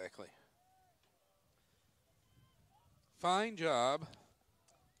 Exactly. Fine job.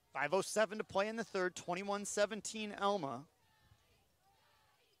 5:07 to play in the third, 21-17 Alma.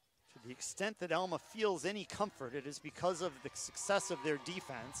 To the extent that Alma feels any comfort, it is because of the success of their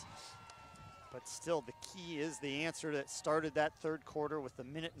defense. But still, the key is the answer that started that third quarter with the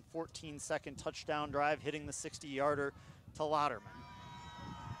 1:14 touchdown drive hitting the 60-yarder to Lauderman.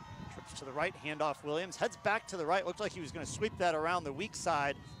 Trips to the right, handoff Williams, heads back to the right. Looked like he was going to sweep that around the weak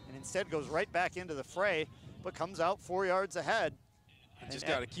side and instead goes right back into the fray, but comes out 4 yards ahead. You just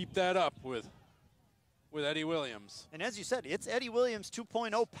got to keep that up with Eddie Williams. And as you said, it's Eddie Williams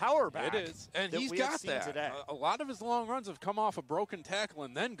 2.0 power back. It is, and he's got that. Today. A lot of his long runs have come off a broken tackle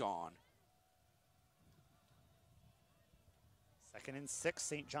and then gone. 2nd and 6,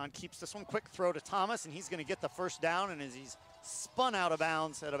 St. John keeps this one. Quick throw to Thomas, and he's going to get the first down, and as he's spun out of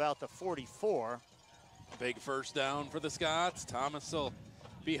bounds at about the 44. Big first down for the Scots. Thomas will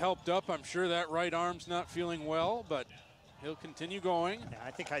be helped up. I'm sure that right arm's not feeling well, but he'll continue going. Yeah,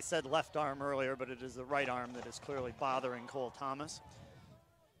 I think I said left arm earlier, but it is the right arm that is clearly bothering Cole Thomas.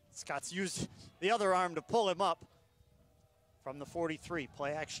 Scott's used the other arm to pull him up from the 43.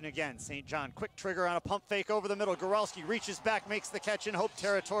 Play action again. St. John, quick trigger on a pump fake over the middle. Goralski reaches back, makes the catch in Hope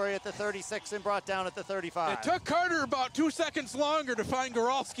territory at the 36 and brought down at the 35. It took Carter about 2 seconds longer to find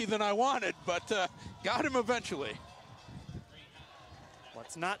Goralski than I wanted, but got him eventually.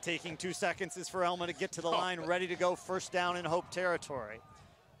 What's not taking 2 seconds is for Alma to get to the line, ready to go first down in Hope territory.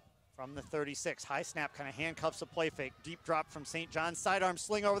 From the 36, high snap, kind of handcuffs a play fake. Deep drop from St. John, sidearm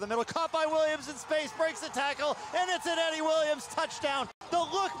sling over the middle, caught by Williams in space, breaks the tackle, and it's an Eddie Williams touchdown. The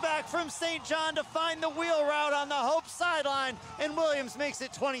look back from St. John to find the wheel route on the Hope sideline, and Williams makes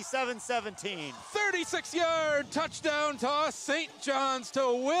it 27-17. 36-yard touchdown toss, St. John's to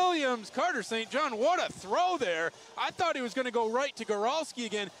Williams. Carter St. John, what a throw there. I thought he was going to go right to Goralski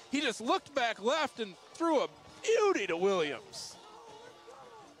again. He just looked back left and threw a beauty to Williams.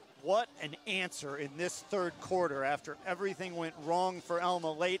 What an answer in this third quarter after everything went wrong for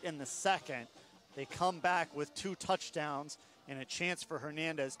Alma late in the second. They come back with 2 touchdowns and a chance for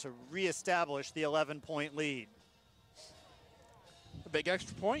Hernandez to reestablish the 11-point lead. A big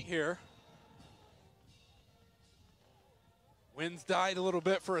extra point here. Winds died a little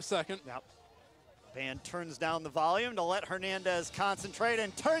bit for a second. Yep. Band turns down the volume to let Hernandez concentrate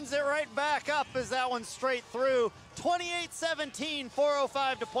and turns it right back up as that one's straight through. 28-17,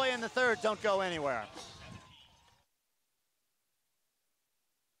 4:05 to play in the third. Don't go anywhere.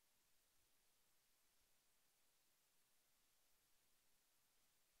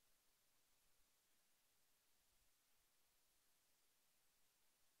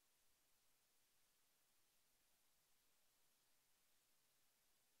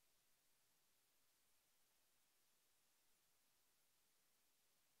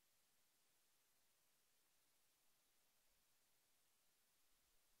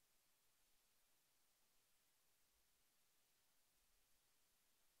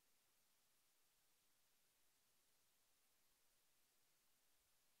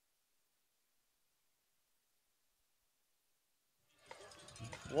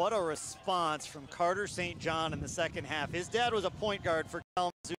 What a response from Carter St. John in the second half. His dad was a point guard for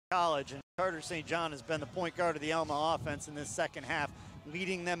Kalamazoo College, and Carter St. John has been the point guard of the Alma offense in this second half,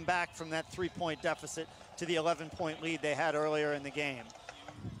 leading them back from that 3-point deficit to the 11-point lead they had earlier in the game.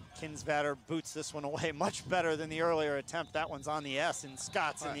 Kinsvatter boots this one away much better than the earlier attempt. That one's on the S, and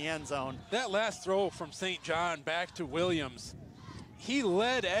Scott's in the end zone. That last throw from St. John back to Williams, he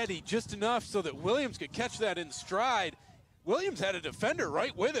led Eddie just enough so that Williams could catch that in stride. Williams had a defender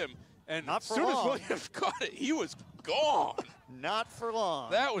right with him, and as soon as Williams caught it, he was gone. Not for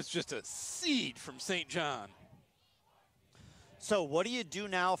long. That was just a seed from St. John. So what do you do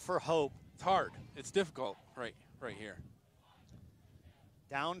now for Hope? It's hard. It's difficult right here.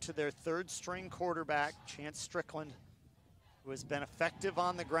 Down to their third-string quarterback, Chance Strickland, who has been effective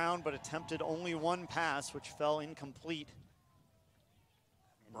on the ground but attempted only one pass, which fell incomplete.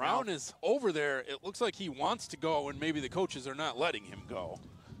 Brown is over there. It looks like he wants to go, and maybe the coaches are not letting him go.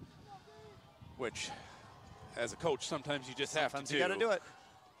 Which, as a coach, sometimes you just have to do. Sometimes you got to do it.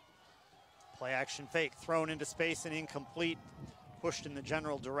 Play action fake, thrown into space and incomplete. Pushed in the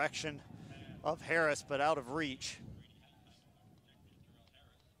general direction of Harris, but out of reach.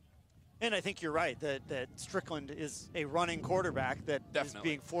 And I think you're right that Strickland is a running quarterback that is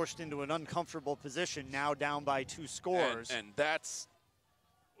being forced into an uncomfortable position, now down by 2 scores. And that's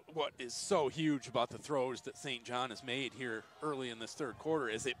what is so huge about the throws that St. John has made here early in this third quarter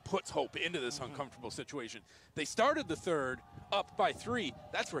is it puts Hope into this uncomfortable situation. They started the third up by 3.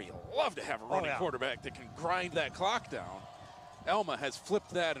 That's where you love to have a running quarterback that can grind that clock down. Alma has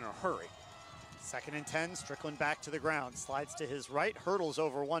flipped that in a hurry. 2nd and 10, Strickland back to the ground, slides to his right, hurdles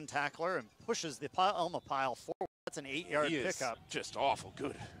over one tackler, and pushes the Alma pile forward. That's an 8-yard pickup. Just awful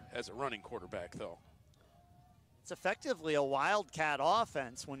good as a running quarterback, though. It's effectively a Wildcat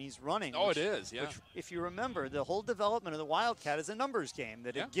offense when he's running. Oh, it is, yeah. Which, if you remember, the whole development of the Wildcat is a numbers game,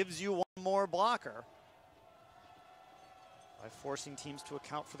 that it gives you one more blocker by forcing teams to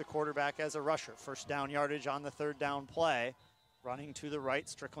account for the quarterback as a rusher. First down yardage on the 3rd down play. Running to the right,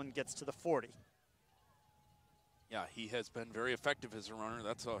 Strickland gets to the 40. Yeah, he has been very effective as a runner.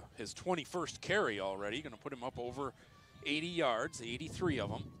 That's his 21st carry already. Going to put him up over 80 yards, 83 of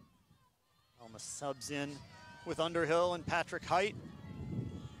them. Alma subs in with Underhill and Patrick Height.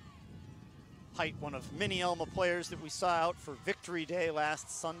 Height, one of many Alma players that we saw out for Victory Day last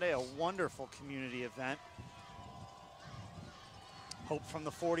Sunday, a wonderful community event. Hope from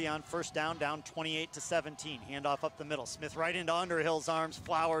the 40 on first down, down 28-17. Handoff up the middle. Smith right into Underhill's arms.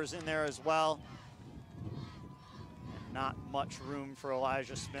 Flowers in there as well. And not much room for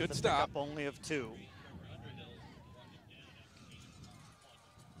Elijah Smith. Good stop. Pickup only of 2.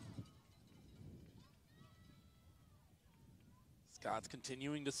 Scott's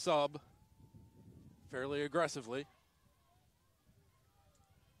continuing to sub fairly aggressively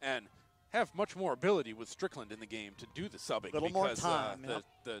and have much more ability with Strickland in the game to do the subbing because more time,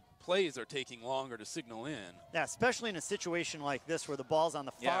 the plays are taking longer to signal in. Yeah, especially in a situation like this where the ball's on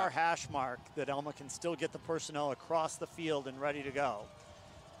the far hash mark, that Alma can still get the personnel across the field and ready to go.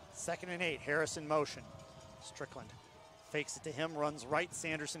 2nd and 8, Harris in motion. Strickland fakes it to him, runs right.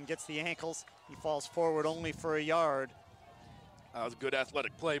 Sanderson gets the ankles. He falls forward only for a yard. That was a good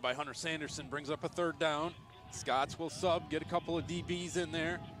athletic play by Hunter Sanderson, brings up a 3rd down. Scotts will sub, get a couple of DBs in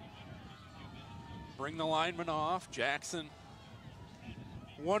there. Bring the lineman off. Jackson,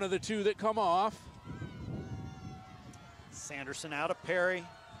 one of the 2 that come off. Sanderson out of Perry.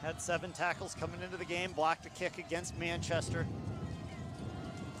 Had 7 tackles coming into the game. Blocked a kick against Manchester.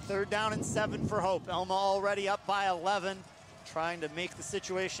 3rd down and 7 for Hope. Alma already up by 11. Trying to make the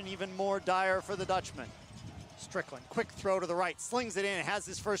situation even more dire for the Dutchman. Strickland, quick throw to the right. Slings it in. Has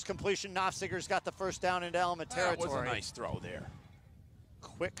his first completion. Nofziger's got the first down into Alma territory. That was a nice throw there.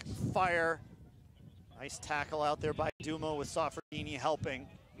 Quick fire. Nice tackle out there by Duma with Sofferdini helping.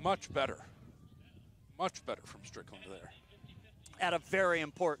 Much better from Strickland there. At a very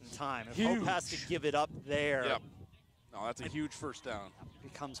important time. If Hope has to give it up there. Yep. No, that's a huge first down.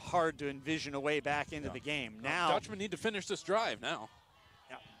 It becomes hard to envision a way back into the game. Now, Dutchmen need to finish this drive now.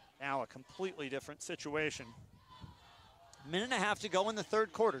 Yeah, now a completely different situation. 1.5 minutes to go in the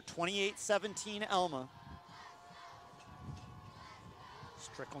 3rd quarter. 28-17 Alma.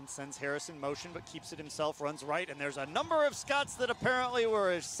 Strickland sends Harris in motion, but keeps it himself, runs right, and there's a number of Scots that apparently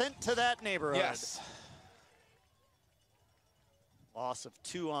were sent to that neighborhood. Yes. Loss of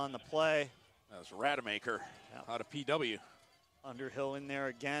 2 on the play. That was Rademacher out of PW. Underhill in there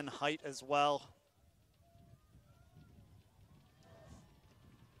again, Height as well.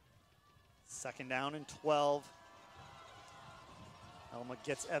 2nd down and 12. Alma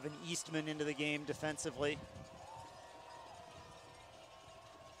gets Evan Eastman into the game defensively.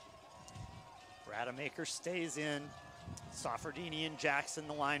 Rademacher stays in. Soffardini and Jackson,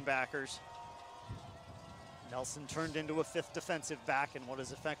 the linebackers. Nelson turned into a fifth defensive back in what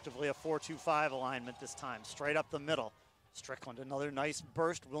is effectively a 4-2-5 alignment this time. Straight up the middle. Strickland, another nice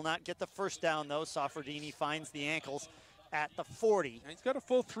burst. Will not get the first down, though. Soffardini finds the ankles at the 40. He's got a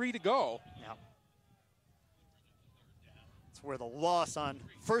full 3 to go. Yeah. It's where the loss on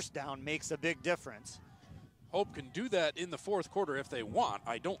first down makes a big difference. Hope can do that in the fourth quarter if they want.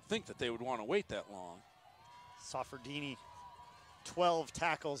 I don't think that they would want to wait that long. Soffardini, 12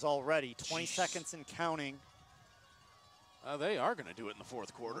 tackles already, 20 seconds and counting. They are going to do it in the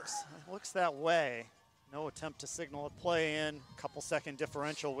fourth quarter. Looks that way. No attempt to signal a play in. Couple second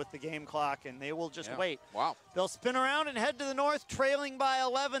differential with the game clock, and they will just wait. Wow. They'll spin around and head to the north, trailing by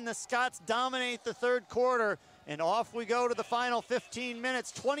 11. The Scots dominate the third quarter, and off we go to the final 15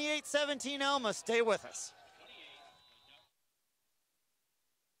 minutes. 28-17 Alma. Stay with us.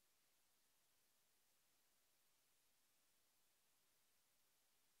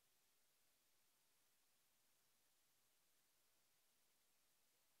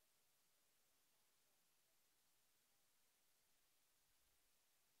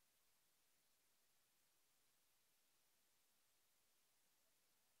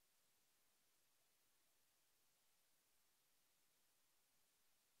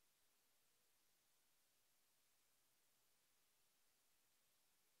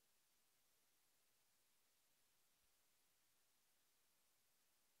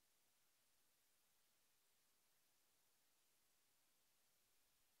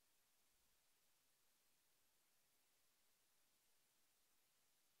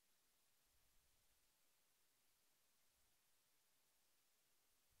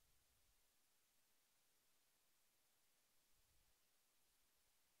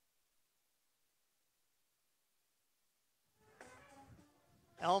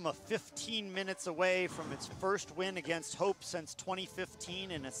 Alma 15 minutes away from its first win against Hope since 2015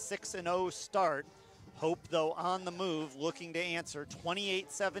 in a 6-0 start. Hope, though, on the move, looking to answer.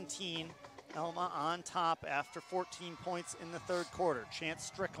 28-17, Alma on top after 14 points in the third quarter. Chance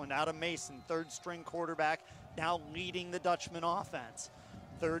Strickland out of Mason, third string quarterback, now leading the Dutchman offense.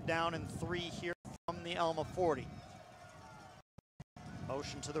 Third down and 3 here from the Alma 40.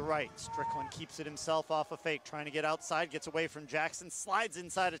 Motion to the right. Strickland keeps it himself off a fake, trying to get outside, gets away from Jackson, slides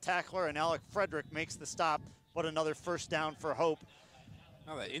inside a tackler, and Alec Frederick makes the stop, but another first down for Hope.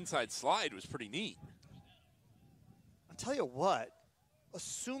 Now that inside slide was pretty neat. I'll tell you what,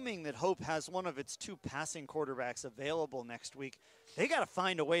 assuming that Hope has one of its 2 passing quarterbacks available next week, they got to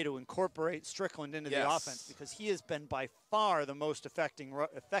find a way to incorporate Strickland into the offense, because he has been by far the most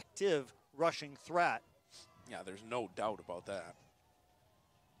effective rushing threat. Yeah, there's no doubt about that.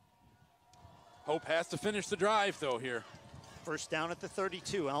 Hope has to finish the drive, though, here. First down at the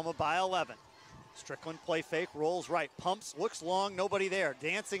 32, Alma by 11. Strickland play fake, rolls right, pumps, looks long, nobody there.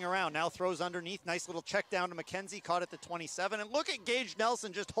 Dancing around, now throws underneath. Nice little check down to McKenzie, caught at the 27. And look at Gage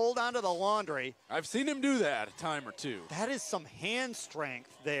Nelson just hold on to the laundry. I've seen him do that a time or two. That is some hand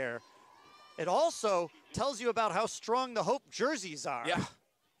strength there. It also tells you about how strong the Hope jerseys are. Yeah.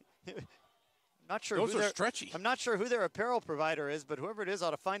 Not sure Those are stretchy. I'm not sure who their apparel provider is, but whoever it is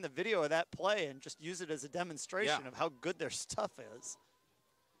ought to find the video of that play and just use it as a demonstration of how good their stuff is.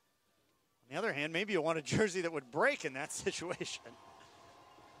 On the other hand, maybe you want a jersey that would break in that situation.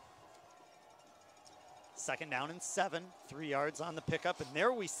 Second down and 7, 3 yards on the pickup, and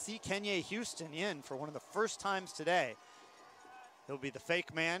there we see Kenya Houston in for one of the first times today. He'll be the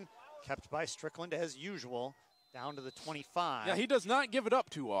fake man, kept by Strickland as usual, down to the 25. Yeah, he does not give it up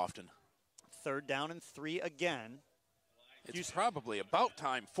too often. Third down and 3 again. It's probably about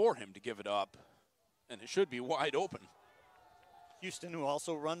time for him to give it up, and it should be wide open. Houston, who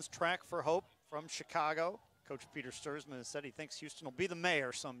also runs track for Hope from Chicago. Coach Peter Sturzman has said he thinks Houston will be the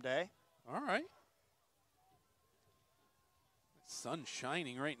mayor someday. All right. Sun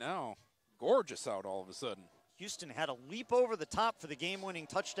shining right now. Gorgeous out all of a sudden. Houston had a leap over the top for the game-winning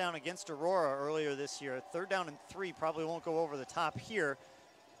touchdown against Aurora earlier this year. Third down and 3 probably won't go over the top here,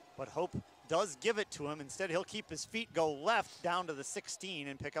 but Hope does give it to him. Instead, he'll keep his feet, go left down to the 16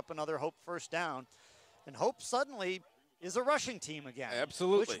 and pick up another Hope first down. And Hope suddenly is a rushing team again.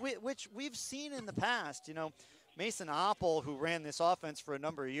 Absolutely. Which we've seen in the past. You know, Mason Oppel, who ran this offense for a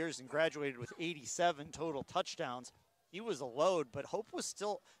number of years and graduated with 87 total touchdowns, he was a load, but Hope was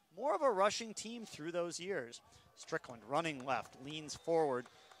still more of a rushing team through those years. Strickland running left, leans forward,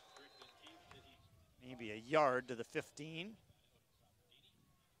 maybe a yard to the 15.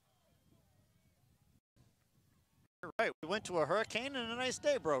 You're right, we went to a hurricane and a nice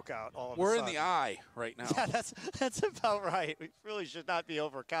day broke out all of a sudden. We're in the eye right now. Yeah, that's about right. We really should not be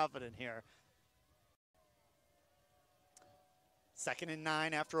overconfident here. 2nd and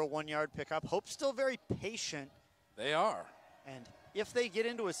 9 after a 1-yard pickup. Hope's still very patient. They are. And if they get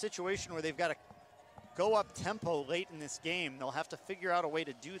into a situation where they've got to go up tempo late in this game, they'll have to figure out a way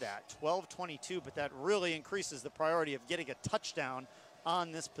to do that. 12-22, but that really increases the priority of getting a touchdown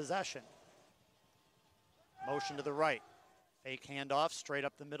on this possession. Motion to the right. Fake handoff straight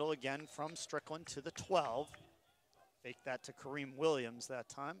up the middle again from Strickland to the 12. Fake that to Kareem Williams that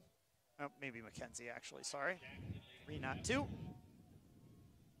time. Oh, maybe McKenzie actually, sorry. 3, not 2.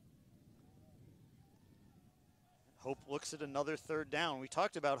 Hope looks at another 3rd down. We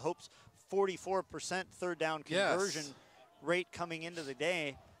talked about Hope's 44% 3rd down conversion rate coming into the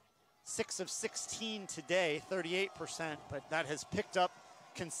day. 6 of 16 today, 38%, but that has picked up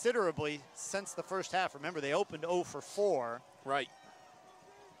considerably since the first half. Remember, they opened 0 for 4. Right.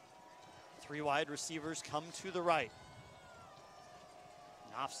 3 wide receivers come to the right.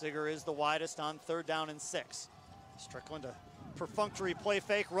 Knopfziger is the widest on 3rd down and 6. Strickland, a perfunctory play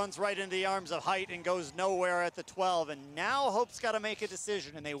fake, runs right into the arms of Height and goes nowhere at the 12. And now Hope's got to make a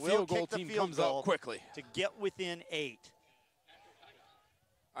decision, and they will kick the field goal quickly to get within 8.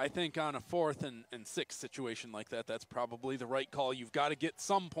 I think on a 4th and 6 situation like that, that's probably the right call. You've got to get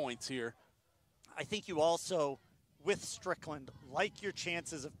some points here. I think you also, with Strickland, like your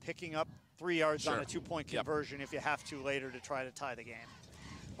chances of picking up 3 yards on a 2-point conversion if you have to later to try to tie the game.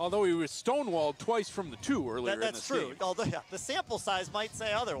 Although he was stonewalled twice from the 2 earlier in this game. That's true. Although the sample size might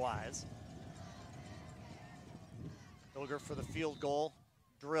say otherwise. Hilger for the field goal,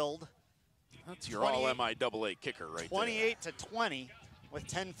 drilled. That's your all-MIAA kicker right 28-20 with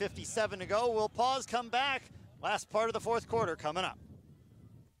 10:57 to go. We'll pause, come back. Last part of the 4th quarter coming up.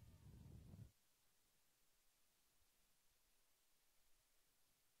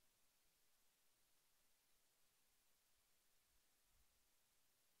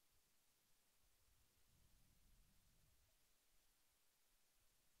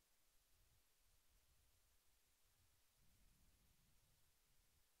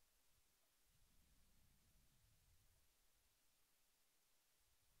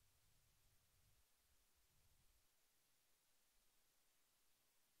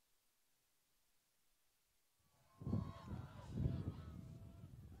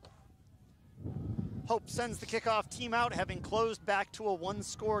 Hope sends the kickoff team out, having closed back to a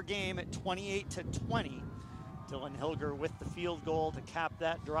 1-score game at 28-20. Dylan Hilger with the field goal to cap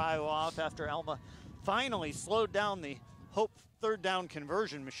that drive off after Alma finally slowed down the Hope 3rd down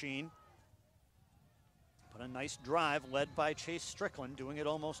conversion machine. But a nice drive led by Chase Strickland, doing it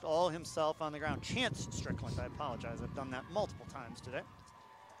almost all himself on the ground. Chance Strickland, I apologize. I've done that multiple times today.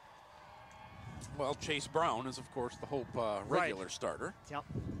 Well, Chase Brown is, of course, the Hope regular starter. Yep.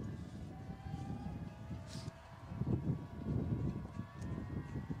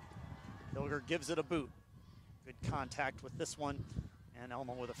 Hilger gives it a boot. Good contact with this one. And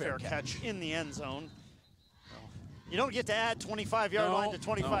Alma with a fair catch in the end zone. Well, you don't get to add 25-yard line to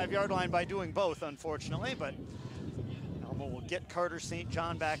 25-yard line by doing both, unfortunately, but Alma will get Carter St.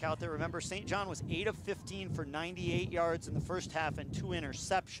 John back out there. Remember, St. John was 8 of 15 for 98 yards in the first half and 2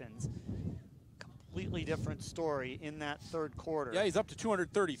 interceptions. Completely different story in that 3rd quarter. Yeah, he's up to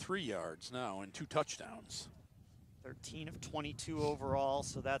 233 yards now and 2 touchdowns. 13 of 22 overall,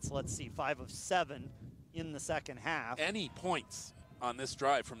 so that's, let's see, 5 of 7 in the second half. Any points on this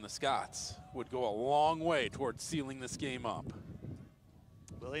drive from the Scots would go a long way towards sealing this game up.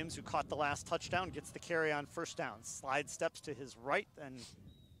 Williams, who caught the last touchdown, gets the carry on first down. Slide steps to his right and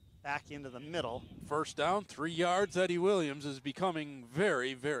back into the middle. First down, 3 yards. Eddie Williams is becoming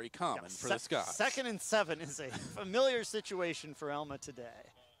very, very common for the Scots. 2nd and 7 is a familiar situation for Alma today.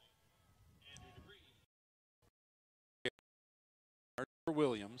 For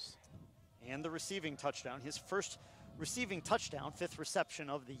Williams. And the receiving touchdown, his first receiving touchdown, 5th reception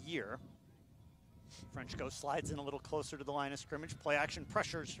of the year. Frenchco slides in a little closer to the line of scrimmage. Play action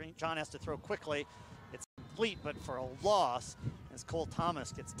pressure. St. John has to throw quickly. It's complete, but for a loss, as Cole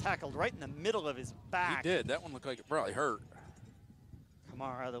Thomas gets tackled right in the middle of his back. He did. That one looked like it probably hurt.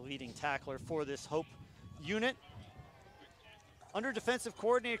 Kamara, the leading tackler for this Hope unit. Under defensive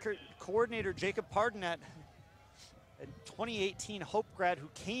coordinator Jacob Pardon, a 2018 Hope grad who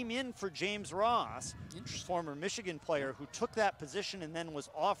came in for James Ross, former Michigan player who took that position and then was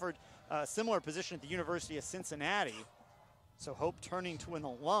offered a similar position at the University of Cincinnati. So Hope turning to an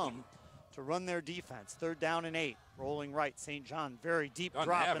alum to run their defense. 3rd down and 8, rolling right. St. John, very deep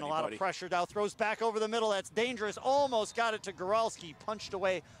drop and a lot of pressure. Now throws back over the middle. That's dangerous. Almost got it to Goralski, punched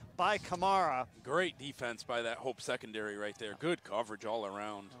away by Kamara. Great defense by that Hope secondary right there. Good coverage all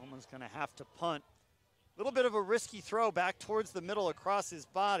around. Alma's going to have to punt. A little bit of a risky throw back towards the middle across his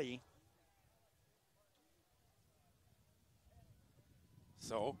body.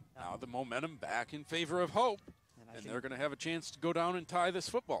 So now the momentum back in favor of Hope, and they're going to have a chance to go down and tie this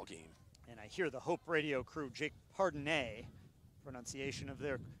football game. And I hear the Hope radio crew, Jake Pardonnet, pronunciation of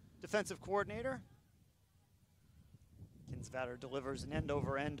their defensive coordinator. Kinsvatter delivers an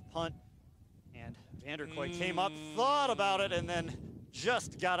end-over-end punt, and Vanderkoy came up, thought about it, and then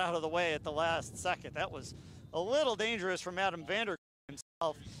just got out of the way at the last second. That was a little dangerous from Adam Vanderkoy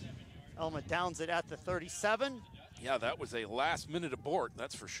himself. Alma downs it at the 37. Yeah, that was a last-minute abort,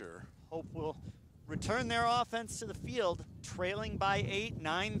 that's for sure. Hope will return their offense to the field, trailing by 8,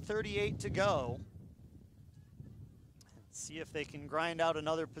 9:38 to go. And see if they can grind out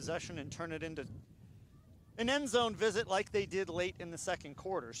another possession and turn it into an end zone visit like they did late in the second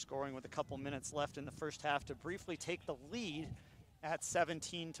quarter, scoring with a couple minutes left in the first half to briefly take the lead at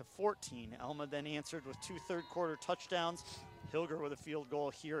 17-14. Alma then answered with 2 third-quarter touchdowns. Hilger with a field goal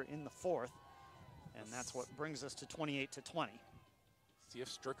here in the fourth. And that's what brings us to 28-20. See if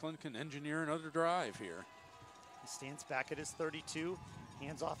Strickland can engineer another drive here. He stands back at his 32,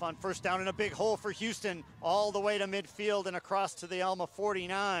 hands off on first down in a big hole for Houston, all the way to midfield and across to the Alma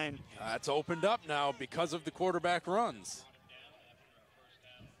 49. That's opened up now because of the quarterback runs.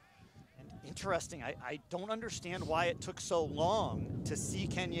 And interesting, I don't understand why it took so long to see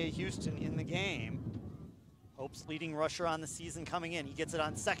Kenya Houston in the game. Hope's leading rusher on the season coming in. He gets it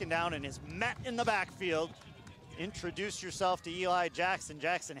on second down and is met in the backfield. Introduce yourself to Eli Jackson.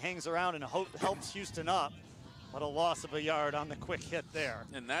 Jackson hangs around and helps Houston up, but a loss of a yard on the quick hit there.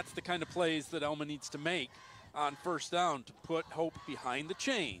 And that's the kind of plays that Alma needs to make on first down to put Hope behind the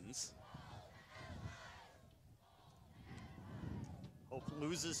chains. Hope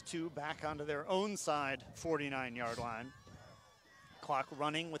loses 2 back onto their own side, 49-yard line. Clock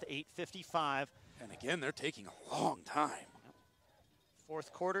running with 8:55. And again, they're taking a long time.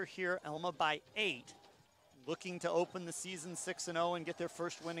 Fourth quarter here, Alma by 8. Looking to open the season 6-0 and get their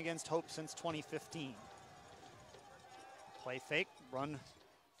first win against Hope since 2015. Play fake, run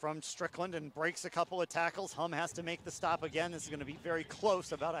from Strickland and breaks a couple of tackles. Hum has to make the stop again. This is going to be very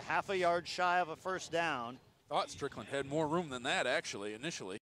close, about a half a yard shy of a first down. Thought Strickland had more room than that, actually,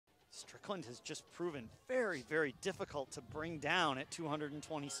 initially. Strickland has just proven very, very difficult to bring down at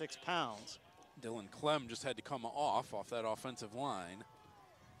 226 pounds. Dylan Clem just had to come off that offensive line.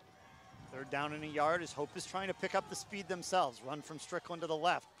 Third down and a yard as Hope is trying to pick up the speed themselves. Run from Strickland to the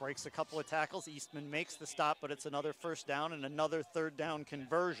left, breaks a couple of tackles. Eastman makes the stop, but it's another first down and another third down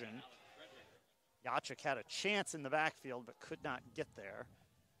conversion. Yachik had a chance in the backfield, but could not get there.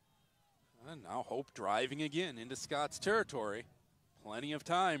 And now Hope driving again into Scott's territory. Plenty of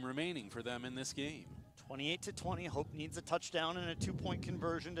time remaining for them in this game. 28-20, Hope needs a touchdown and a 2-point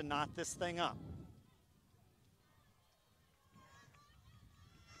conversion to knot this thing up.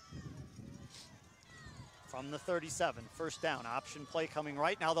 From the 37, first down, option play coming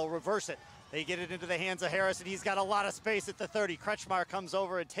right. Now they'll reverse it. They get it into the hands of Harris, and he's got a lot of space at the 30. Kretschmar comes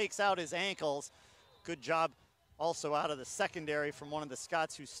over and takes out his ankles. Good job also out of the secondary from one of the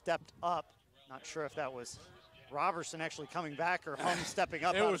Scots who stepped up. Not sure if that was Robertson actually coming back or Hum stepping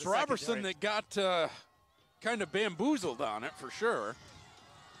up. It was Robertson that got kind of bamboozled on it for sure.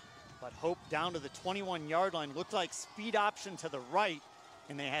 But Hope down to the 21-yard line. Looked like speed option to the right.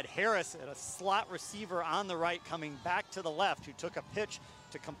 And they had Harris at a slot receiver on the right coming back to the left, who took a pitch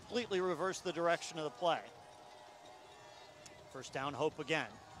to completely reverse the direction of the play. First down, Hope again.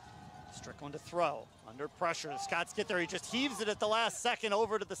 Strickland to throw, under pressure. The Scots get there, he just heaves it at the last second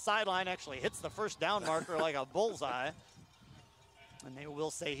over to the sideline, actually hits the first down marker like a bullseye. And they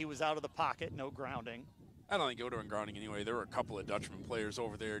will say he was out of the pocket, no grounding. I don't think he would have been grounding anyway. There were a couple of Dutchman players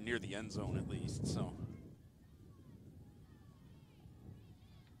over there near the end zone at least, so.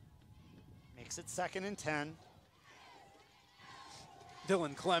 Makes it 2nd and 10.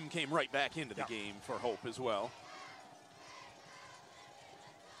 Dylan Clem came right back into the game for Hope as well.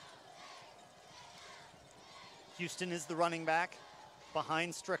 Houston is the running back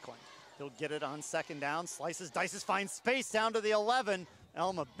behind Strickland. He'll get it on second down, slices, dices, finds space down to the 11.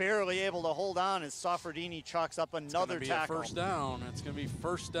 Alma barely able to hold on as Soffredini chalks up another tackle. First down. It's going to be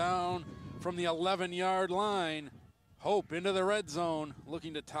first down from the 11-yard line. Hope into the red zone,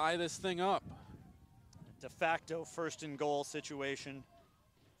 looking to tie this thing up. De facto first and goal situation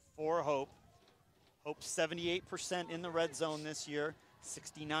for Hope. Hope 78% in the red zone this year,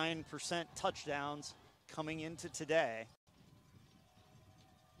 69% touchdowns coming into today.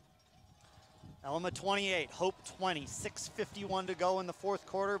 Alma 28, Hope 20, 6:51 to go in the fourth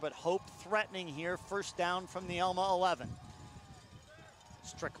quarter, but Hope threatening here, first down from the Alma 11.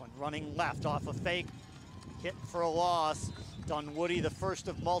 Strickland running left off a fake, hit for a loss. Dunwoody, the first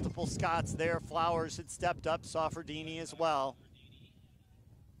of multiple Scots there. Flowers had stepped up, Soffredini as well.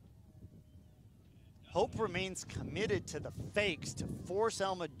 Hope remains committed to the fakes to force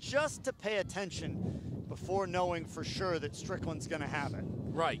Alma just to pay attention before knowing for sure that Strickland's going to have it.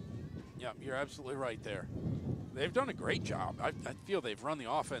 Right. Yeah, you're absolutely right there. They've done a great job. I feel they've run the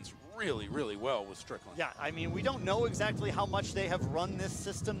offense really, really well with Strickland. Yeah, I mean, we don't know exactly how much they have run this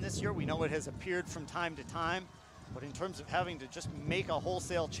system this year. We know it has appeared from time to time. But in terms of having to just make a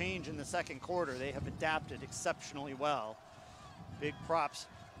wholesale change in the second quarter, they have adapted exceptionally well. Big props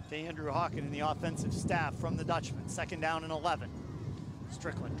to Andrew Hawken and the offensive staff from the Dutchman. 2nd down and 11.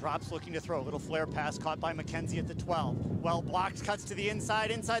 Strickland drops looking to throw. Little flare pass caught by McKenzie at the 12. Well blocked, cuts to the inside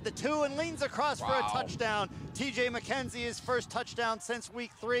the 2, and leans across for a touchdown. TJ McKenzie, his first touchdown since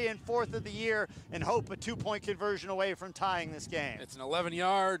week 3 and 4th of the year, and Hope a 2-point conversion away from tying this game. It's an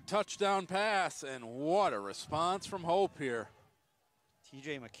 11-yard touchdown pass, and what a response from Hope here.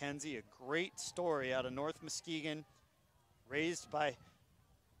 TJ McKenzie, a great story out of North Muskegon, raised by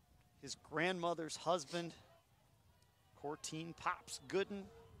his grandmother's husband, Cortine Pops Gooden.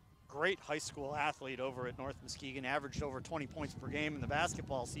 Great high school athlete over at North Muskegon, averaged over 20 points per game in the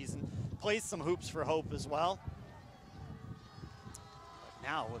basketball season. Plays some hoops for Hope as well. But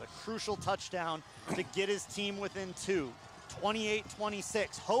now with a crucial touchdown to get his team within 2.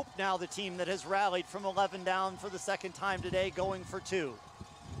 28-26. Hope now the team that has rallied from 11 down for the second time today, going for 2.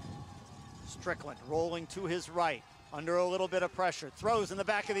 Strickland rolling to his right. Under a little bit of pressure, throws in the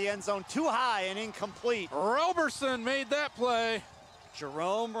back of the end zone, too high and incomplete. Roberson made that play.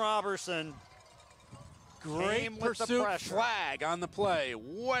 Jerome Roberson. Great pursuit, flag on the play,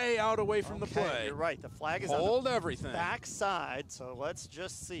 way out away from the play. You're right, the flag is Hold on the everything. backside, so let's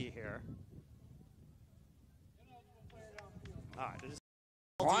just see here. All right,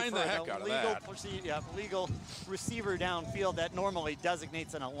 line the heck out of that. Legal receiver downfield. That normally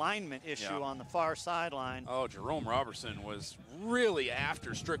designates an alignment issue on the far sideline. Oh, Jerome Roberson was really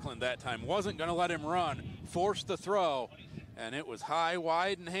after Strickland that time. Wasn't going to let him run. Forced the throw, and it was high,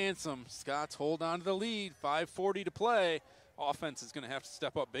 wide, and handsome. Scots hold on to the lead. 5:40 to play. Offense is going to have to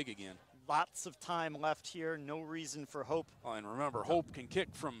step up big again. Lots of time left here. No reason for Hope. Oh, and remember, Hope can kick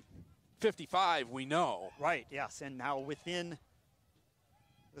from 55, we know. Right, yes, and now within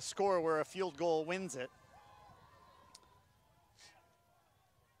the score where a field goal wins it.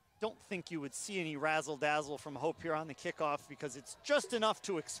 Don't think you would see any razzle-dazzle from Hope here on the kickoff because it's just enough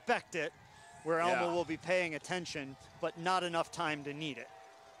to expect it, where Alma will be paying attention, but not enough time to need it.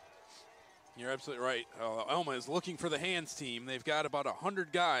 You're absolutely right. Alma is looking for the hands team. They've got about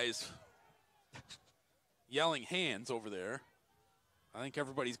 100 guys yelling hands over there. I think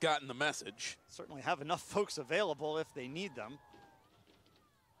everybody's gotten the message. Certainly have enough folks available if they need them.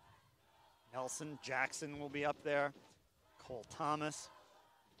 Nelson, Jackson will be up there. Cole Thomas.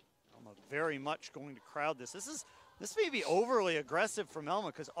 Alma very much going to crowd this. This may be overly aggressive from Alma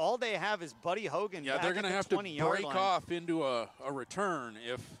because all they have is Buddy Hogan. Yeah, they're going to have to break off into a return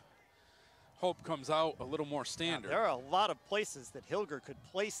if Hope comes out a little more standard. There are a lot of places that Hilger could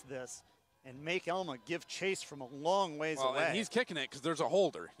place this and make Alma give chase from a long ways away. And he's kicking it because there's a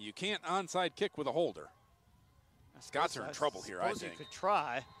holder. You can't onside kick with a holder. Scots are in trouble here, I think. You could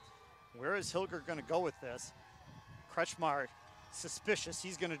try. Where is Hilger going to go with this? Kretschmar, suspicious.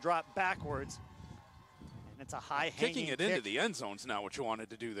 He's going to drop backwards. And it's a high hanging kicking it kick. Into the end zone's not what you wanted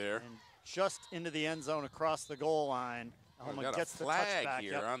to do there. And just into the end zone across the goal line. Alma gets the flag touchback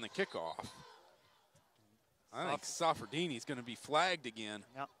here on the kickoff. I think Safardini's going to be flagged again.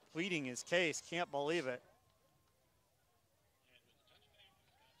 Yep, pleading his case. Can't believe it.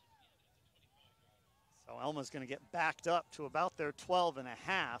 So Alma's going to get backed up to about their 12 and a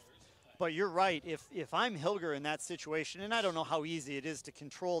half. But you're right, if I'm Hilger in that situation, and I don't know how easy it is to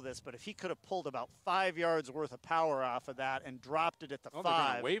control this, but if he could have pulled about 5 yards worth of power off of that and dropped it at the 5. They're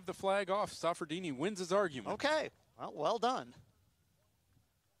going to wave the flag off. Safardini wins his argument. Okay, well done.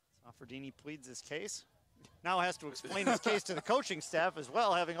 Safardini pleads his case. Now has to explain his case to the coaching staff as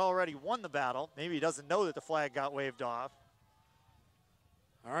well, having already won the battle. Maybe he doesn't know that the flag got waved off.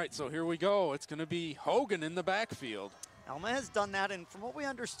 All right, so here we go. It's going to be Hogan in the backfield. Alma has done that, and from what we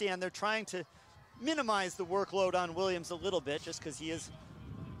understand, they're trying to minimize the workload on Williams a little bit just because he is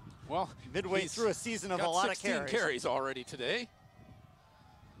midway through a season of a lot of carries. 16 carries already today.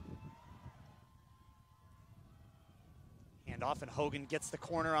 And often Hogan gets the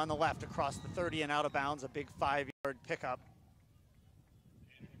corner on the left across the 30 and out of bounds, a big 5-yard pickup.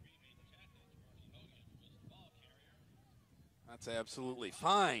 That's absolutely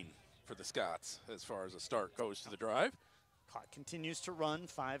fine for the Scots as far as the start goes to the drive. Clock continues to run,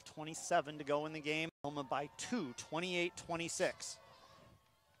 5:27 to go in the game. Alma by 2, 28-26.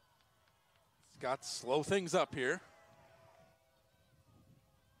 Scots slow things up here.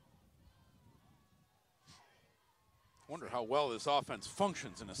 wonder how well this offense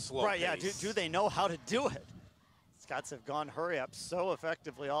functions in a slow pace. Yeah, do they know how to do it? Scots have gone hurry up so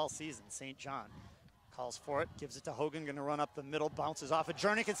effectively all season. St. John calls for it, gives it to Hogan, gonna run up the middle, bounces off of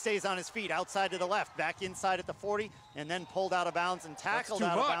Jernick and stays on his feet, outside to the left, back inside at the 40, and then pulled out of bounds and tackled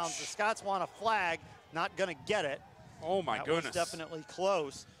out of bounds. The Scots want a flag, not gonna get it. Oh my goodness. That was definitely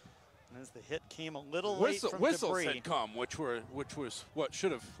close. And as the hit came a little late from whistles debris. had come, which was what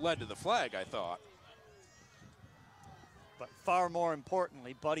should have led to the flag, I thought. But far more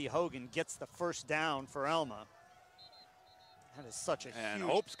importantly, Buddy Hogan gets the first down for Alma. That is such a and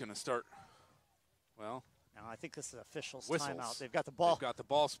huge... Hope's going to start, well... Now I think this is officials' whistles. timeout. They've got the ball. They've got the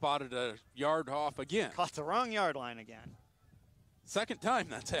ball spotted a yard off again. Caught the wrong yard line again. Second time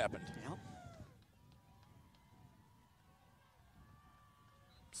that's happened. Yep.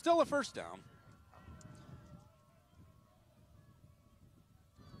 Still a first down.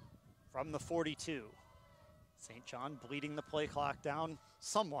 From the 42. St. John bleeding the play clock down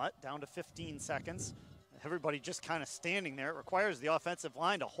somewhat, down to 15 seconds. Everybody just kind of standing there. It requires the offensive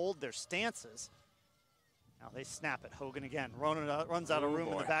line to hold their stances. Now they snap it. Hogan again runs out of room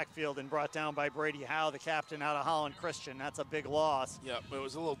in the backfield and brought down by Brady Howe, the captain out of Holland Christian. That's a big loss. Yep, it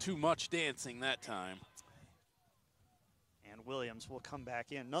was a little too much dancing that time. And Williams will come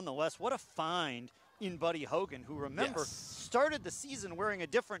back in. Nonetheless, what a find in Buddy Hogan, who, remember, started the season wearing a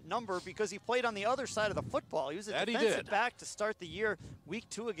different number because he played on the other side of the football. He was a defensive back to start the year. Week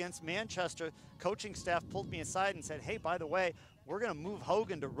 2 against Manchester, coaching staff pulled me aside and said, hey, by the way, we're going to move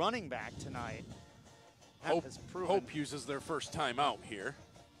Hogan to running back tonight. Hope uses their first timeout here.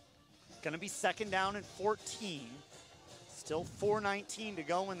 Going to be second down and 14. Still 4:19 to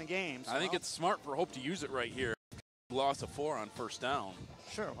go in the game. So I think it's smart for Hope to use it right here. Loss of 4 on first down.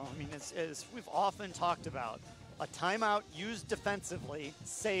 Sure. Well, I mean, as we've often talked about, a timeout used defensively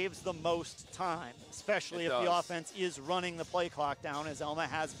saves the most time, especially if the offense is running the play clock down, as Alma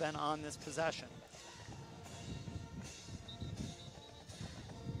has been on this possession.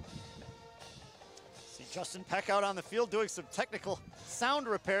 See Justin Peck out on the field doing some technical sound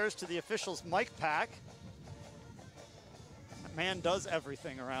repairs to the officials' mic pack. That man does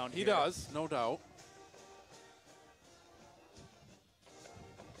everything around here. He does, no doubt.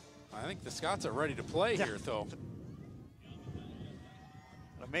 I think the Scots are ready to play here, though.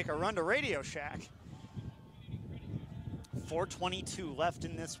 Gonna make a run to Radio Shack. 4:22 left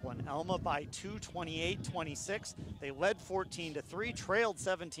in this one. Alma by 2, 28-26. They led 14-3, trailed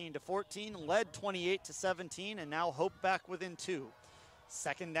 17-14, led 28-17, and now Hope back within 2.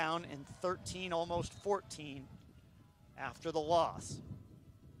 Second down and 13, almost 14 after the loss.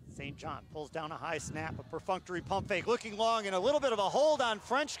 St. John pulls down a high snap, a perfunctory pump fake, looking long, and a little bit of a hold on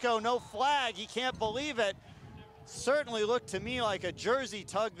Frenchco. No flag. He can't believe it. Certainly looked to me like a jersey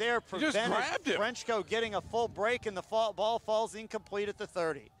tug there. Prevented Frenchco getting a full break, and the ball falls incomplete at the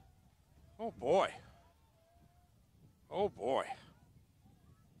 30. Oh, boy. Oh, boy.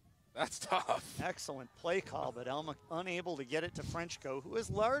 That's tough. Excellent play call, but Alma unable to get it to Frenchco, who has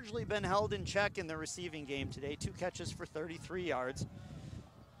largely been held in check in the receiving game today. 2 catches for 33 yards.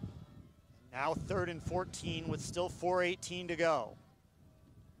 Now 3rd and 14 with still 4:18 to go.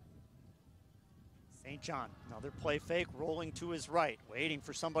 St. John, another play fake, rolling to his right, waiting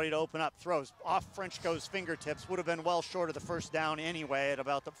for somebody to open up. Throws off Frenchco's fingertips, would have been well short of the first down anyway at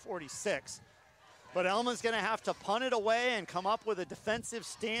about the 46. But Alma's gonna have to punt it away and come up with a defensive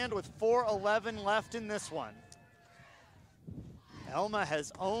stand with 4:11 left in this one. Alma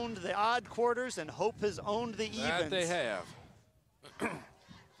has owned the odd quarters and Hope has owned the evens. That they have.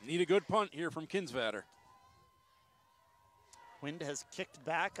 Need a good punt here from Kinsvatter. Wind has kicked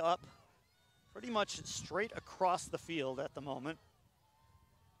back up pretty much straight across the field at the moment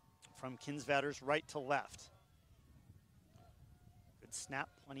from Kinsvatter's right to left. Good snap,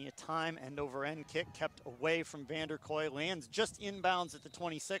 plenty of time, end over end kick kept away from Vanderkoy, lands just inbounds at the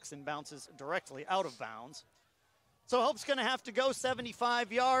 26 and bounces directly out of bounds. So Hope's gonna have to go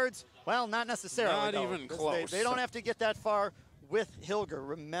 75 yards. Well, not necessarily. Not even close. They don't have to get that far with Hilger.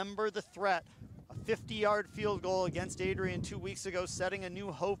 Remember the threat. A 50-yard field goal against Adrian 2 weeks ago, setting a new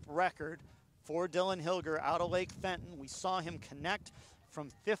Hope record for Dylan Hilger out of Lake Fenton. We saw him connect from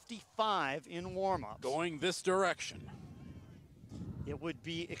 55 in warm-ups. Going this direction. It would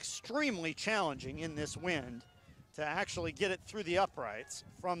be extremely challenging in this wind to actually get it through the uprights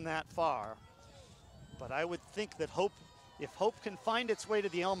from that far. But I would think that Hope, if Hope can find its way to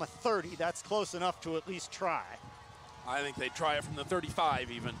the Alma 30, that's close enough to at least try. I think they try it from the 35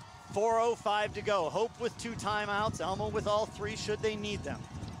 even. 4:05 to go. Hope with 2 timeouts. Alma with all 3 should they need them.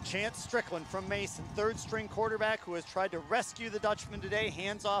 Chance Strickland from Mason, 3rd string quarterback who has tried to rescue the Dutchman today.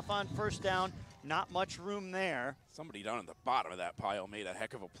 Hands off on first down. Not much room there. Somebody down at the bottom of that pile made a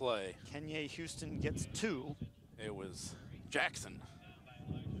heck of a play. Kenya Houston gets 2. It was Jackson.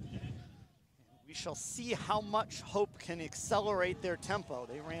 We shall see how much Hope can accelerate their tempo.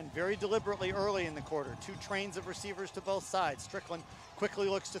 They ran very deliberately early in the quarter. 2 trains of receivers to both sides. Strickland quickly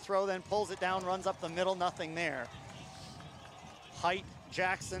looks to throw, then pulls it down, runs up the middle, nothing there. Height,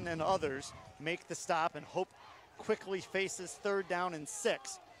 Jackson, and others make the stop, and Hope quickly faces 3rd down and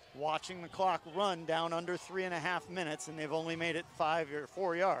 6. Watching the clock run down under 3.5 minutes, and they've only made it 5 or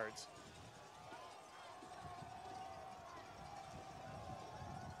 4 yards.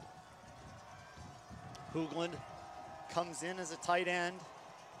 Hoogland comes in as a tight end.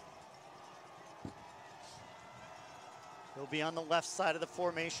 He'll be on the left side of the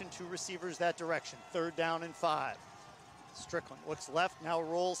formation, 2 receivers that direction. 3rd down and 5. Strickland looks left, now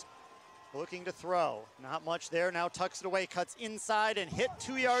rolls, looking to throw. Not much there, now tucks it away, cuts inside and hit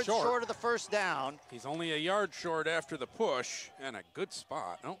 2 yards short of the 1st down. He's only a yard short after the push, and a good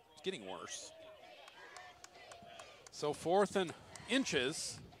spot. No, it's getting worse. So 4th and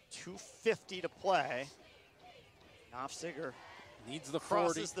inches. 2:50 to play. Knopfziger needs the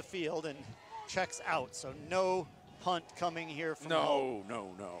 40. Crosses the field and checks out, so no punt coming here from Hope.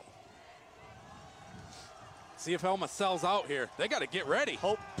 No. See if Alma sells out here. They got to get ready.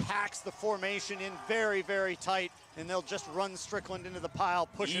 Hope packs the formation in very, very tight, and they'll just run Strickland into the pile,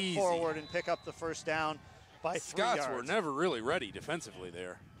 push it forward, and pick up the 1st down by 3 yards. Scots were never really ready defensively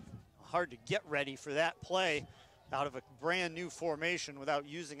there. Hard to get ready for that play out of a brand new formation without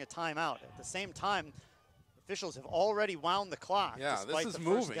using a timeout. At the same time, officials have already wound the clock. Yeah, this is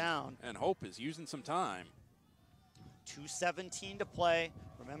moving, and Hope is using some time. 2:17 to play.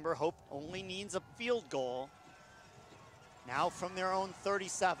 Remember, Hope only needs a field goal. Now from their own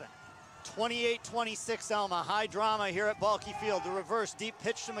 37. 28-26 Alma. High drama here at Balke Field. The reverse deep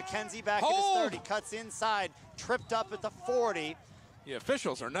pitch to McKenzie back at his 30. Cuts inside, tripped up at the 40. The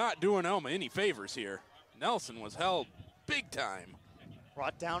officials are not doing Alma any favors here. Nelson was held big time.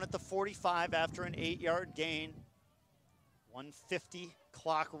 Brought down at the 45 after an 8-yard gain. 1:50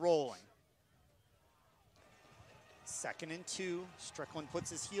 clock rolling. 2nd and 2. Strickland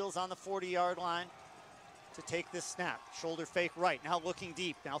puts his heels on the 40-yard line to take this snap. Shoulder fake right, now looking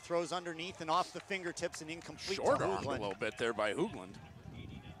deep, now throws underneath and off the fingertips and incomplete to Hoogland. Short-armed a little bit there by Hoogland.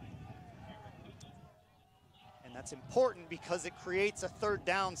 And that's important because it creates a 3rd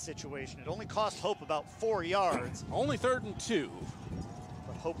down situation. It only cost Hope about 4 yards. Only 3rd and 2.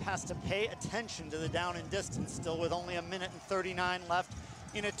 But Hope has to pay attention to the down and distance, still with only 1:39 left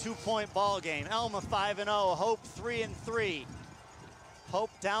in a 2-point ball game. Alma 5-0, Hope 3-3.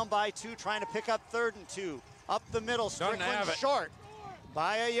 Hope down by 2, trying to pick up 3rd and 2. Up the middle, Strickland short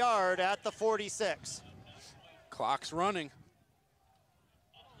by a yard at the 46. Clock's running.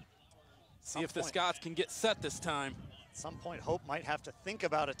 See if the Scots can get set this time. At some point, Hope might have to think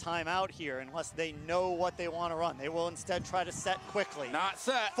about a timeout here unless they know what they want to run. They will instead try to set quickly. Not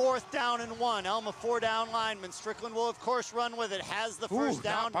set. 4th down and 1. Alma 4-down lineman. Strickland will, of course, run with it. Has the 1st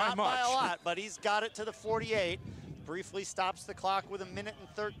down, not by a lot, but he's got it to the 48. Briefly stops the clock with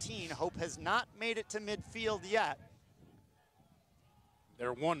 1:13. Hope has not made it to midfield yet.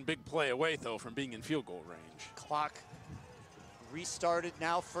 They're one big play away, though, from being in field goal range. Clock restarted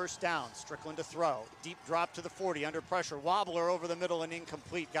now, 1st down. Strickland to throw. Deep drop to the 40, under pressure. Wobbler over the middle and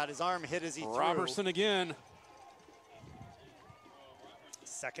incomplete. Got his arm hit as he threw. Robertson again.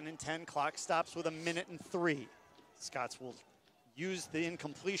 2nd and 10, clock stops with 1:03. Scots will use the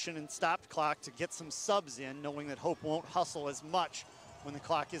incompletion and stopped clock to get some subs in, knowing that Hope won't hustle as much when the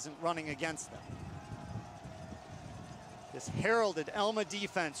clock isn't running against them. This heralded Alma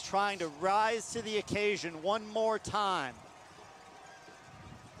defense trying to rise to the occasion one more time.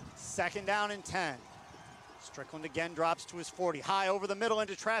 2nd down and 10. Strickland again drops to his 40. High over the middle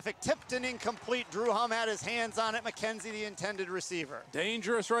into traffic. Tipped and incomplete. Drew Hum had his hands on it. McKenzie, the intended receiver.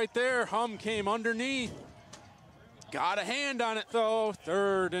 Dangerous right there. Hum came underneath. Got a hand on it, though.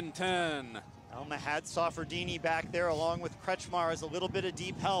 3rd and 10. Alma had Sofferdini back there along with Kretschmar as a little bit of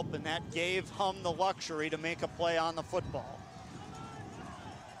deep help, and that gave Hum the luxury to make a play on the football.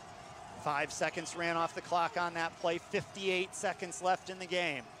 5 seconds ran off the clock on that play. 58 seconds left in the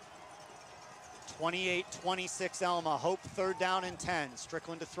game. 28-26 Alma. Hope 3rd down and 10.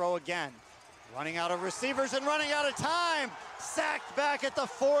 Strickland to throw again. Running out of receivers and running out of time. Sacked back at the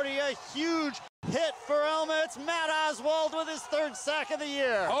 40. A huge hit for Alma. It's Matt Oswald with his 3rd sack of the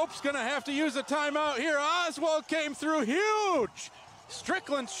year. Hope's going to have to use a timeout here. Oswald came through huge.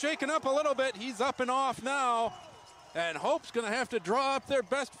 Strickland's shaken up a little bit. He's up and off now. And Hope's going to have to draw up their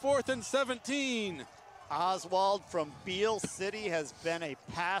best 4th and 17. Oswald from Beale City has been a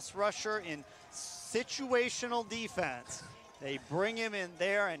pass rusher in situational defense. They bring him in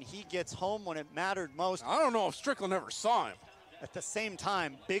there, and he gets home when it mattered most. I don't know if Strickland ever saw him. At the same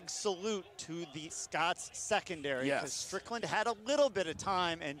time, big salute to the Scots secondary, because Yes. Strickland had a little bit of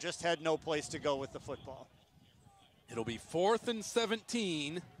time and just had no place to go with the football. It'll be 4th and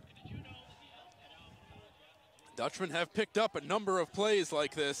 17. Dutchmen have picked up a number of plays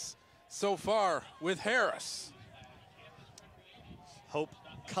like this so far with Harris. Hope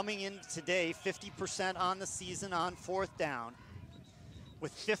coming in today, 50% on the season on 4th down.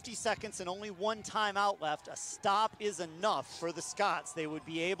 With 50 seconds and only 1 timeout left, a stop is enough for the Scots. They would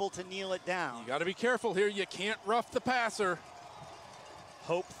be able to kneel it down. You got to be careful here. You can't rough the passer.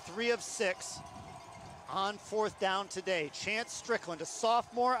 Hope 3 of 6 on 4th down today. Chance Strickland, a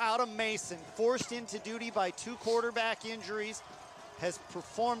sophomore out of Mason, forced into duty by 2 quarterback injuries, has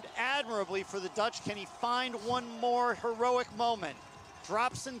performed admirably for the Dutch. Can he find one more heroic moment?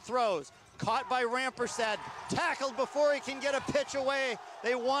 Drops and throws. Caught by Rampersad, tackled before he can get a pitch away.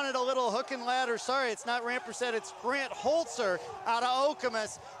 They wanted a little hook and ladder. Sorry, it's not Rampersad, it's Grant Holzer out of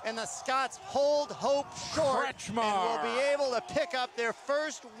Okemos, and the Scots hold Hope short. Kretschmar. And will be able to pick up their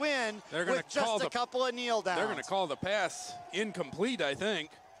first win with just a couple of kneel downs. They're going to call the pass incomplete, I think.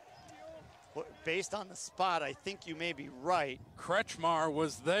 Based on the spot, I think you may be right. Kretschmar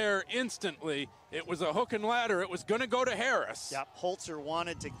was there instantly. It was a hook and ladder. It was going to go to Harris. Yep, Holzer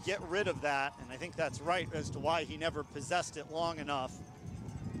wanted to get rid of that, and I think that's right as to why he never possessed it long enough.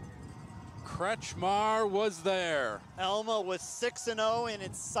 Kretschmar was there. Alma with 6-0 in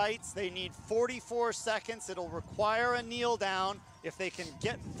its sights. They need 44 seconds. It'll require a kneel down. If they can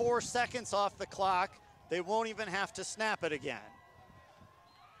get 4 seconds off the clock, they won't even have to snap it again.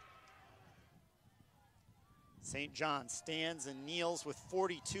 St. John stands and kneels with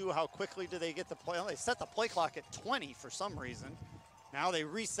 42. How quickly do they get the play? Well, they set the play clock at 20 for some reason. Now they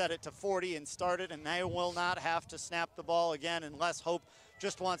reset it to 40 and start it, and they will not have to snap the ball again unless Hope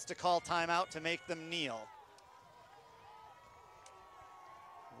just wants to call timeout to make them kneel.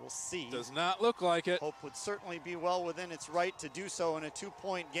 We'll see. Does not look like it. Hope would certainly be well within its right to do so in a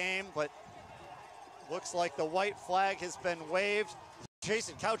 2-point game, but looks like the white flag has been waved.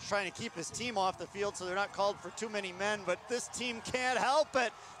 Jason Couch trying to keep his team off the field so they're not called for too many men, but this team can't help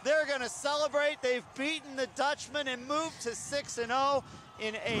it. They're going to celebrate. They've beaten the Dutchmen and moved to 6-0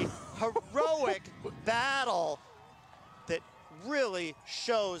 in a heroic battle that really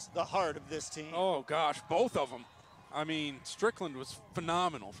shows the heart of this team. Oh, gosh, both of them. I mean, Strickland was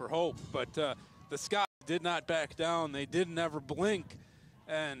phenomenal for Hope, but the Scots did not back down. They didn't ever blink,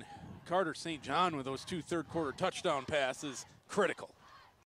 and Carter St. John with those 2 third-quarter touchdown passes, critical.